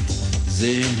تن،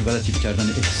 ذهن و لطیف کردن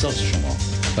احساس شما،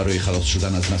 برای خلاص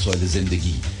شدن از مسائل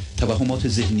زندگی، توهمات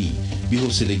ذهنی،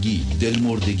 بی‌حوصلگی،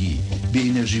 دلمردگی، بی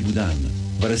انرژی بودن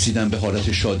و رسیدن به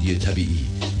حالت شادی طبیعی،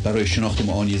 برای شناخت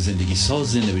معانی زندگی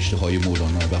ساز نوشته های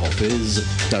مولانا و حافظ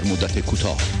در مدت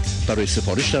کوتاه. برای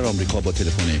سفارش در آمریکا با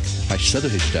تلفن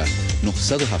 818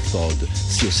 970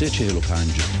 3345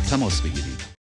 تماس بگیرید.